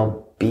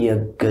 be a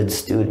good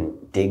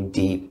student, dig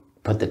deep,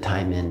 put the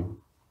time in,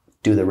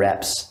 do the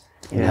reps.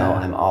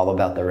 I'm all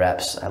about the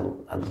reps.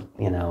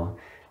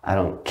 I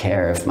don't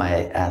care if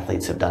my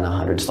athletes have done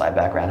 100 slide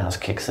back roundhouse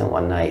kicks in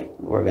one night.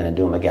 We're going to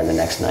do them again the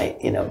next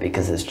night,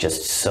 because it's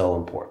just so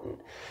important.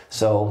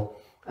 So,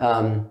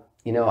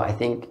 I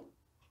think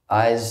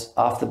eyes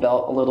off the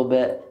belt a little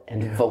bit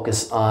and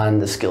focus on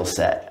the skill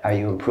set. Are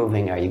you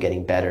improving? Are you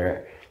getting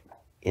better?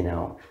 You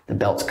know, the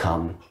belts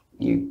come.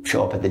 You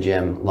show up at the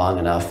gym long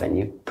enough and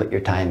you put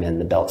your time in,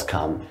 the belts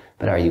come.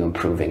 But are you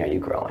improving? Are you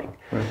growing?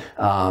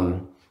 Right.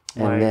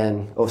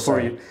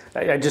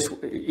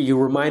 You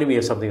reminded me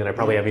of something that I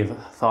probably haven't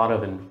thought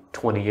of in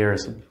 20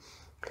 years.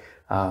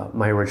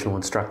 My original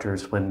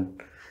instructors,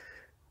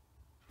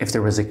 if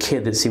there was a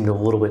kid that seemed a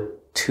little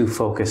bit too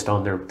focused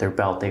on their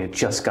belt, they had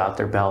just got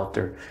their belt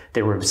or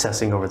they were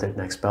obsessing over their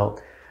next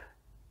belt,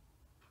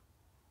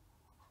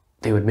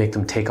 they would make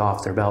them take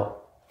off their belt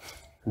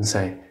and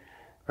say,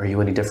 are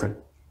you any different?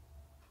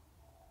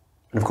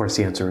 And of course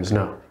the answer is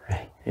no.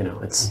 Right. You know,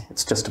 it's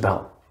just a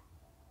belt.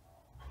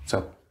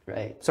 So,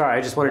 right. Sorry,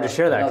 I just wanted to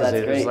share that because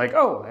it was like,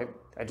 I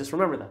just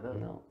remembered that.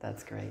 No,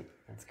 that's great.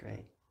 That's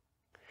great.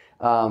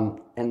 And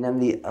then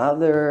the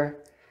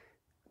other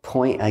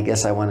point I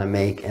guess I want to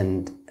make,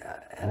 and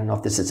I don't know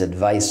if this is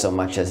advice so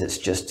much as it's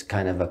just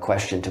kind of a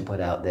question to put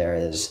out there,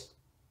 is,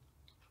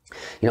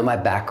 you know, my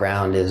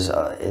background is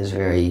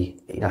very,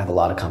 you know, I have a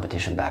lot of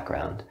competition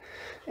background,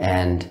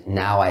 and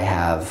now I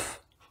have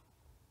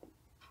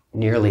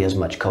nearly as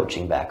much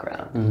coaching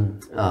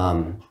background.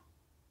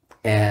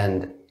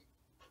 And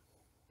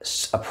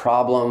a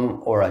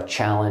problem or a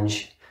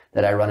challenge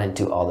that I run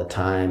into all the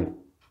time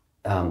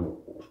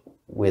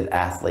with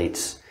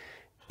athletes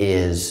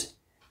is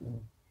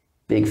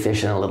big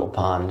fish in a little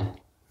pond,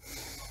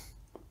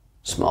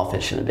 small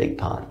fish in a big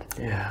pond.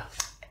 Yeah.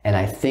 And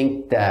I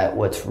think that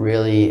what's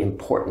really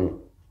important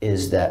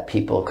is that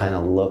people kind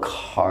of look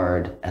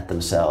hard at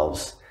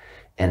themselves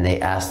and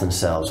they ask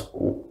themselves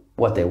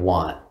what they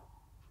want,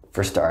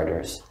 for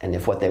starters. And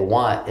if what they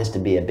want is to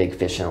be a big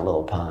fish in a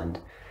little pond,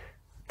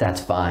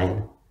 that's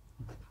fine.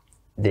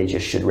 They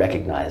just should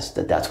recognize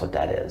that that's what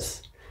that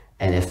is.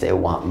 And if they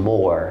want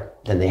more,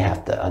 then they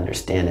have to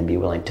understand and be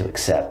willing to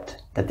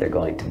accept that they're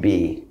going to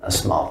be a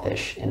small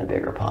fish in a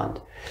bigger pond.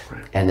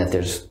 Right. And that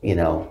there's, you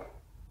know,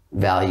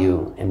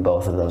 value in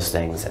both of those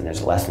things, and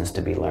there's lessons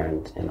to be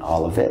learned in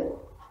all of it.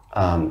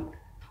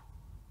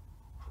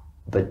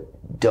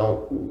 But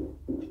don't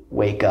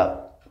wake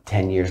up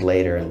 10 years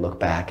later and look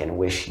back and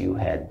wish you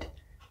had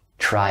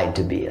tried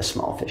to be a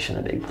small fish in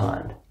a big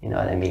pond. You know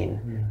what I mean?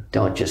 Mm.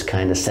 Don't just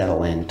kind of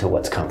settle into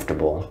what's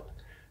comfortable,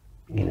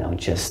 you know,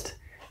 just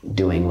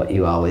doing what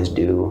you always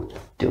do,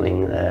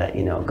 doing the,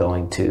 you know,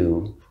 going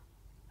to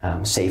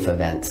safe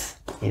events,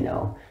 you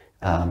know,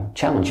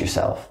 challenge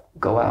yourself,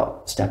 go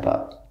out, step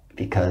up,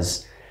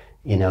 because,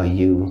 you know,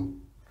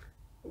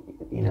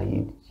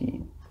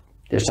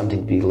 there's something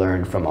to be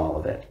learned from all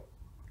of it.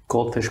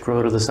 Goldfish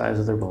grow to the size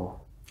of their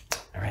bowl.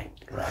 Right,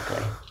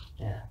 exactly.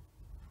 Yeah.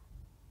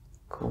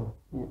 Cool.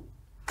 Yeah.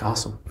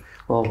 Awesome.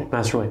 Well, okay.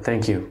 Master White,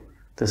 thank you.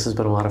 This has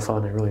been a lot of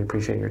fun. I really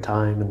appreciate your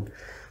time, and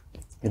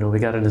you know, we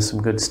got into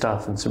some good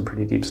stuff and some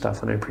pretty deep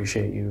stuff, and I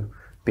appreciate you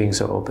being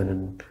so open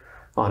and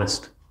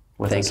honest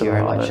with us. Thank you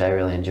very much. I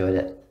really enjoyed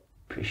it.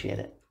 Appreciate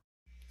it.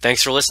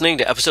 Thanks for listening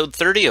to episode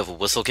 30 of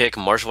Whistlekick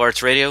Martial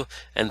Arts Radio,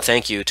 and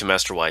thank you to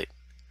Master White.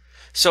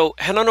 So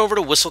head on over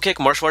to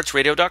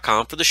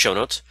whistlekickmartialartsradio.com for the show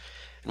notes.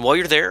 And while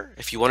you're there,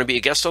 if you want to be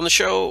a guest on the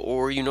show,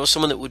 or you know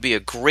someone that would be a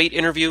great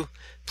interview,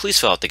 please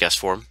fill out the guest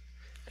form.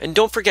 And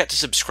don't forget to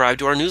subscribe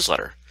to our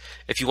newsletter.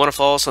 If you want to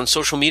follow us on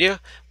social media,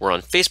 we're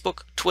on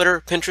Facebook, Twitter,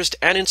 Pinterest,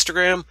 and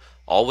Instagram,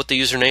 all with the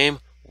username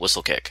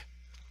Whistlekick.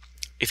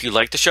 If you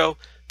like the show,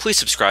 please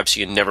subscribe so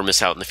you never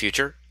miss out in the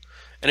future.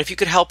 And if you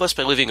could help us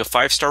by leaving a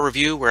 5-star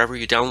review wherever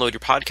you download your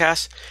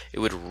podcasts, it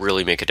would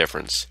really make a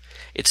difference.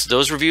 It's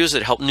those reviews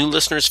that help new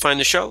listeners find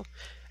the show,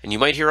 and you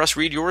might hear us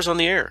read yours on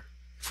the air.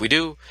 If we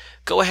do,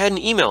 go ahead and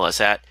email us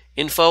at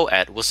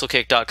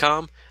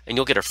info@whistlekick.com, and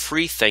you'll get a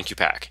free thank you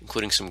pack,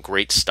 including some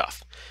great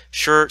stuff.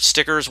 Shirts,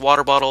 stickers,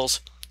 water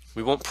bottles.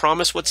 We won't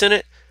promise what's in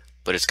it,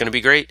 but it's going to be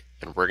great,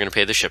 and we're going to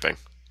pay the shipping.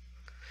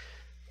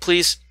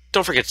 Please,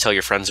 don't forget to tell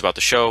your friends about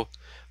the show.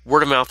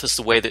 Word of mouth is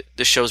the way that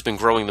this show's been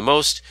growing the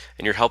most,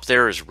 and your help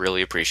there is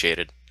really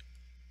appreciated.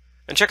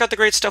 And check out the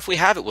great stuff we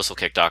have at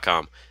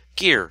whistlekick.com.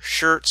 Gear,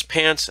 shirts,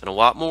 pants, and a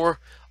lot more,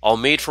 all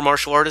made for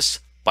martial artists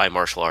by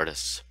martial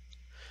artists.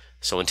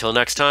 So until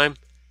next time,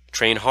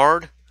 train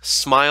hard,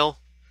 smile,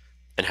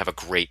 and have a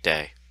great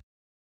day.